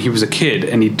he made when he was a kid,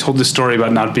 and he told this story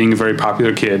about not being a very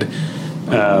popular kid,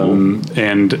 and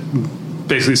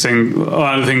basically saying a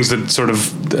lot of things that sort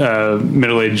of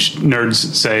middle-aged nerds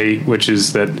say, which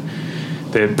is that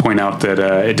they point out that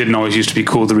it didn't always used to be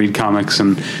cool to read comics,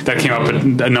 and that came up at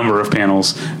a number of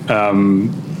panels.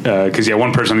 Because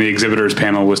one person on the exhibitors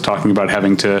panel was talking about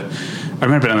having to. I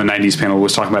remember on the 90s panel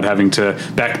was talking about having to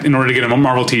in order to get a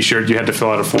Marvel T-shirt, you had to fill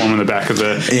out a form in the back of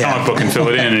the comic book and fill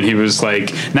it in. And he was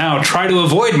like, "Now try to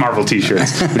avoid Marvel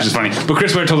T-shirts," which is funny. But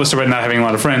Chris Ware told us about not having a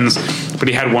lot of friends, but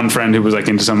he had one friend who was like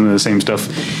into some of the same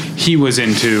stuff he was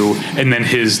into, and then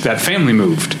that family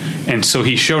moved, and so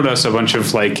he showed us a bunch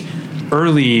of like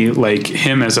early, like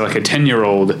him as like a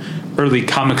 10-year-old, early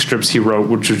comic strips he wrote,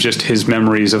 which was just his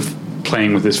memories of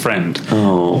playing with his friend.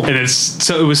 And it was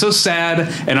so sad.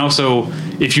 And also,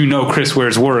 if you know Chris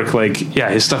Ware's work, like,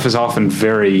 his stuff is often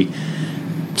very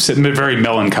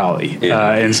melancholy.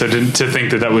 And so to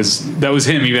think that was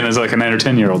him even as like a 9 or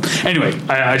 10-year-old. Anyway,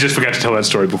 I just forgot to tell that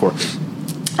story before.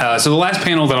 So the last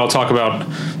panel that I'll talk about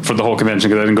for the whole convention,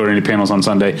 because I didn't go to any panels on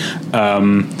Sunday,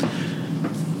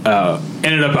 I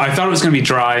thought it was going to be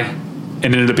dry. It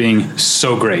ended up being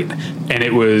so great. And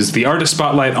it was the artist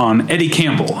spotlight on Eddie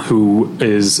Campbell, who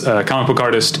is a comic book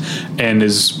artist and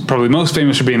is probably most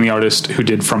famous for being the artist who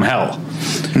did From Hell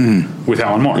with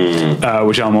Alan Moore,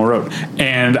 which Alan Moore wrote.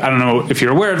 And I don't know if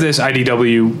you're aware of this,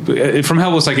 IDW, From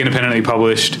Hell was like independently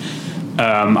published.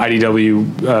 IDW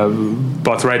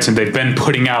bought the rights, and they've been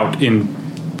putting out in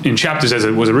chapters as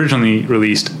it was originally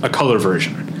released, a color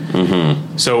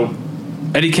version. So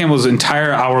Eddie Campbell's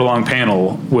entire hour-long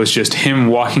panel was just him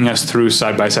walking us through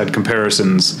side-by-side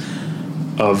comparisons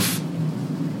of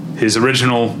his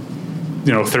original,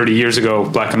 30 years ago,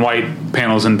 black and white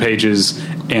panels and pages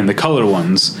and the color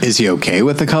ones. Is he okay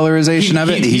with the colorization of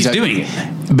it? He's doing it.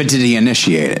 But did he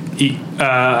initiate it?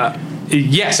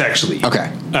 Yes, actually.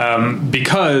 Okay.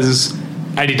 Because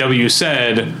IDW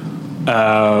said,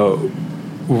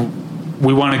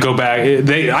 we want to go back.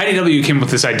 IDW came up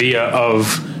with this idea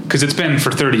of, because it's been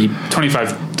for 30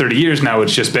 years now,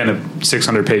 it's just been a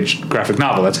 600-page graphic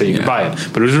novel. That's how you can buy it.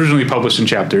 But it was originally published in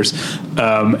chapters.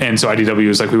 And so IDW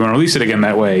was like, we want to release it again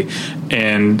that way.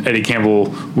 And Eddie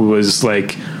Campbell was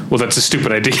like, well, that's a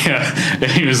stupid idea. And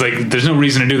he was like, there's no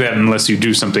reason to do that unless you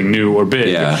do something new or big.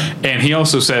 Yeah. And he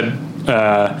also said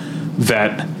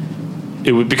that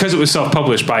because it was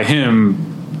self-published by him,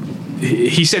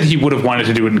 he said he would have wanted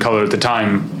to do it in color at the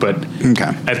time, but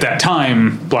at that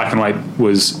time, black and white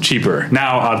was cheaper.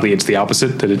 Now, oddly, it's the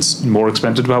opposite, that it's more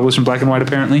expensive to publish in black and white,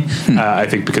 apparently. I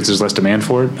think because there's less demand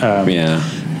for it. Black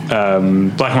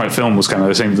and white film was kind of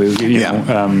the same thing.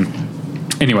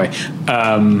 Anyway,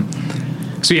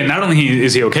 so not only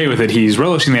is he okay with it, he's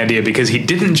relishing the idea because he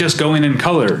didn't just go in and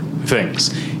color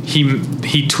things.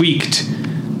 He tweaked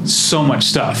so much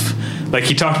stuff. Like,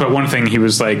 he talked about one thing, he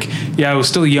was like, I was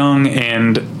still young,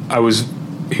 and I was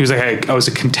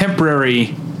a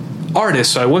contemporary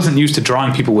artist, so I wasn't used to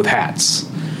drawing people with hats.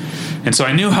 And so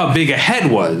I knew how big a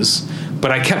head was, but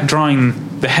I kept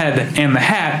drawing the head and the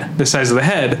hat the size of the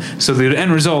head, so the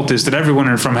end result is that everyone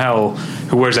in From Hell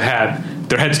who wears a hat,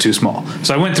 their head's too small.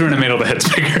 So I went through and I made all the heads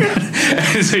bigger.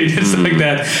 So he did stuff like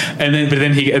that.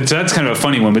 So that's kind of a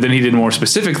funny one, but then he did more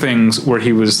specific things where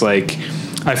he was like,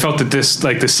 I felt that this,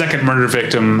 like the second murder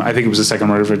victim, I think it was the second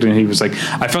murder victim, he was like,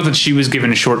 I felt that she was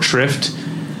given short shrift.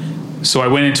 So I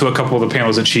went into a couple of the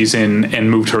panels that she's in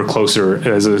and moved her closer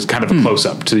as a kind of a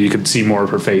close-up so you could see more of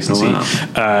her face and see.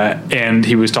 And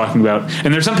he was talking about,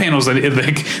 and there's some panels that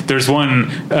there's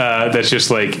one that's just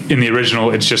like in the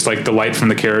original, it's just like the light from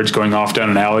the carriage going off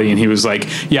down an alley, and he was like,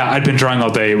 I'd been drawing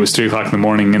all day, it was 3:00 in the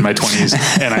morning in my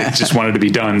 20s and I just wanted to be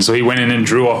done. So he went in and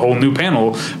drew a whole new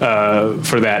panel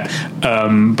for that.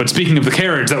 But speaking of the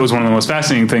carriage, that was one of the most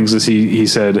fascinating things is he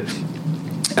said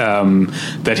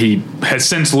that he has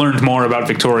since learned more about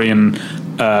Victorian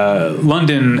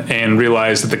London and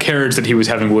realized that the carriage that he was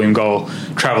having William Gull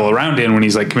travel around in when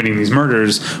he's like committing these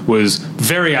murders was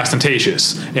very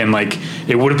ostentatious, and like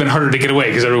it would have been harder to get away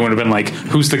because everyone would have been like,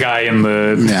 who's the guy in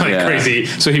the crazy,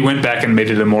 so he went back and made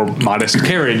it a more modest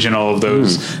carriage and all of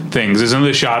those things. There's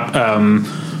another shot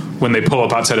when they pull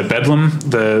up outside of Bedlam,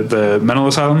 the mental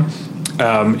asylum.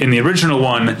 In the original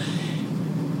one,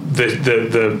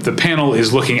 the panel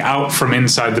is looking out from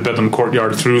inside the Bedlam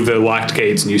courtyard through the locked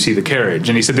gates, and you see the carriage.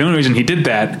 And he said the only reason he did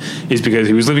that is because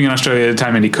he was living in Australia at the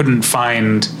time and he couldn't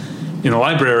find in the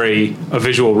library a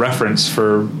visual reference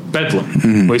for Bedlam.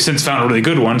 Mm-hmm. Well, he's since found a really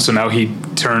good one, so now he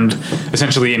turned,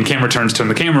 essentially in camera turns, turned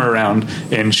the camera around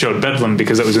and showed Bedlam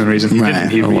because that was the only reason he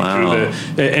didn't. He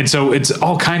and so it's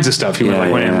all kinds of stuff. He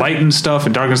went and lightened stuff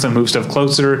and darkened stuff, moved stuff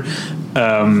closer.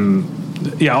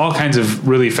 All kinds of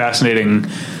really fascinating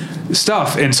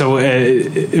stuff. And so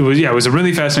it was a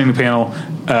really fascinating panel.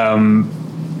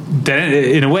 That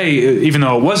in a way, even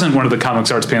though it wasn't one of the comics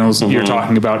arts panels you're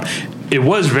talking about, it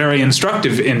was very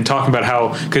instructive in talking about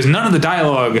how, because none of the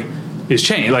dialogue is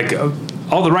changed. Like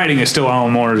all the writing is still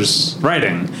Alan Moore's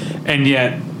writing, and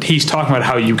yet he's talking about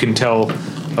how you can tell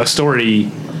a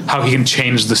story, how he can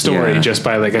change the story just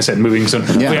by, like I said, moving some.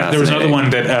 There was another one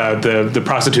that the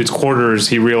prostitutes' quarters.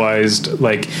 He realized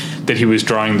like that he was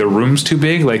drawing the rooms too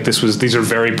big. Like these are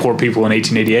very poor people in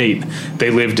 1888. They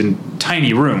lived in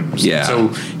tiny rooms. Yeah. So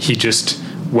he just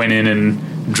went in and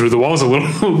drew the walls a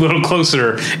little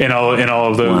closer in all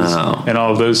of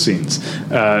those scenes.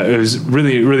 It was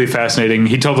really, really fascinating.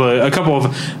 He told a couple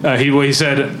of he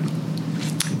said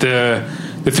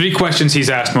the three questions he's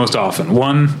asked most often: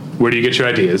 1, where do you get your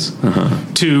ideas?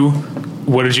 2,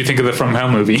 what did you think of the From Hell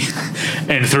movie?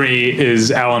 And 3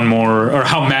 is Alan Moore, or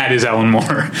how mad is Alan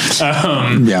Moore?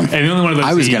 And the only one of those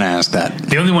I was going to ask that.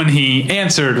 The only one he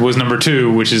answered was number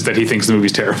 2, which is that he thinks the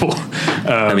movie's terrible.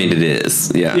 I mean, it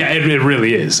is. Yeah. Yeah, it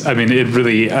really is. I mean, it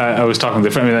really. I was talking to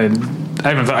the friend. I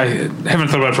haven't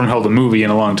thought about From Hell the movie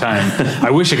in a long time. I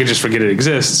wish I could just forget it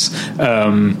exists.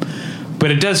 But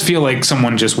it does feel like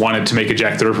someone just wanted to make a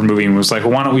Jack the Ripper movie and was like,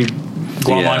 well, why don't we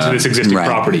glom onto this existing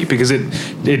property, because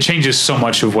it changes so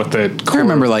much of what the core. I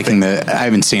remember liking I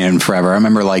haven't seen it in forever. I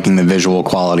remember liking the visual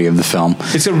quality of the film.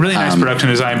 It's a really nice production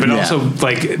design, but also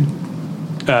like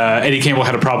Eddie Campbell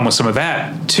had a problem with some of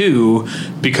that too,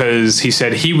 because he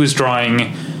said he was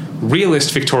drawing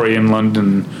realist Victorian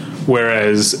London,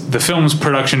 whereas the film's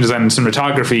production design and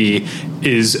cinematography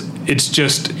it's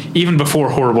just, even before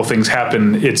horrible things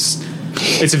happen, it's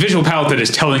a visual palette that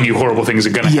is telling you horrible things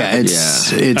are going to happen.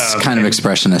 It's kind of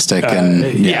expressionistic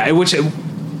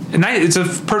it's a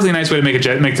perfectly nice way to make a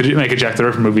Jack the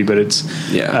Ripper movie, but it's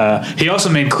he also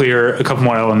made clear a couple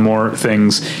more Alan Moore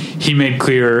things. He made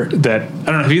clear that, I don't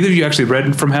know, have either of you actually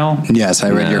read From Hell? Yes,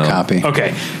 I read your copy.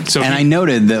 Okay, so I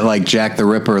noted that like Jack the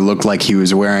Ripper looked like he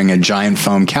was wearing a giant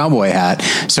foam cowboy hat.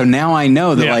 So now I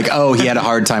know that he had a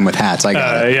hard time with hats. I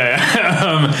got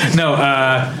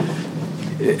it.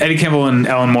 Eddie Campbell and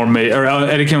Alan Moore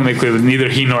Eddie Campbell made clear that neither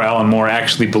he nor Alan Moore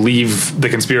actually believe the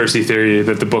conspiracy theory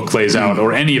that the book lays out,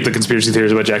 or any of the conspiracy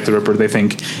theories about Jack the Ripper. They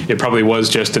think it probably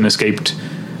was just an escaped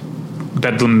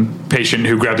Bedlam patient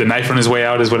who grabbed a knife on his way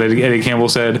out, is what Eddie Campbell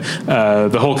said.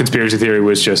 The whole conspiracy theory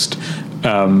was just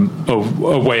a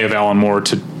way of Alan Moore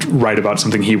to write about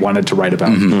something he wanted to write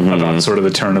about, about sort of the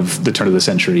turn of the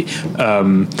century.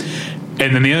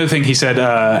 And then the other thing he said,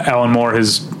 Alan Moore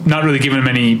has not really given him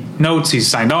any notes. He's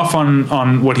signed off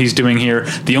on what he's doing here.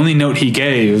 The only note he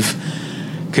gave,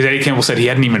 because Eddie Campbell said he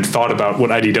hadn't even thought about what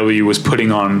IDW was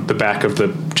putting on the back of the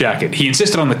jacket. He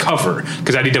insisted on the cover,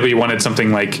 because IDW wanted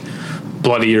something like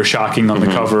bloody or shocking on the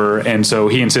cover, and so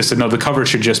he insisted, no, the cover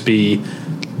should just be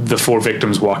the 4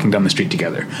 victims walking down the street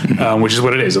together, which is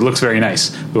what it is. It looks very nice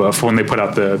for when they put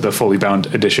out the fully bound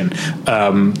edition.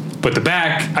 But the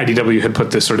back, IDW had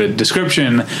put this sort of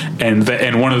description,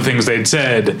 and one of the things they'd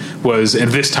said was,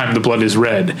 and this time the blood is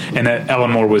red, and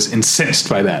Alan Moore was incensed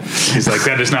by that. He's like,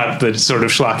 that is not the sort of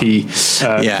schlocky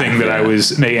thing that I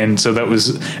was making. And so that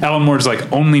was Alan Moore's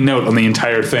like only note on the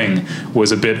entire thing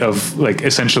was a bit of like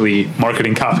essentially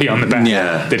marketing copy on the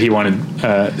back that he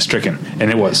wanted stricken,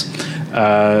 and it was.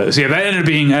 So that ended up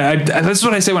being. That's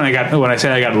what I say when I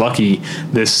say I got lucky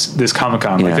this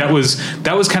Comic-Con. Like that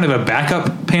was kind of a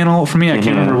backup panel for me. I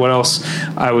can't remember what else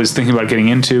I was thinking about getting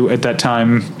into at that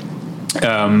time.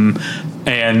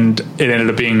 And it ended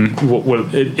up being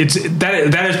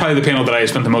that is probably the panel that I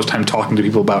spent the most time talking to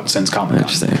people about since Comic-Con.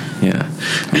 Interesting. Yeah,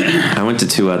 I went to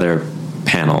 2 other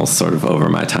panels sort of over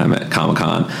my time at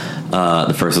Comic-Con.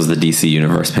 The first was the DC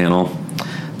Universe panel.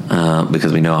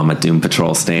 Because we know I'm a Doom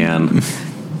Patrol stan,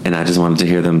 and I just wanted to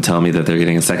hear them tell me that they're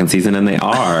getting a second season, and they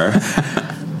are.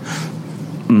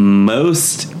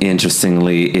 most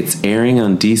interestingly, it's airing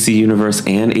on DC Universe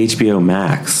and HBO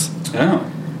Max. Oh.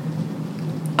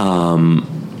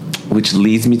 Which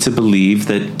leads me to believe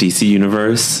that DC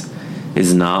Universe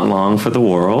is not long for the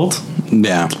world.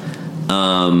 Yeah.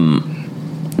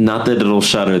 Not that it'll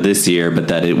shutter this year, but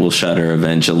that it will shutter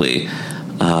eventually.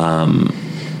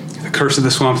 The curse of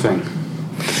the Swamp Thing.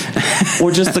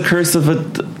 Or just the curse of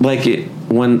it. Like,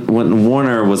 when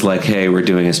Warner was like, hey, we're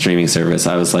doing a streaming service,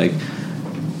 I was like,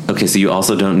 okay, so you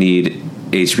also don't need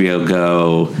HBO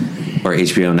Go or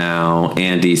HBO Now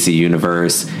and DC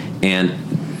Universe and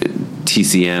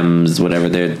TCM's, whatever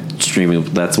they're streaming.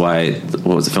 That's why,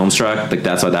 what was it, Filmstruck? Like,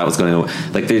 that's why that was going to,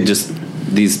 like, they just,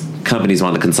 these companies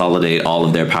want to consolidate all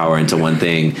of their power into one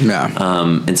thing. Yeah.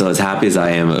 And so as happy as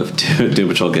I am of Doom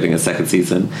Patrol getting a second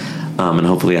season, and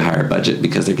hopefully a higher budget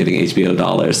because they're getting HBO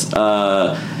dollars,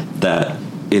 that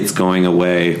it's going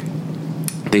away.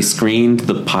 They screened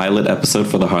the pilot episode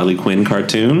for the Harley Quinn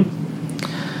cartoon.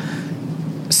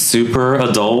 Super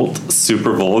adult,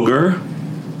 super vulgar.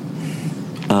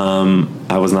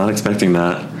 I was not expecting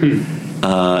that.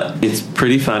 It's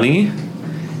pretty funny.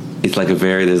 It's like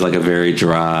there's like a very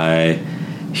dry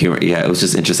humor. Yeah, it was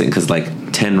just interesting because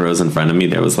like 10 rows in front of me,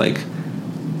 there was like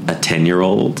a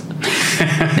 10-year-old.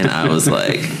 And I was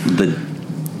like,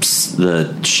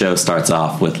 the show starts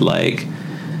off with like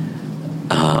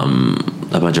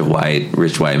a bunch of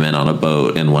rich white men on a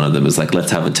boat, and one of them is like,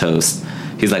 let's have a toast.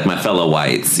 He's like, my fellow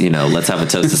whites, let's have a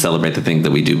toast to celebrate the thing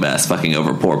that we do best, fucking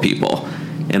over poor people.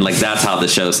 And like, that's how the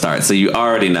show starts. So you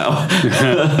already know.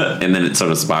 And then it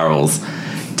sort of spirals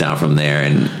down from there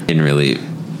in really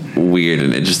weird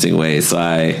and interesting ways.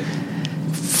 So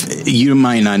you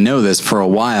might not know this, for a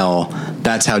while,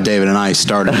 that's how David and I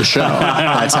started the show.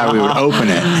 That's how we would open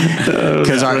it.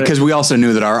 Because we also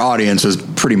knew that our audience was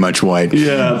pretty much white.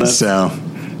 Yeah. So...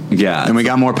 yeah. And we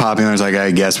got more popular. It's like,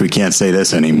 I guess we can't say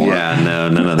this anymore. Yeah, no,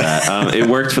 none of that. It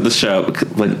worked for the show.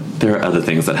 Like, there are other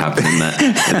things that happen in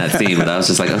that scene, but I was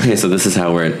just like, okay, so this is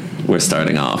how we're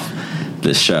starting off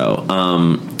this show.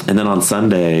 And then on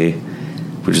Sunday,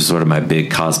 which is sort of my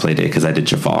big cosplay day, because I did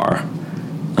Jafar,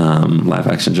 live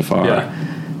action Jafar. Yeah,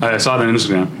 I saw it on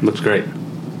Instagram. Looks great.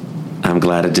 I'm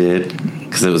glad it did,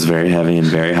 because it was very heavy and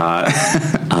very hot.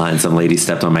 And some lady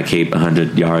stepped on my cape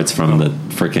 100 yards from the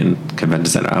freaking convention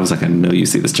center. I was like, I know you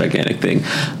see this gigantic thing.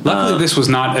 Luckily, this was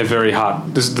not a very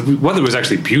hot... the weather was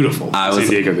actually beautiful in San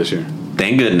Diego this year.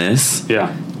 Thank goodness.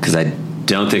 Yeah. Because I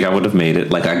don't think I would have made it.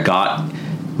 Like, I got...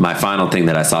 my final thing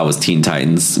that I saw was Teen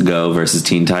Titans Go versus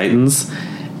Teen Titans.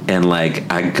 And,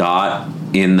 like, I got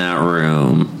in that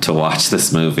room to watch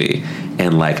this movie.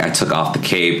 And, like, I took off the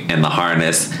cape and the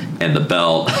harness and the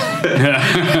belt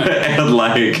and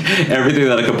like everything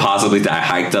that I could possibly do. I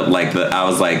hiked up I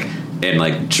was like, and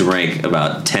like drank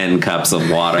about 10 cups of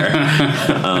water.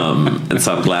 And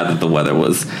so I'm glad that the weather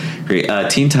was great.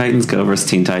 Teen Titans Go versus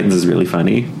Teen Titans is really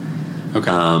funny.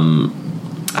 Okay.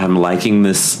 I'm liking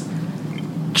this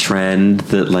trend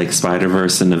that like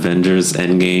Spider-Verse and Avengers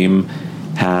Endgame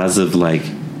has of like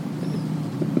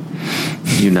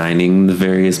uniting the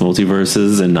various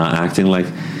multiverses and not acting like,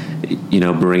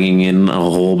 bringing in a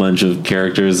whole bunch of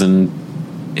characters and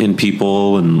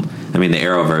people. And I mean, the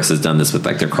Arrowverse has done this with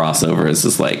like their crossovers.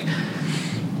 It's like,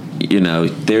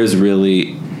 there's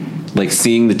really like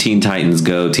seeing the Teen Titans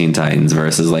Go Teen Titans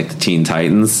versus like the Teen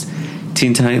Titans.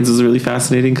 Teen Titans is really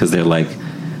fascinating because they're like,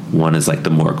 one is like the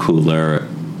more cooler,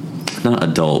 not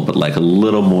adult, but like a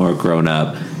little more grown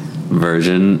up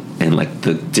version, and like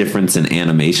the difference in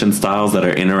animation styles that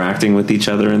are interacting with each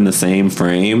other in the same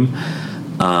frame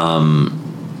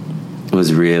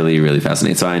was really, really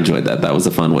fascinating. So I enjoyed that. That was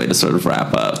a fun way to sort of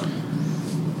wrap up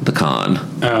the con.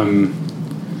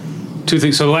 Two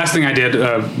things. So the last thing I did,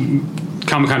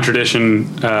 Comic-Con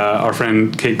tradition, our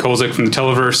friend Kate Kolzik from the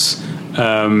Televerse,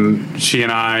 she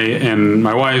and I and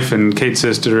my wife and Kate's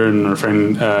sister and our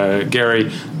friend Gary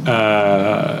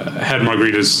had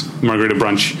margarita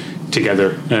brunch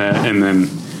together and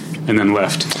then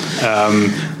left.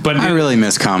 But I really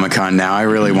miss Comic-Con now. I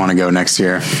really want to go next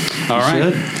year. All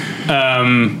right.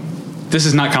 This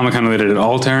is not Comic-Con related at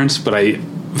all, Terrence, but I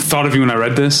thought of you when I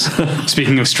read this.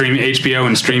 Speaking of HBO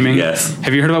and streaming. Yes.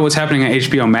 Have you heard about what's happening at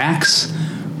HBO Max,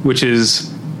 which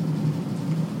is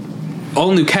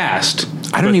all new cast?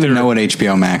 I don't even know what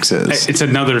HBO Max is. It's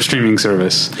another streaming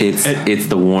service. It's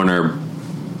the Warner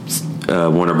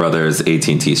Brothers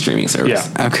AT&T streaming service.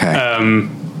 Yeah. Okay.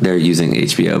 They're using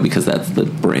HBO because that's the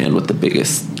brand with the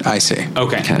biggest I see.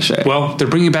 Okay. cachet. Well, they're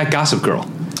bringing back Gossip Girl.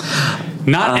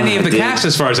 Not any of the cast,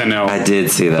 as far as I know. I did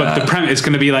see that. But the premise, it's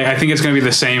going to be like, I think it's going to be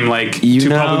the same, like, two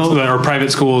public or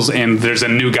private schools, and there's a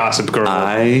new Gossip Girl.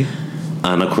 I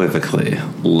unequivocally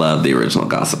love the original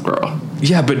Gossip Girl.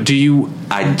 Yeah, but do you...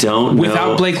 I don't know.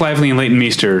 Without Blake Lively and Leighton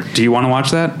Meester, do you want to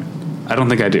watch that? I don't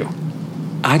think I do.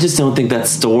 I just don't think that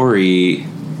story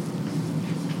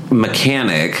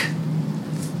mechanic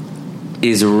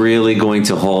is really going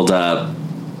to hold up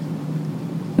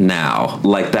now.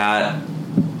 Like that,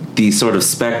 the sort of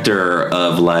specter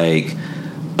of like,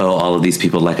 oh, all of these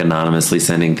people like anonymously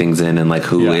sending things in and like,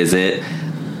 who is it?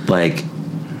 Like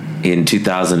in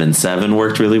 2007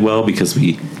 worked really well because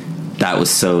that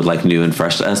was so like new and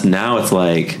fresh to us. Now it's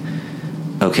like,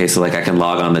 okay, so like I can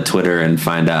log on to Twitter and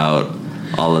find out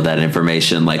all of that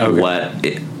information. Like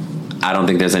I don't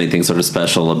think there's anything sort of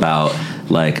special about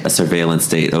like a surveillance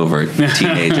state over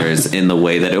teenagers in the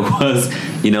way that it was,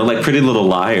 like Pretty Little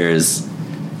Liars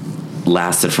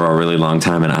lasted for a really long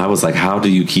time. And I was like, how do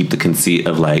you keep the conceit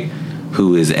of like,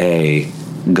 who is A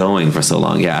going for so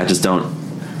long? Yeah. I just don't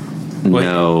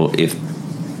know if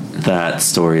that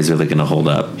story is really going to hold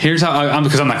up. Here's how,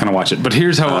 because I'm not going to watch it, but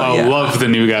here's how I'll love the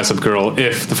new Gossip Girl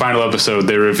if the final episode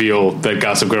they reveal that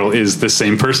Gossip Girl is the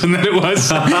same person that it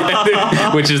was,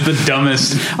 which is the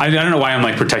dumbest. I don't know why I'm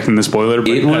like protecting the spoiler,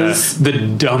 but it was the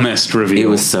dumbest reveal.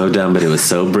 It was so dumb, but it was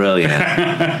so brilliant.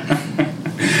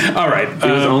 All right,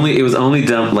 it was only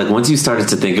dumb. Like once you started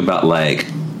to think about like,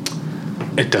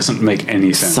 it doesn't make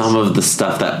any sense. Some of the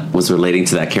stuff that was relating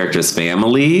to that character's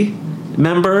family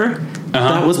member.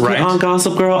 That was put on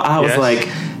Gossip Girl. I was like,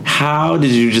 how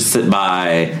did you just sit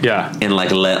by and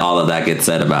like let all of that get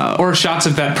said about? Or shots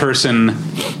of that person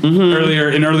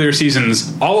earlier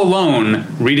seasons all alone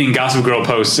reading Gossip Girl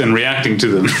posts and reacting to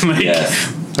them. Like,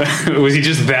 was he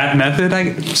just that method?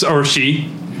 Or she?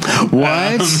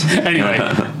 What? Anyway,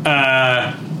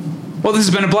 well, this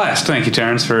has been a blast. Thank you,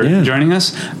 Terrence, for joining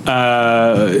us.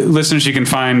 Listeners, you can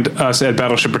find us at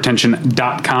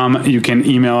battleshippretension.com. You can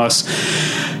email us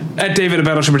at David at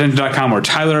battleshippretension.com or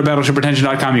Tyler at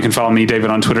battleshippretension.com. You can follow me, David,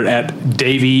 on Twitter at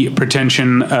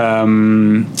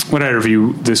DavyPretension. What did I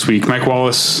review this week? Mike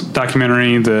Wallace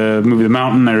documentary, the movie The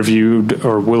Mountain. I reviewed,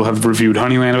 or will have reviewed,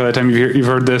 Honeyland by the time you've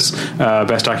heard this.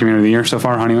 Best documentary of the year so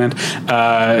far, Honeyland.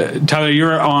 Tyler,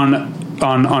 you're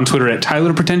on Twitter at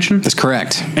Tyler Pretension. That's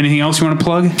correct. Anything else you want to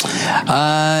plug?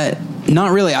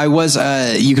 Not really. I was,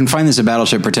 you can find this at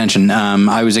Battleship Pretension.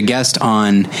 I was a guest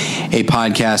on a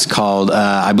podcast called,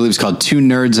 I believe it's called Two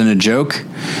Nerds and a Joke,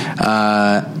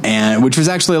 and which was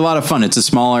actually a lot of fun. It's a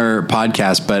smaller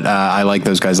podcast, but I like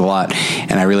those guys a lot,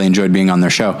 and I really enjoyed being on their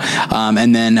show.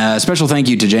 And then a special thank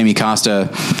you to Jamie Costa,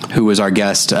 who was our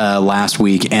guest last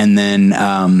week. And then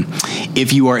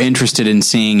if you are interested in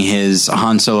seeing his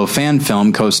Han Solo fan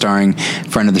film, co-starring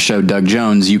friend of the show, Doug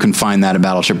Jones, you can find that at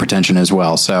Battleship Pretension as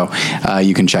well. So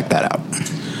you can check that out.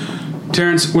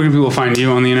 Terrence, where can people find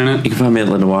you on the internet? You can find me at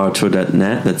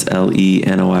lenoirauteur.net. That's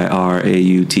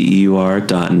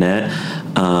LENOIRAUTEUR.net.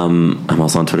 I'm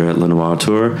also on Twitter at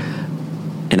lenoirauteur.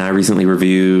 And I recently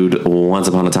reviewed Once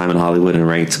Upon a Time in Hollywood and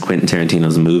ranked Quentin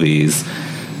Tarantino's movies.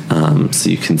 So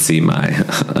you can see my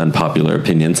unpopular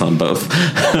opinions on both.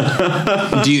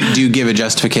 Do you give a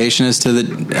justification as to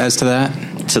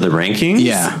that? To the rankings?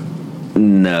 Yeah.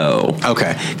 No.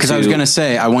 Okay. Because I was going to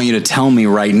say, I want you to tell me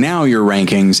right now your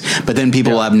rankings, but then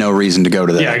people will have no reason to go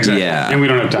to that. Yeah, exactly. Yeah. And we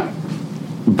don't have time.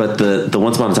 But the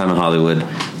Once Upon a Time in Hollywood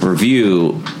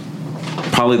review,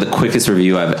 probably the quickest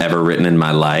review I've ever written in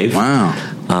my life. Wow.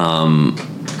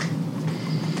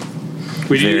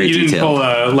 You didn't pull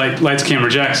Lights, Camera,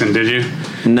 Jackson, did you?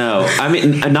 No. I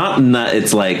mean, not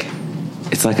it's like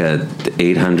a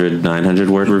 800, 900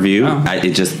 word review. Oh.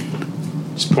 It just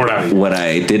poured out of you. What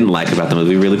I didn't like about the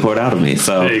movie really poured out of me.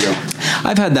 So there you go.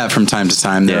 I've had that from time to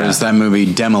time. There was that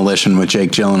movie Demolition with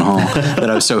Jake Gyllenhaal that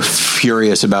I was so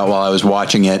furious about while I was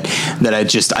watching it that I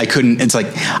couldn't. It's like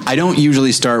I don't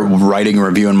usually start writing a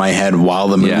review in my head while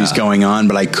the movie's going on,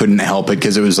 but I couldn't help it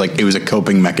because it was a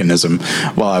coping mechanism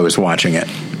while I was watching it.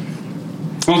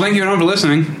 Well, thank you everyone for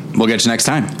listening. We'll get you next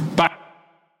time. Bye.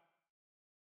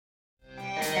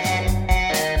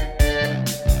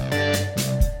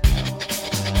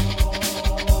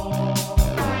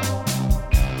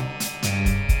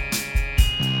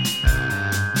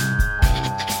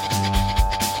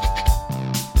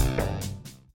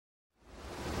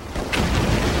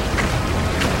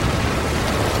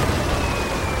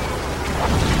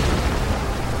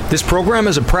 This program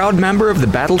is a proud member of the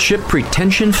Battleship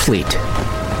Pretension Fleet.